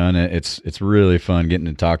ways, and it's really fun getting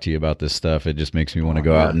to talk to you about this stuff. It just makes me want to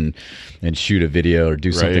go out and shoot a video or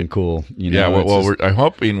do something cool. I'm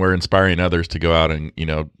hoping we're inspiring others to go out and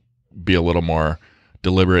be a little more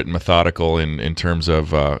deliberate and methodical in terms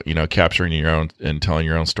of capturing your own and telling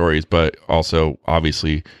your own stories, but also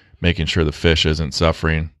obviously making sure the fish isn't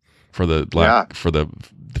suffering for the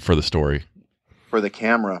for the story, for the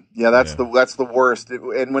camera. That's the worst.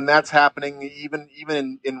 And when that's happening,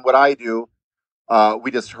 even in what I do,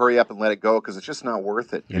 we just hurry up and let it go because it's just not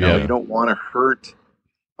worth it. You don't want to hurt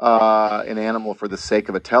an animal for the sake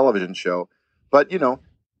of a television show. But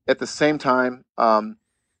at the same time,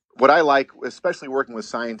 what I like, especially working with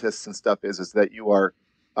scientists and stuff, is that you're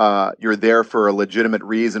there for a legitimate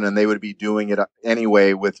reason, and they would be doing it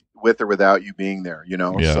anyway with or without you being there.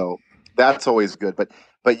 So that's always good.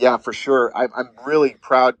 But yeah, for sure, I'm really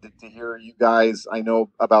proud to hear you guys. I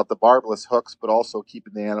know about the barbless hooks, but also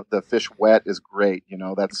keeping the fish wet is great.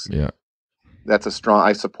 That's a strong.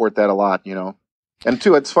 I support that a lot. And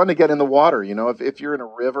two, it's fun to get in the water. If you're in a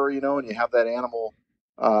river, and you have that animal,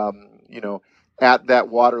 at that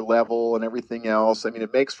water level and everything else. I mean,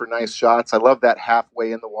 it makes for nice shots. I love that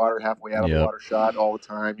halfway in the water, halfway out of the water shot all the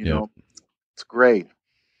time. It's great.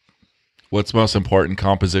 What's most important,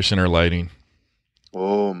 composition or lighting?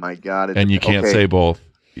 Oh my God! And you can't say both.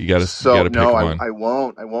 You got to pick one. I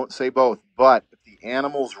won't say both. But if the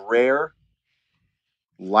animal's rare,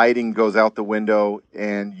 lighting goes out the window,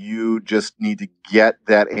 and you just need to get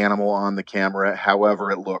that animal on the camera, however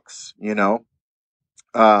it looks.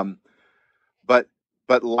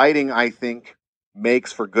 But lighting, I think,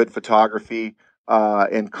 makes for good photography,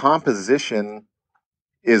 and composition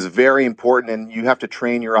is very important, and you have to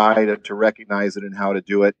train your eye to recognize it and how to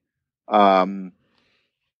do it.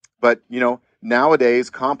 But nowadays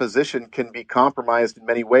composition can be compromised in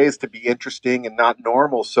many ways to be interesting and not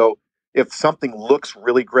normal. So if something looks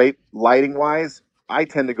really great lighting wise, I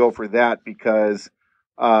tend to go for that because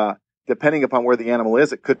depending upon where the animal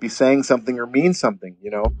is, it could be saying something or mean something.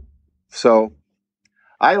 So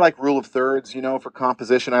I like rule of thirds, for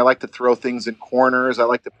composition. I like to throw things in corners. I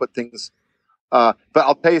like to put things, but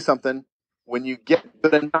I'll tell you something. When you get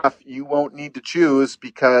good enough, you won't need to choose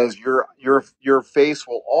because your face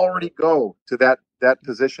will already go to that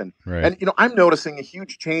position. Right. And I'm noticing a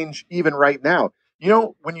huge change even right now.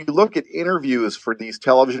 When you look at interviews for these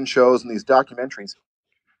television shows and these documentaries,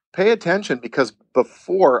 pay attention because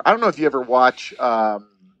before, I don't know if you ever watch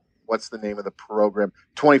what's the name of the program?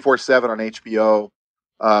 24/7 on HBO.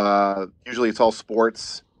 Usually it's all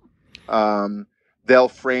sports. They'll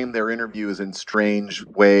frame their interviews in strange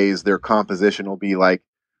ways. Their composition will be like,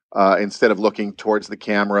 instead of looking towards the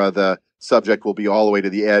camera, the subject will be all the way to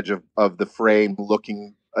the edge of the frame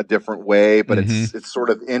looking a different way, but it's sort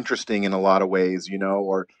of interesting in a lot of ways,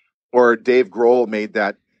 or Dave Grohl made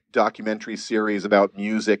that documentary series about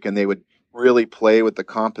music, and they would really play with the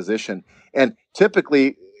composition. And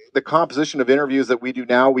typically the composition of interviews that we do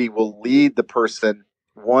now, we will lead the person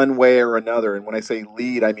one way or another. And when I say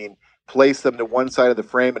lead, I mean place them to one side of the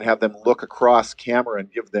frame and have them look across camera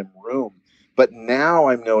and give them room. But now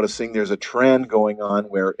I'm noticing there's a trend going on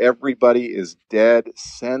where everybody is dead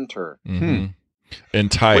center.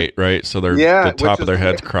 And tight, right? So they're the top of their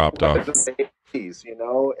head's cropped off. And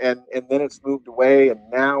then it's moved away, and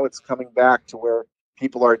now it's coming back to where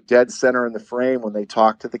people are dead center in the frame when they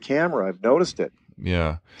talk to the camera. I've noticed it.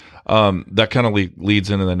 Yeah. That kind of leads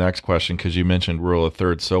into the next question because you mentioned rule of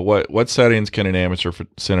thirds. So what settings can an amateur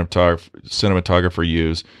cinematographer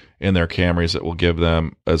use in their cameras that will give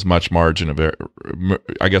them as much margin of error,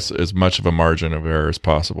 I guess as much of a margin of error as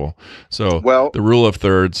possible. So Well, the rule of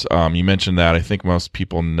thirds, you mentioned that. I think most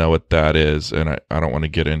people know what that is, and I don't want to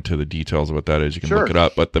get into the details of what that is. You can sure. look it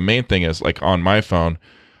up. But the main thing is, like on my phone,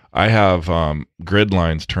 I have grid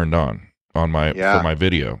lines turned on my for my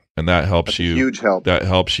video, and that helps That's a you. huge help. That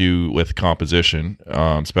helps you with composition,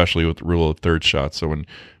 especially with the rule of thirds shot. So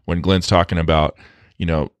when Glenn's talking about,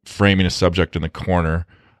 framing a subject in the corner,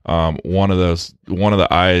 one of the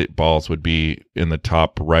eyeballs would be in the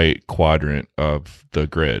top right quadrant of the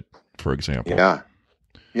grid, for example.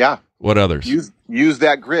 Yeah. What others? Use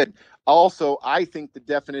that grid. Also, I think the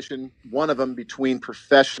definition, one of them between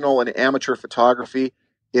professional and amateur photography,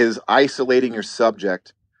 is isolating your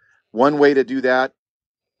subject. One way to do that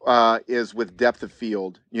is with depth of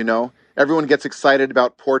field. Everyone gets excited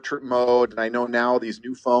about portrait mode, and I know now these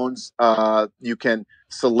new phones, you can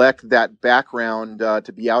select that background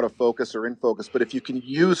to be out of focus or in focus. But if you can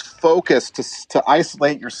use focus to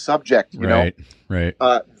isolate your subject, right.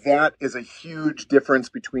 that is a huge difference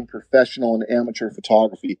between professional and amateur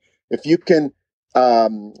photography. If you can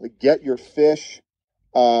get your fish,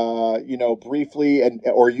 briefly,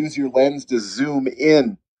 or use your lens to zoom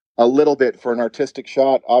in a little bit for an artistic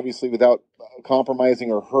shot, obviously without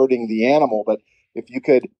compromising or hurting the animal. But if you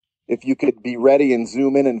could be ready and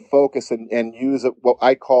zoom in and focus and use what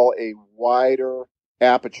I call a wider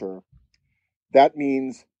aperture, that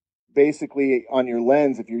means basically on your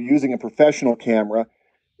lens, if you're using a professional camera,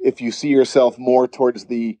 if you see yourself more towards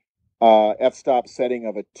the f-stop setting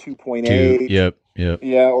of a 2.8, Yep.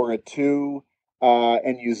 or a 2,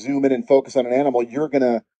 and you zoom in and focus on an animal, you're going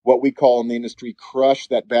to, what we call in the industry, crush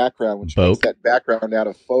that background, which makes that background out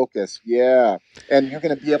of focus. Yeah. And you're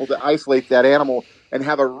going to be able to isolate that animal and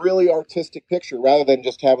have a really artistic picture rather than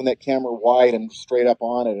just having that camera wide and straight up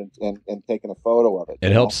on it and taking a photo of it.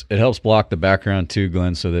 It helps block the background too,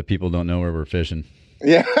 Glenn, so that people don't know where we're fishing.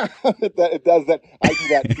 Yeah, it does that. I do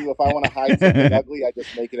that too. If I want to hide something ugly, I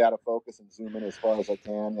just make it out of focus and zoom in as far as I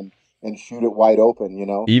can and shoot it wide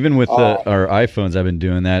open, Even with our iPhones, I've been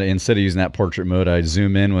doing that. Instead of using that portrait mode, I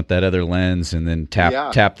zoom in with that other lens and then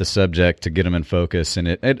tap the subject to get them in focus, and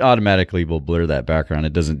it automatically will blur that background.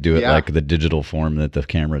 It doesn't do it like the digital form that the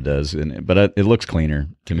camera does, but it looks cleaner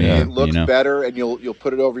to me. It looks better, and you'll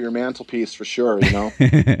put it over your mantelpiece for sure.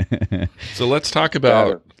 So let's talk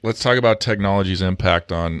about technology's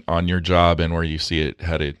impact on your job and where you see it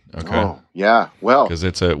headed. Okay. Oh, yeah. Well, because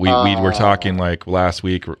we were talking like last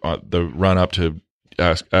week, the run up to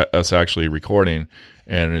us actually recording,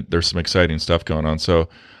 and there's some exciting stuff going on. So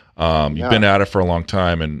you've been at it for a long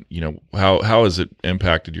time, and how has it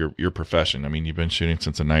impacted your profession? I mean, you've been shooting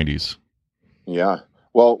since the 90s. Yeah.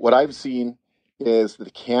 Well, what I've seen is that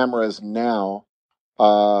the cameras now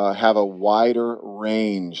have a wider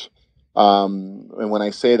range. And when I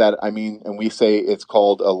say that, I mean, and we say it's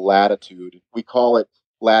called a latitude. We call it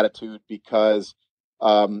latitude because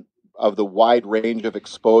of the wide range of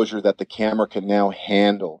exposure that the camera can now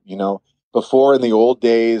handle. Before in the old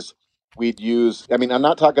days, we'd use, I'm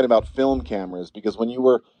not talking about film cameras, because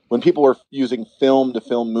when people were using film to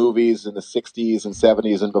film movies in the 60s and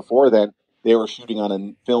 70s and before then, they were shooting on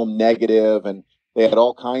a film negative, and they had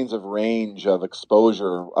all kinds of range of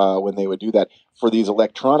exposure when they would do that. For these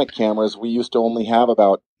electronic cameras, we used to only have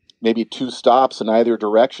about maybe 2 stops in either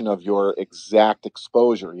direction of your exact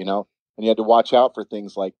exposure, and you had to watch out for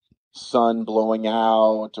things like sun blowing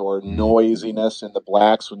out or noisiness in the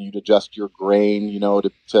blacks when you'd adjust your grain,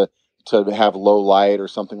 to have low light or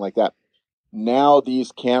something like that. Now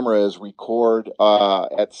these cameras record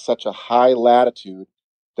at such a high latitude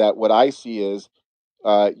that what I see is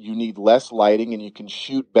you need less lighting and you can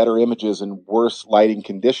shoot better images in worse lighting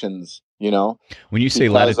conditions, When you say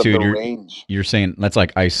latitude, you're saying that's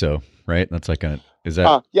like ISO, right? That's like is that?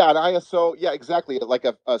 An ISO. Yeah, exactly. Like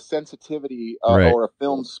a sensitivity or a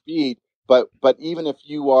film speed. But even if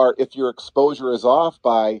your exposure is off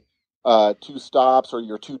by 2 stops, or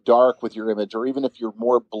you're too dark with your image, or even if you're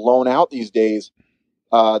more blown out these days,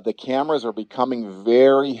 the cameras are becoming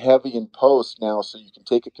very heavy in post now, so you can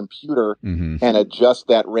take a computer and adjust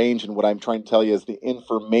that range. And what I'm trying to tell you is the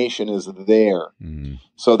information is there.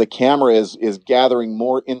 So the camera is gathering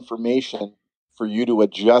more information for you to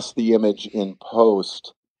adjust the image in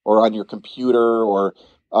post, or on your computer, or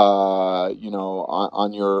on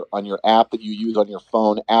your app that you use on your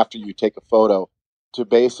phone after you take a photo, to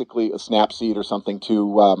basically a Snapseed or something,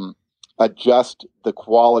 to adjust the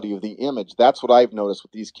quality of the image. That's what I've noticed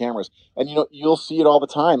with these cameras. And you'll see it all the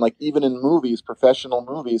time, like even in movies, professional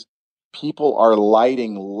movies, people are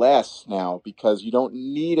lighting less now because you don't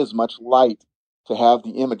need as much light to have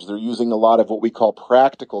the image. They're using a lot of what we call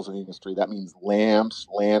practicals in the industry. That means lamps,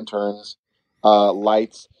 lanterns,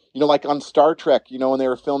 lights. Like on Star Trek, when they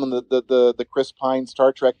were filming the Chris Pine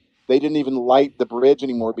Star Trek, they didn't even light the bridge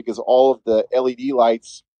anymore because all of the LED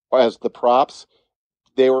lights as the props,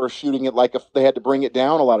 they were shooting it like they had to bring it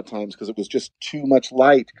down a lot of times because it was just too much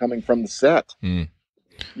light coming from the set.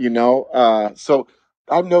 So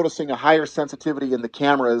I'm noticing a higher sensitivity in the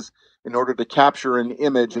cameras in order to capture an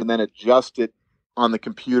image and then adjust it on the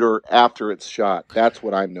computer after it's shot. That's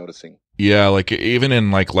what I'm noticing. Yeah, like even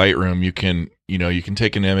in like Lightroom, you can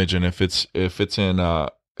take an image, and if it's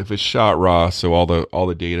shot raw, so all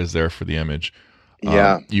the data is there for the image.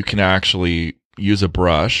 You can actually use a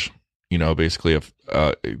brush, basically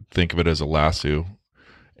think of it as a lasso,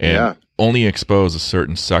 and only expose a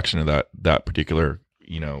certain section of that particular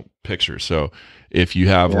picture. So if you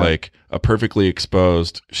have like a perfectly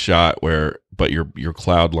exposed shot but your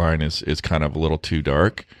cloud line is kind of a little too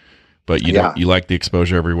dark, but you like the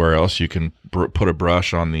exposure everywhere else, you can put a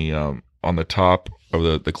brush on the top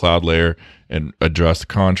of the cloud layer and adjust the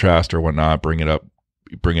contrast or whatnot, bring it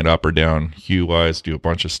up or down hue wise, do a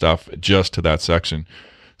bunch of stuff just to that section,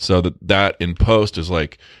 so that in post is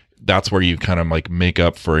like, that's where you kind of like make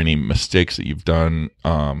up for any mistakes that you've done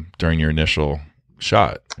during your initial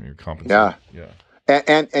shot. Your compensation.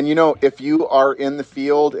 And if you are in the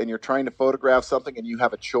field and you're trying to photograph something and you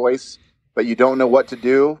have a choice but you don't know what to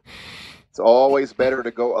do, it's always better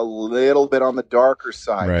to go a little bit on the darker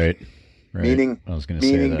side. Right. Meaning, I was going to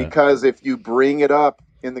say that. Because if you bring it up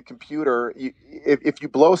in the computer, if you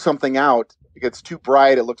blow something out, it gets too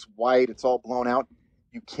bright, it looks white, it's all blown out,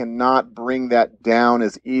 you cannot bring that down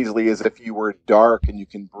as easily as if you were dark and you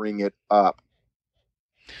can bring it up.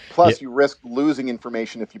 Plus, you risk losing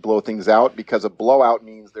information if you blow things out, because a blowout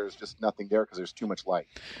means there's just nothing there because there's too much light.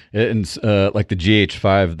 And like the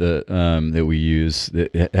GH5 that we use,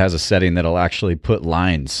 it has a setting that'll actually put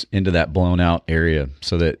lines into that blown out area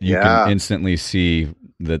so that you can instantly see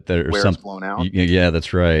that there's where it's blown out. Yeah,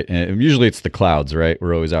 that's right. And usually it's the clouds, right?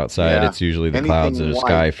 We're always outside. It's usually the clouds of the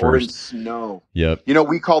sky first. Or in snow. Yep.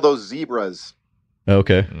 We call those zebras.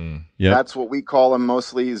 Okay. Yeah. That's what we call them,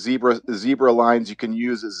 mostly zebra lines. You can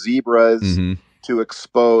use zebras to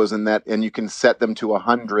expose, and you can set them to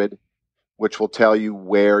 100, which will tell you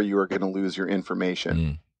where you are going to lose your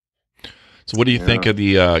information. So what do you think of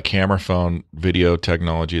the camera phone video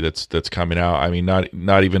technology that's coming out? I mean,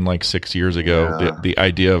 not even like 6 years ago, the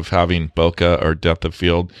idea of having bokeh or depth of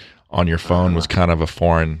field on your phone was kind of a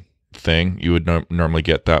foreign thing. You would normally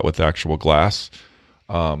get that with actual glass.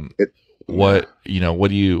 What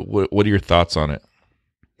are your thoughts on it?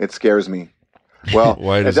 It scares me. Well,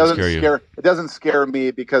 why does it scare you? It doesn't scare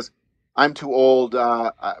me because I'm too old.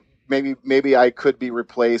 Maybe I could be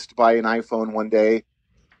replaced by an iPhone one day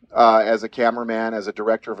as a cameraman, as a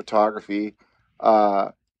director of photography.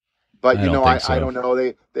 But I don't know.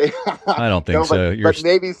 They I don't think so. But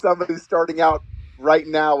maybe somebody starting out right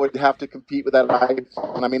now would have to compete with that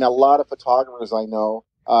iPhone. I mean, a lot of photographers I know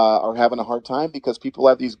are having a hard time because people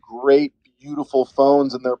have these great, beautiful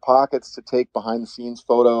phones in their pockets to take behind the scenes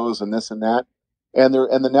photos and this and that, and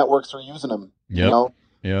the networks are using them.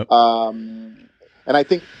 Yep. And I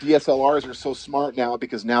think DSLRs are so smart now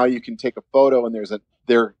because now you can take a photo and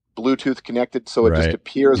they're Bluetooth connected, so it just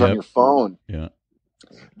appears on your phone. Yeah,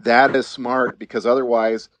 that is smart because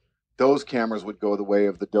otherwise those cameras would go the way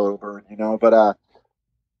of the dodo bird. But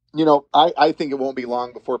I think it won't be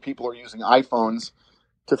long before people are using iPhones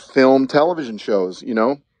to film television shows,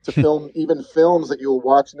 to film even films that you'll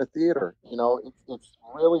watch in a theater. It's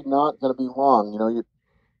really not going to be long.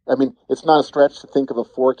 It's not a stretch to think of a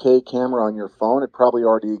 4K camera on your phone. It probably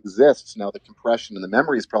already exists. Now, the compression and the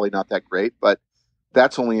memory is probably not that great, but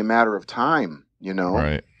that's only a matter of time,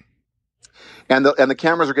 Right. And the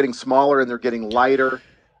cameras are getting smaller and they're getting lighter.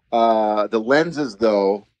 The lenses,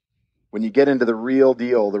 though, when you get into the real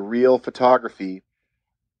deal, the real photography,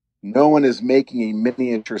 no one is making a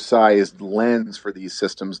miniature-sized lens for these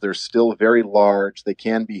systems. They're still very large. They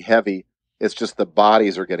can be heavy. It's just the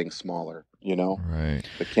bodies are getting smaller, Right.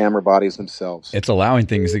 The camera bodies themselves. It's allowing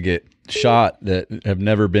things to get shot that have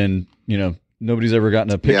never been, nobody's ever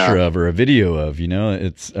gotten a picture of or a video of.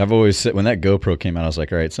 I've always said when that GoPro came out, I was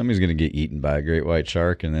like, all right, somebody's going to get eaten by a great white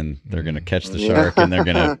shark, and then they're going to catch the shark, and they're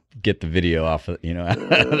going to get the video off of, out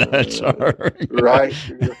of that shark. Right.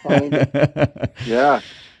 You're fine. Yeah.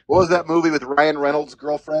 What was that movie with Ryan Reynolds'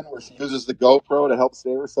 girlfriend where she uses the GoPro to help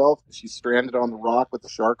save herself? She's stranded on the rock with the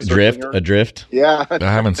shark circling her? Adrift. Yeah. I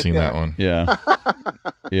haven't seen that one. Yeah.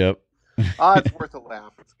 Yep. It's worth a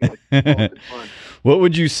laugh. It's good. It's fun. What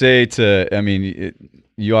would you say to,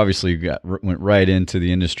 you obviously went right into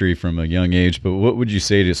the industry from a young age, but what would you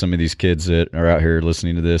say to some of these kids that are out here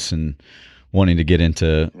listening to this and wanting to get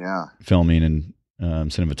into filming and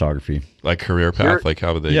cinematography? Like career path, like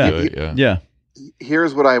how would they do it? Yeah.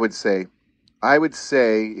 Here's what I would say. I would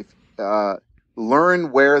say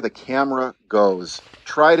learn where the camera goes.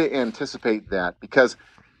 Try to anticipate that, because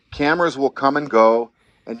cameras will come and go,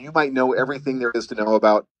 and you might know everything there is to know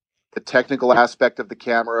about the technical aspect of the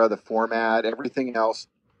camera, the format, everything else.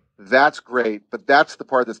 That's great, but that's the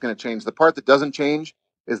part that's going to change. The part that doesn't change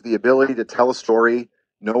is the ability to tell a story,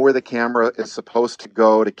 know where the camera is supposed to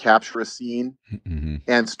go to capture a scene,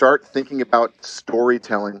 and start thinking about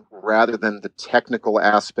storytelling rather than the technical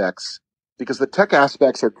aspects. Because the tech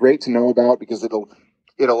aspects are great to know about, because it'll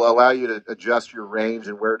allow you to adjust your range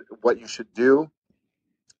and what you should do.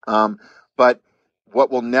 But what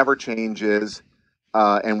will never change is,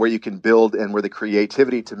 and where you can build, and where the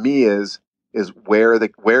creativity to me is where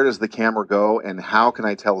does the camera go, and how can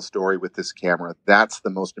I tell a story with this camera? That's the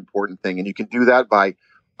most important thing. And you can do that by,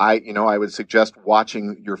 I would suggest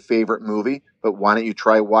watching your favorite movie, but why don't you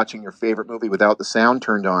try watching your favorite movie without the sound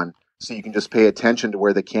turned on, so you can just pay attention to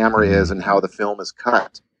where the camera is and how the film is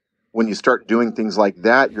cut. When you start doing things like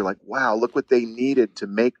that, you're like, wow, look what they needed to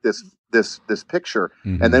make this picture.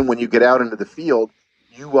 And then when you get out into the field,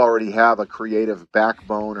 you already have a creative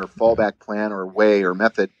backbone or fallback plan or way or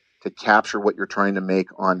method to capture what you're trying to make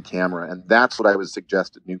on camera. And that's what I would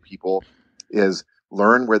suggest to new people, is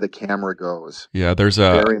learn where the camera goes. Yeah,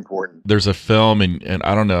 very important. There's a film, and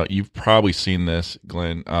I don't know, you've probably seen this,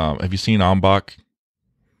 Glenn. Have you seen Ombak?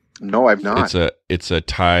 No, I've not. It's a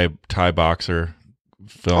Thai boxer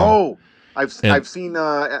film. Oh, I've seen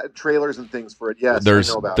trailers and things for it. Yes, I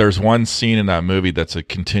know about there's one scene in that movie that's a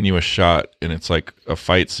continuous shot, and it's like a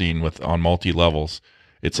fight scene on multi levels.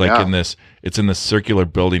 It's like in this circular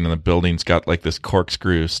building, and the building's got like this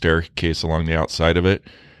corkscrew staircase along the outside of it.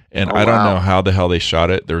 And I don't know how the hell they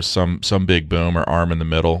shot it. There's some big boom or arm in the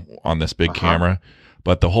middle on this big camera,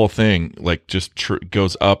 but the whole thing like just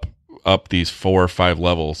goes up these 4 or 5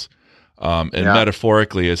 levels, and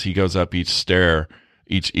metaphorically, as he goes up each stair,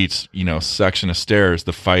 each section of stairs,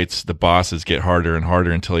 the bosses get harder and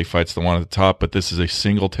harder until he fights the one at the top. But this is a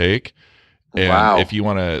single take, and if you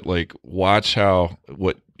want to like watch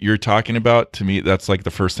what you're talking about, to me that's like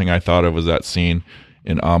the first thing I thought of was that scene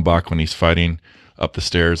in Ombak when he's fighting up the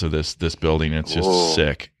stairs of this building. It's just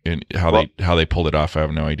sick, and how they pulled it off, I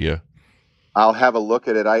have no idea. I'll have a look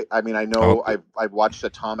at it. I mean, I know I've watched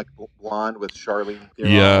Atomic Blonde with Charlize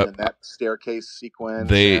Theron and that staircase sequence.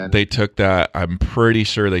 They took that. I'm pretty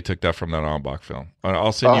sure they took that from that Ombak film.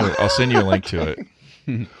 I'll send you a link to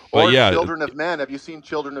it. But or Children of Men. Have you seen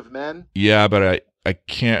Children of Men? Yeah, but I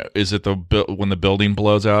can't. Is it when the building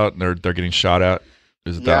blows out and they're getting shot at?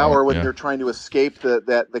 Is it that or when they're trying to escape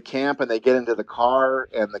the camp and they get into the car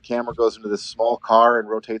and the camera goes into this small car and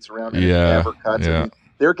rotates around and it never cuts. Yeah. I mean,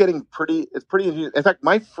 they're getting it's pretty. In fact,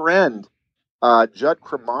 my friend Judd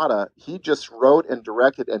Cremata, he just wrote and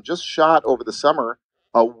directed and just shot over the summer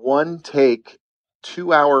a 1-take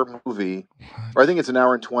 2-hour movie, or I think it's an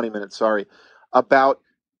hour and 20 minutes. Sorry, about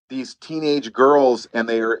these teenage girls, and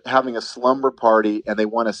they are having a slumber party, and they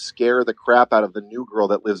want to scare the crap out of the new girl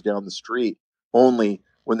that lives down the street. Only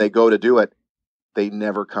when they go to do it, they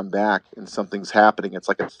never come back, and something's happening. It's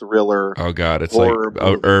like a thriller. Oh God, it's like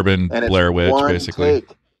urban Blair Witch, basically.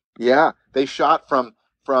 Take. Yeah, they shot from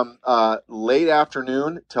late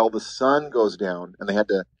afternoon till the sun goes down, and they had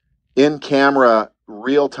to in camera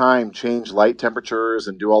real time change light temperatures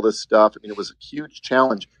and do all this stuff. I mean, it was a huge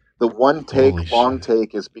challenge. The 1-take long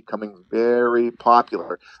take is becoming very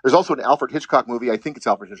popular. There's also an Alfred Hitchcock movie. I think it's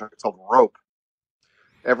Alfred Hitchcock. It's called Rope.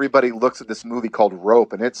 Everybody looks at this movie called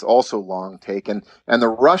Rope, and it's also long take. And the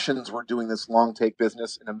Russians were doing this long take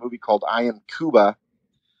business in a movie called I Am Cuba,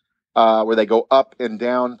 where they go up and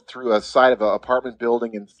down through a side of an apartment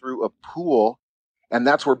building and through a pool. And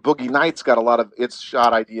that's where Boogie Nights got a lot of its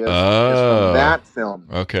shot ideas is from that film.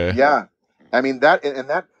 Okay. Yeah. I mean, that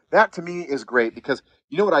to me is great, because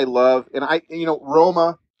you know what I love? And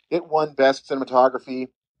Roma, it won Best Cinematography.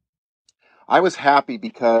 I was happy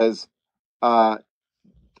because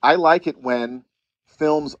I like it when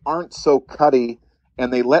films aren't so cutty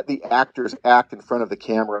and they let the actors act in front of the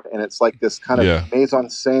camera, and it's like this kind of mise en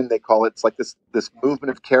scène, they call it. It's like this movement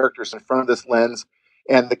of characters in front of this lens,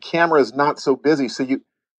 and the camera is not so busy, so you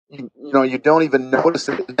don't even notice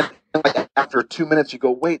it. And then, like, after 2 minutes, you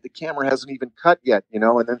go, wait, the camera hasn't even cut yet,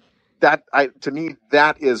 and then to me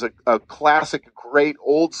that is a classic, great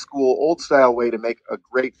old style way to make a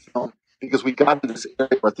great film, because we got into this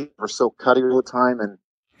area where things were so cutty all the time, and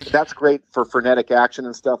that's great for frenetic action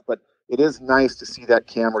and stuff, but it is nice to see that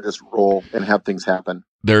camera just roll and have things happen.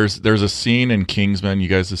 There's a scene in Kingsman. You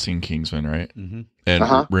guys have seen Kingsman, right? Mm-hmm.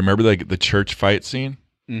 And remember the church fight scene?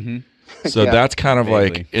 Mm-hmm. So that's kind of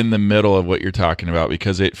vaguely. like in the middle of what you're talking about,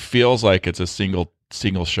 because it feels like it's a single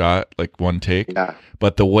shot, like one take. Yeah.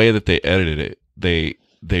 But the way that they edited it, they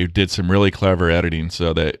did some really clever editing,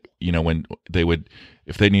 so that, you know, when they would,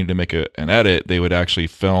 if they needed to make an edit, they would actually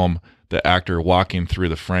film the actor walking through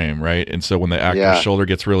the frame, right? And so when the actor's shoulder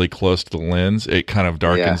gets really close to the lens, it kind of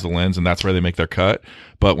darkens the lens, and that's where they make their cut.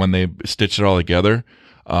 But when they stitch it all together,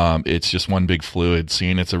 it's just one big fluid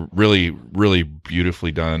scene. It's a really, really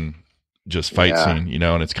beautifully done just fight scene, you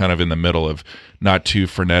know, and it's kind of in the middle of not too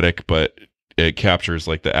frenetic, but it captures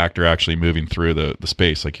like the actor actually moving through the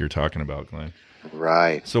space like you're talking about, Glenn.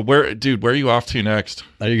 Right. So where are you off to next?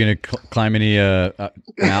 Are you going to climb any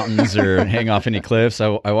mountains or hang off any cliffs?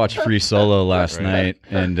 I watched Free Solo last night,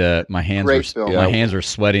 and my hands were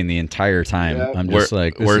sweating the entire time. Yeah. I'm just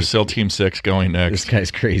where's SEAL Team 6 going next? This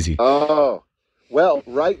guy's crazy. Oh, well,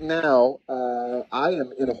 right now I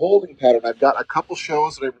am in a holding pattern. I've got a couple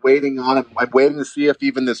shows that I'm waiting on. I'm waiting to see if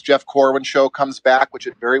even this Jeff Corwin show comes back, which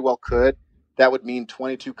it very well could. That would mean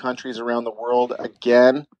 22 countries around the world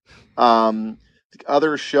again. The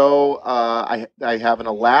other show, I have an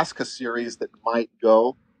Alaska series that might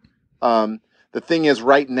go. The thing is,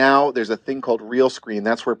 right now, there's a thing called Real Screen.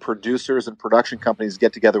 That's where producers and production companies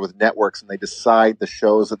get together with networks, and they decide the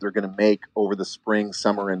shows that they're going to make over the spring,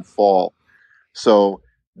 summer, and fall. So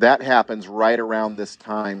that happens right around this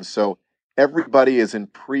time. So everybody is in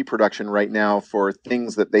pre-production right now for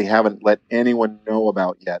things that they haven't let anyone know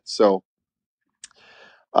about yet. So,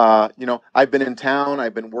 you know, I've been in town.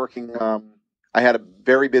 I've been working. I had a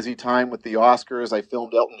very busy time with the Oscars. I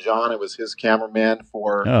filmed Elton John. I was his cameraman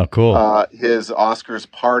for his Oscars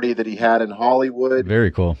party that he had in Hollywood.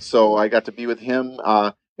 Very cool. So I got to be with him.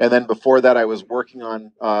 And then before that, I was working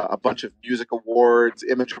on a bunch of music awards,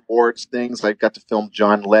 image awards, things. I got to film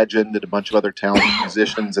John Legend and a bunch of other talented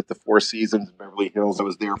musicians at the Four Seasons in Beverly Hills. I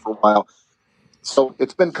was there for a while. So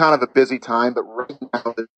it's been kind of a busy time, but right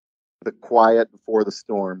now the quiet before the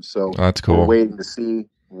storm. So that's cool. We're waiting to see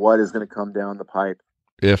what is going to come down the pipe.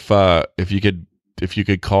 If you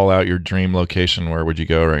could call out your dream location, where would you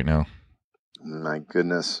go right now? My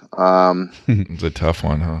goodness. It's a tough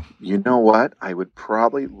one, huh? You know what? I would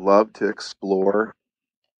probably love to explore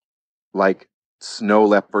like snow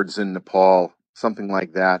leopards in Nepal, something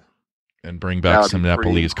like that. And bring back some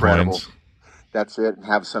Nepalese coins. That's it. And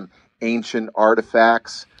have some ancient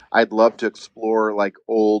artifacts. I'd love to explore like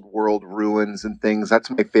old world ruins and things.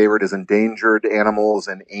 That's my favorite, is endangered animals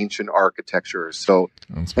and ancient architecture. So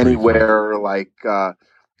anywhere like,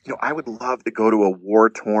 you know, I would love to go to a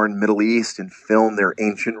war-torn Middle East and film their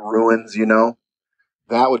ancient ruins, you know.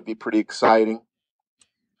 That would be pretty exciting.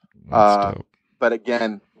 But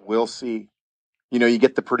again, we'll see. You know, you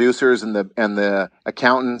get the producers and the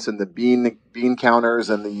accountants and the bean counters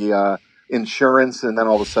and the insurance, and then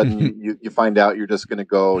all of a sudden you find out you're just going to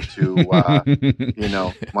go to you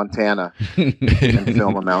know, Montana and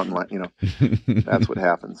film a mountain. You know, that's what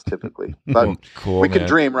happens typically. But cool, we can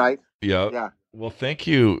dream, right? Yeah. Well, thank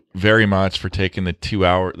you very much for taking the 2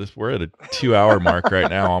 hour. We're at a 2 hour mark right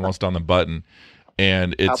now, almost on the button.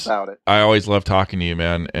 And it's, how about it? I always love talking to you,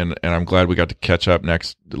 man. And I'm glad we got to catch up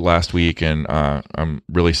last week. And I'm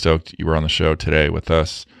really stoked you were on the show today with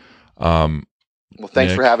us. Well,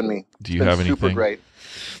 thanks for having me. Do you have anything? Super great.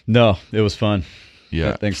 No, it was fun.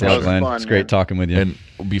 Yeah. Thanks a lot, Glenn. It's great talking with you. And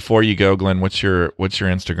before you go, Glenn, what's your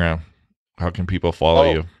Instagram? How can people follow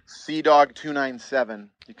you? CDog297.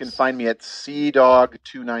 You can find me at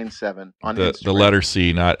CDog297 on Instagram. The letter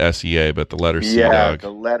C, not SEA, but the letter C. Yeah, dog. the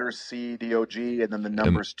letter C, D-O-G, and then the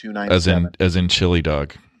numbers 297. As in chili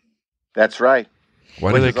dog. That's right.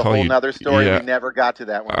 Why do they call you? Which is a whole nother story. Yeah. We never got to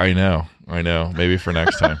that one. I know. Maybe for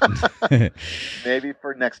next time. Maybe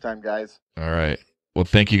for next time, guys. All right. Well,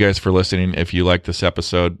 thank you guys for listening. If you like this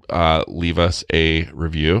episode, leave us a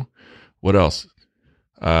review. What else?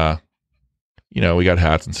 You know, we got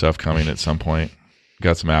hats and stuff coming at some point.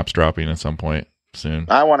 Got some apps dropping at some point soon.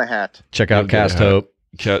 I want a hat. Check out Cast Hope.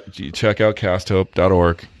 Check out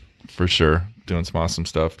casthope.org for sure. Doing some awesome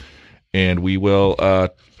stuff. And we will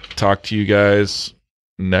talk to you guys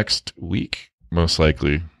next week, most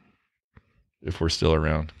likely, if we're still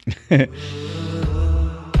around.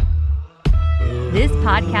 This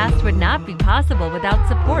podcast would not be possible without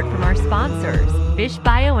support from our sponsors, Fish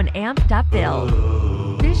Bio and Amp.Build.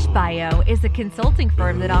 Fish Bio is a consulting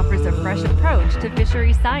firm that offers a fresh approach to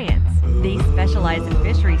fishery science. They specialize in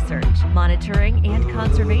fish research, monitoring, and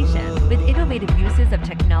conservation with innovative uses of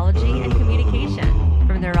technology and communication.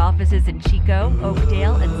 From from their offices in Chico,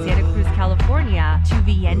 Oakdale, and Santa Cruz, California, to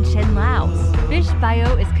Vientiane, Laos,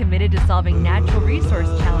 FishBio is committed to solving natural resource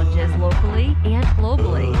challenges locally and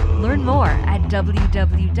globally. Learn more at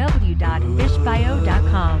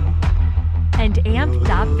www.fishbio.com. And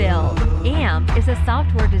AMP.Build. AMP is a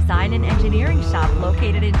software design and engineering shop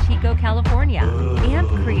located in Chico, California.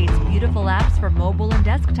 AMP creates beautiful apps for mobile and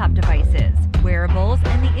desktop devices, wearables,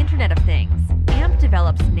 and the Internet of Things. AMP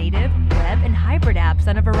develops native, web, and hybrid apps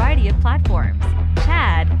on a variety of platforms.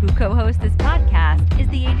 Chad, who co-hosts this podcast, is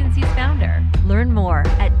the agency's founder. Learn more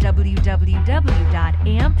at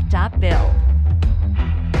www.amp.build.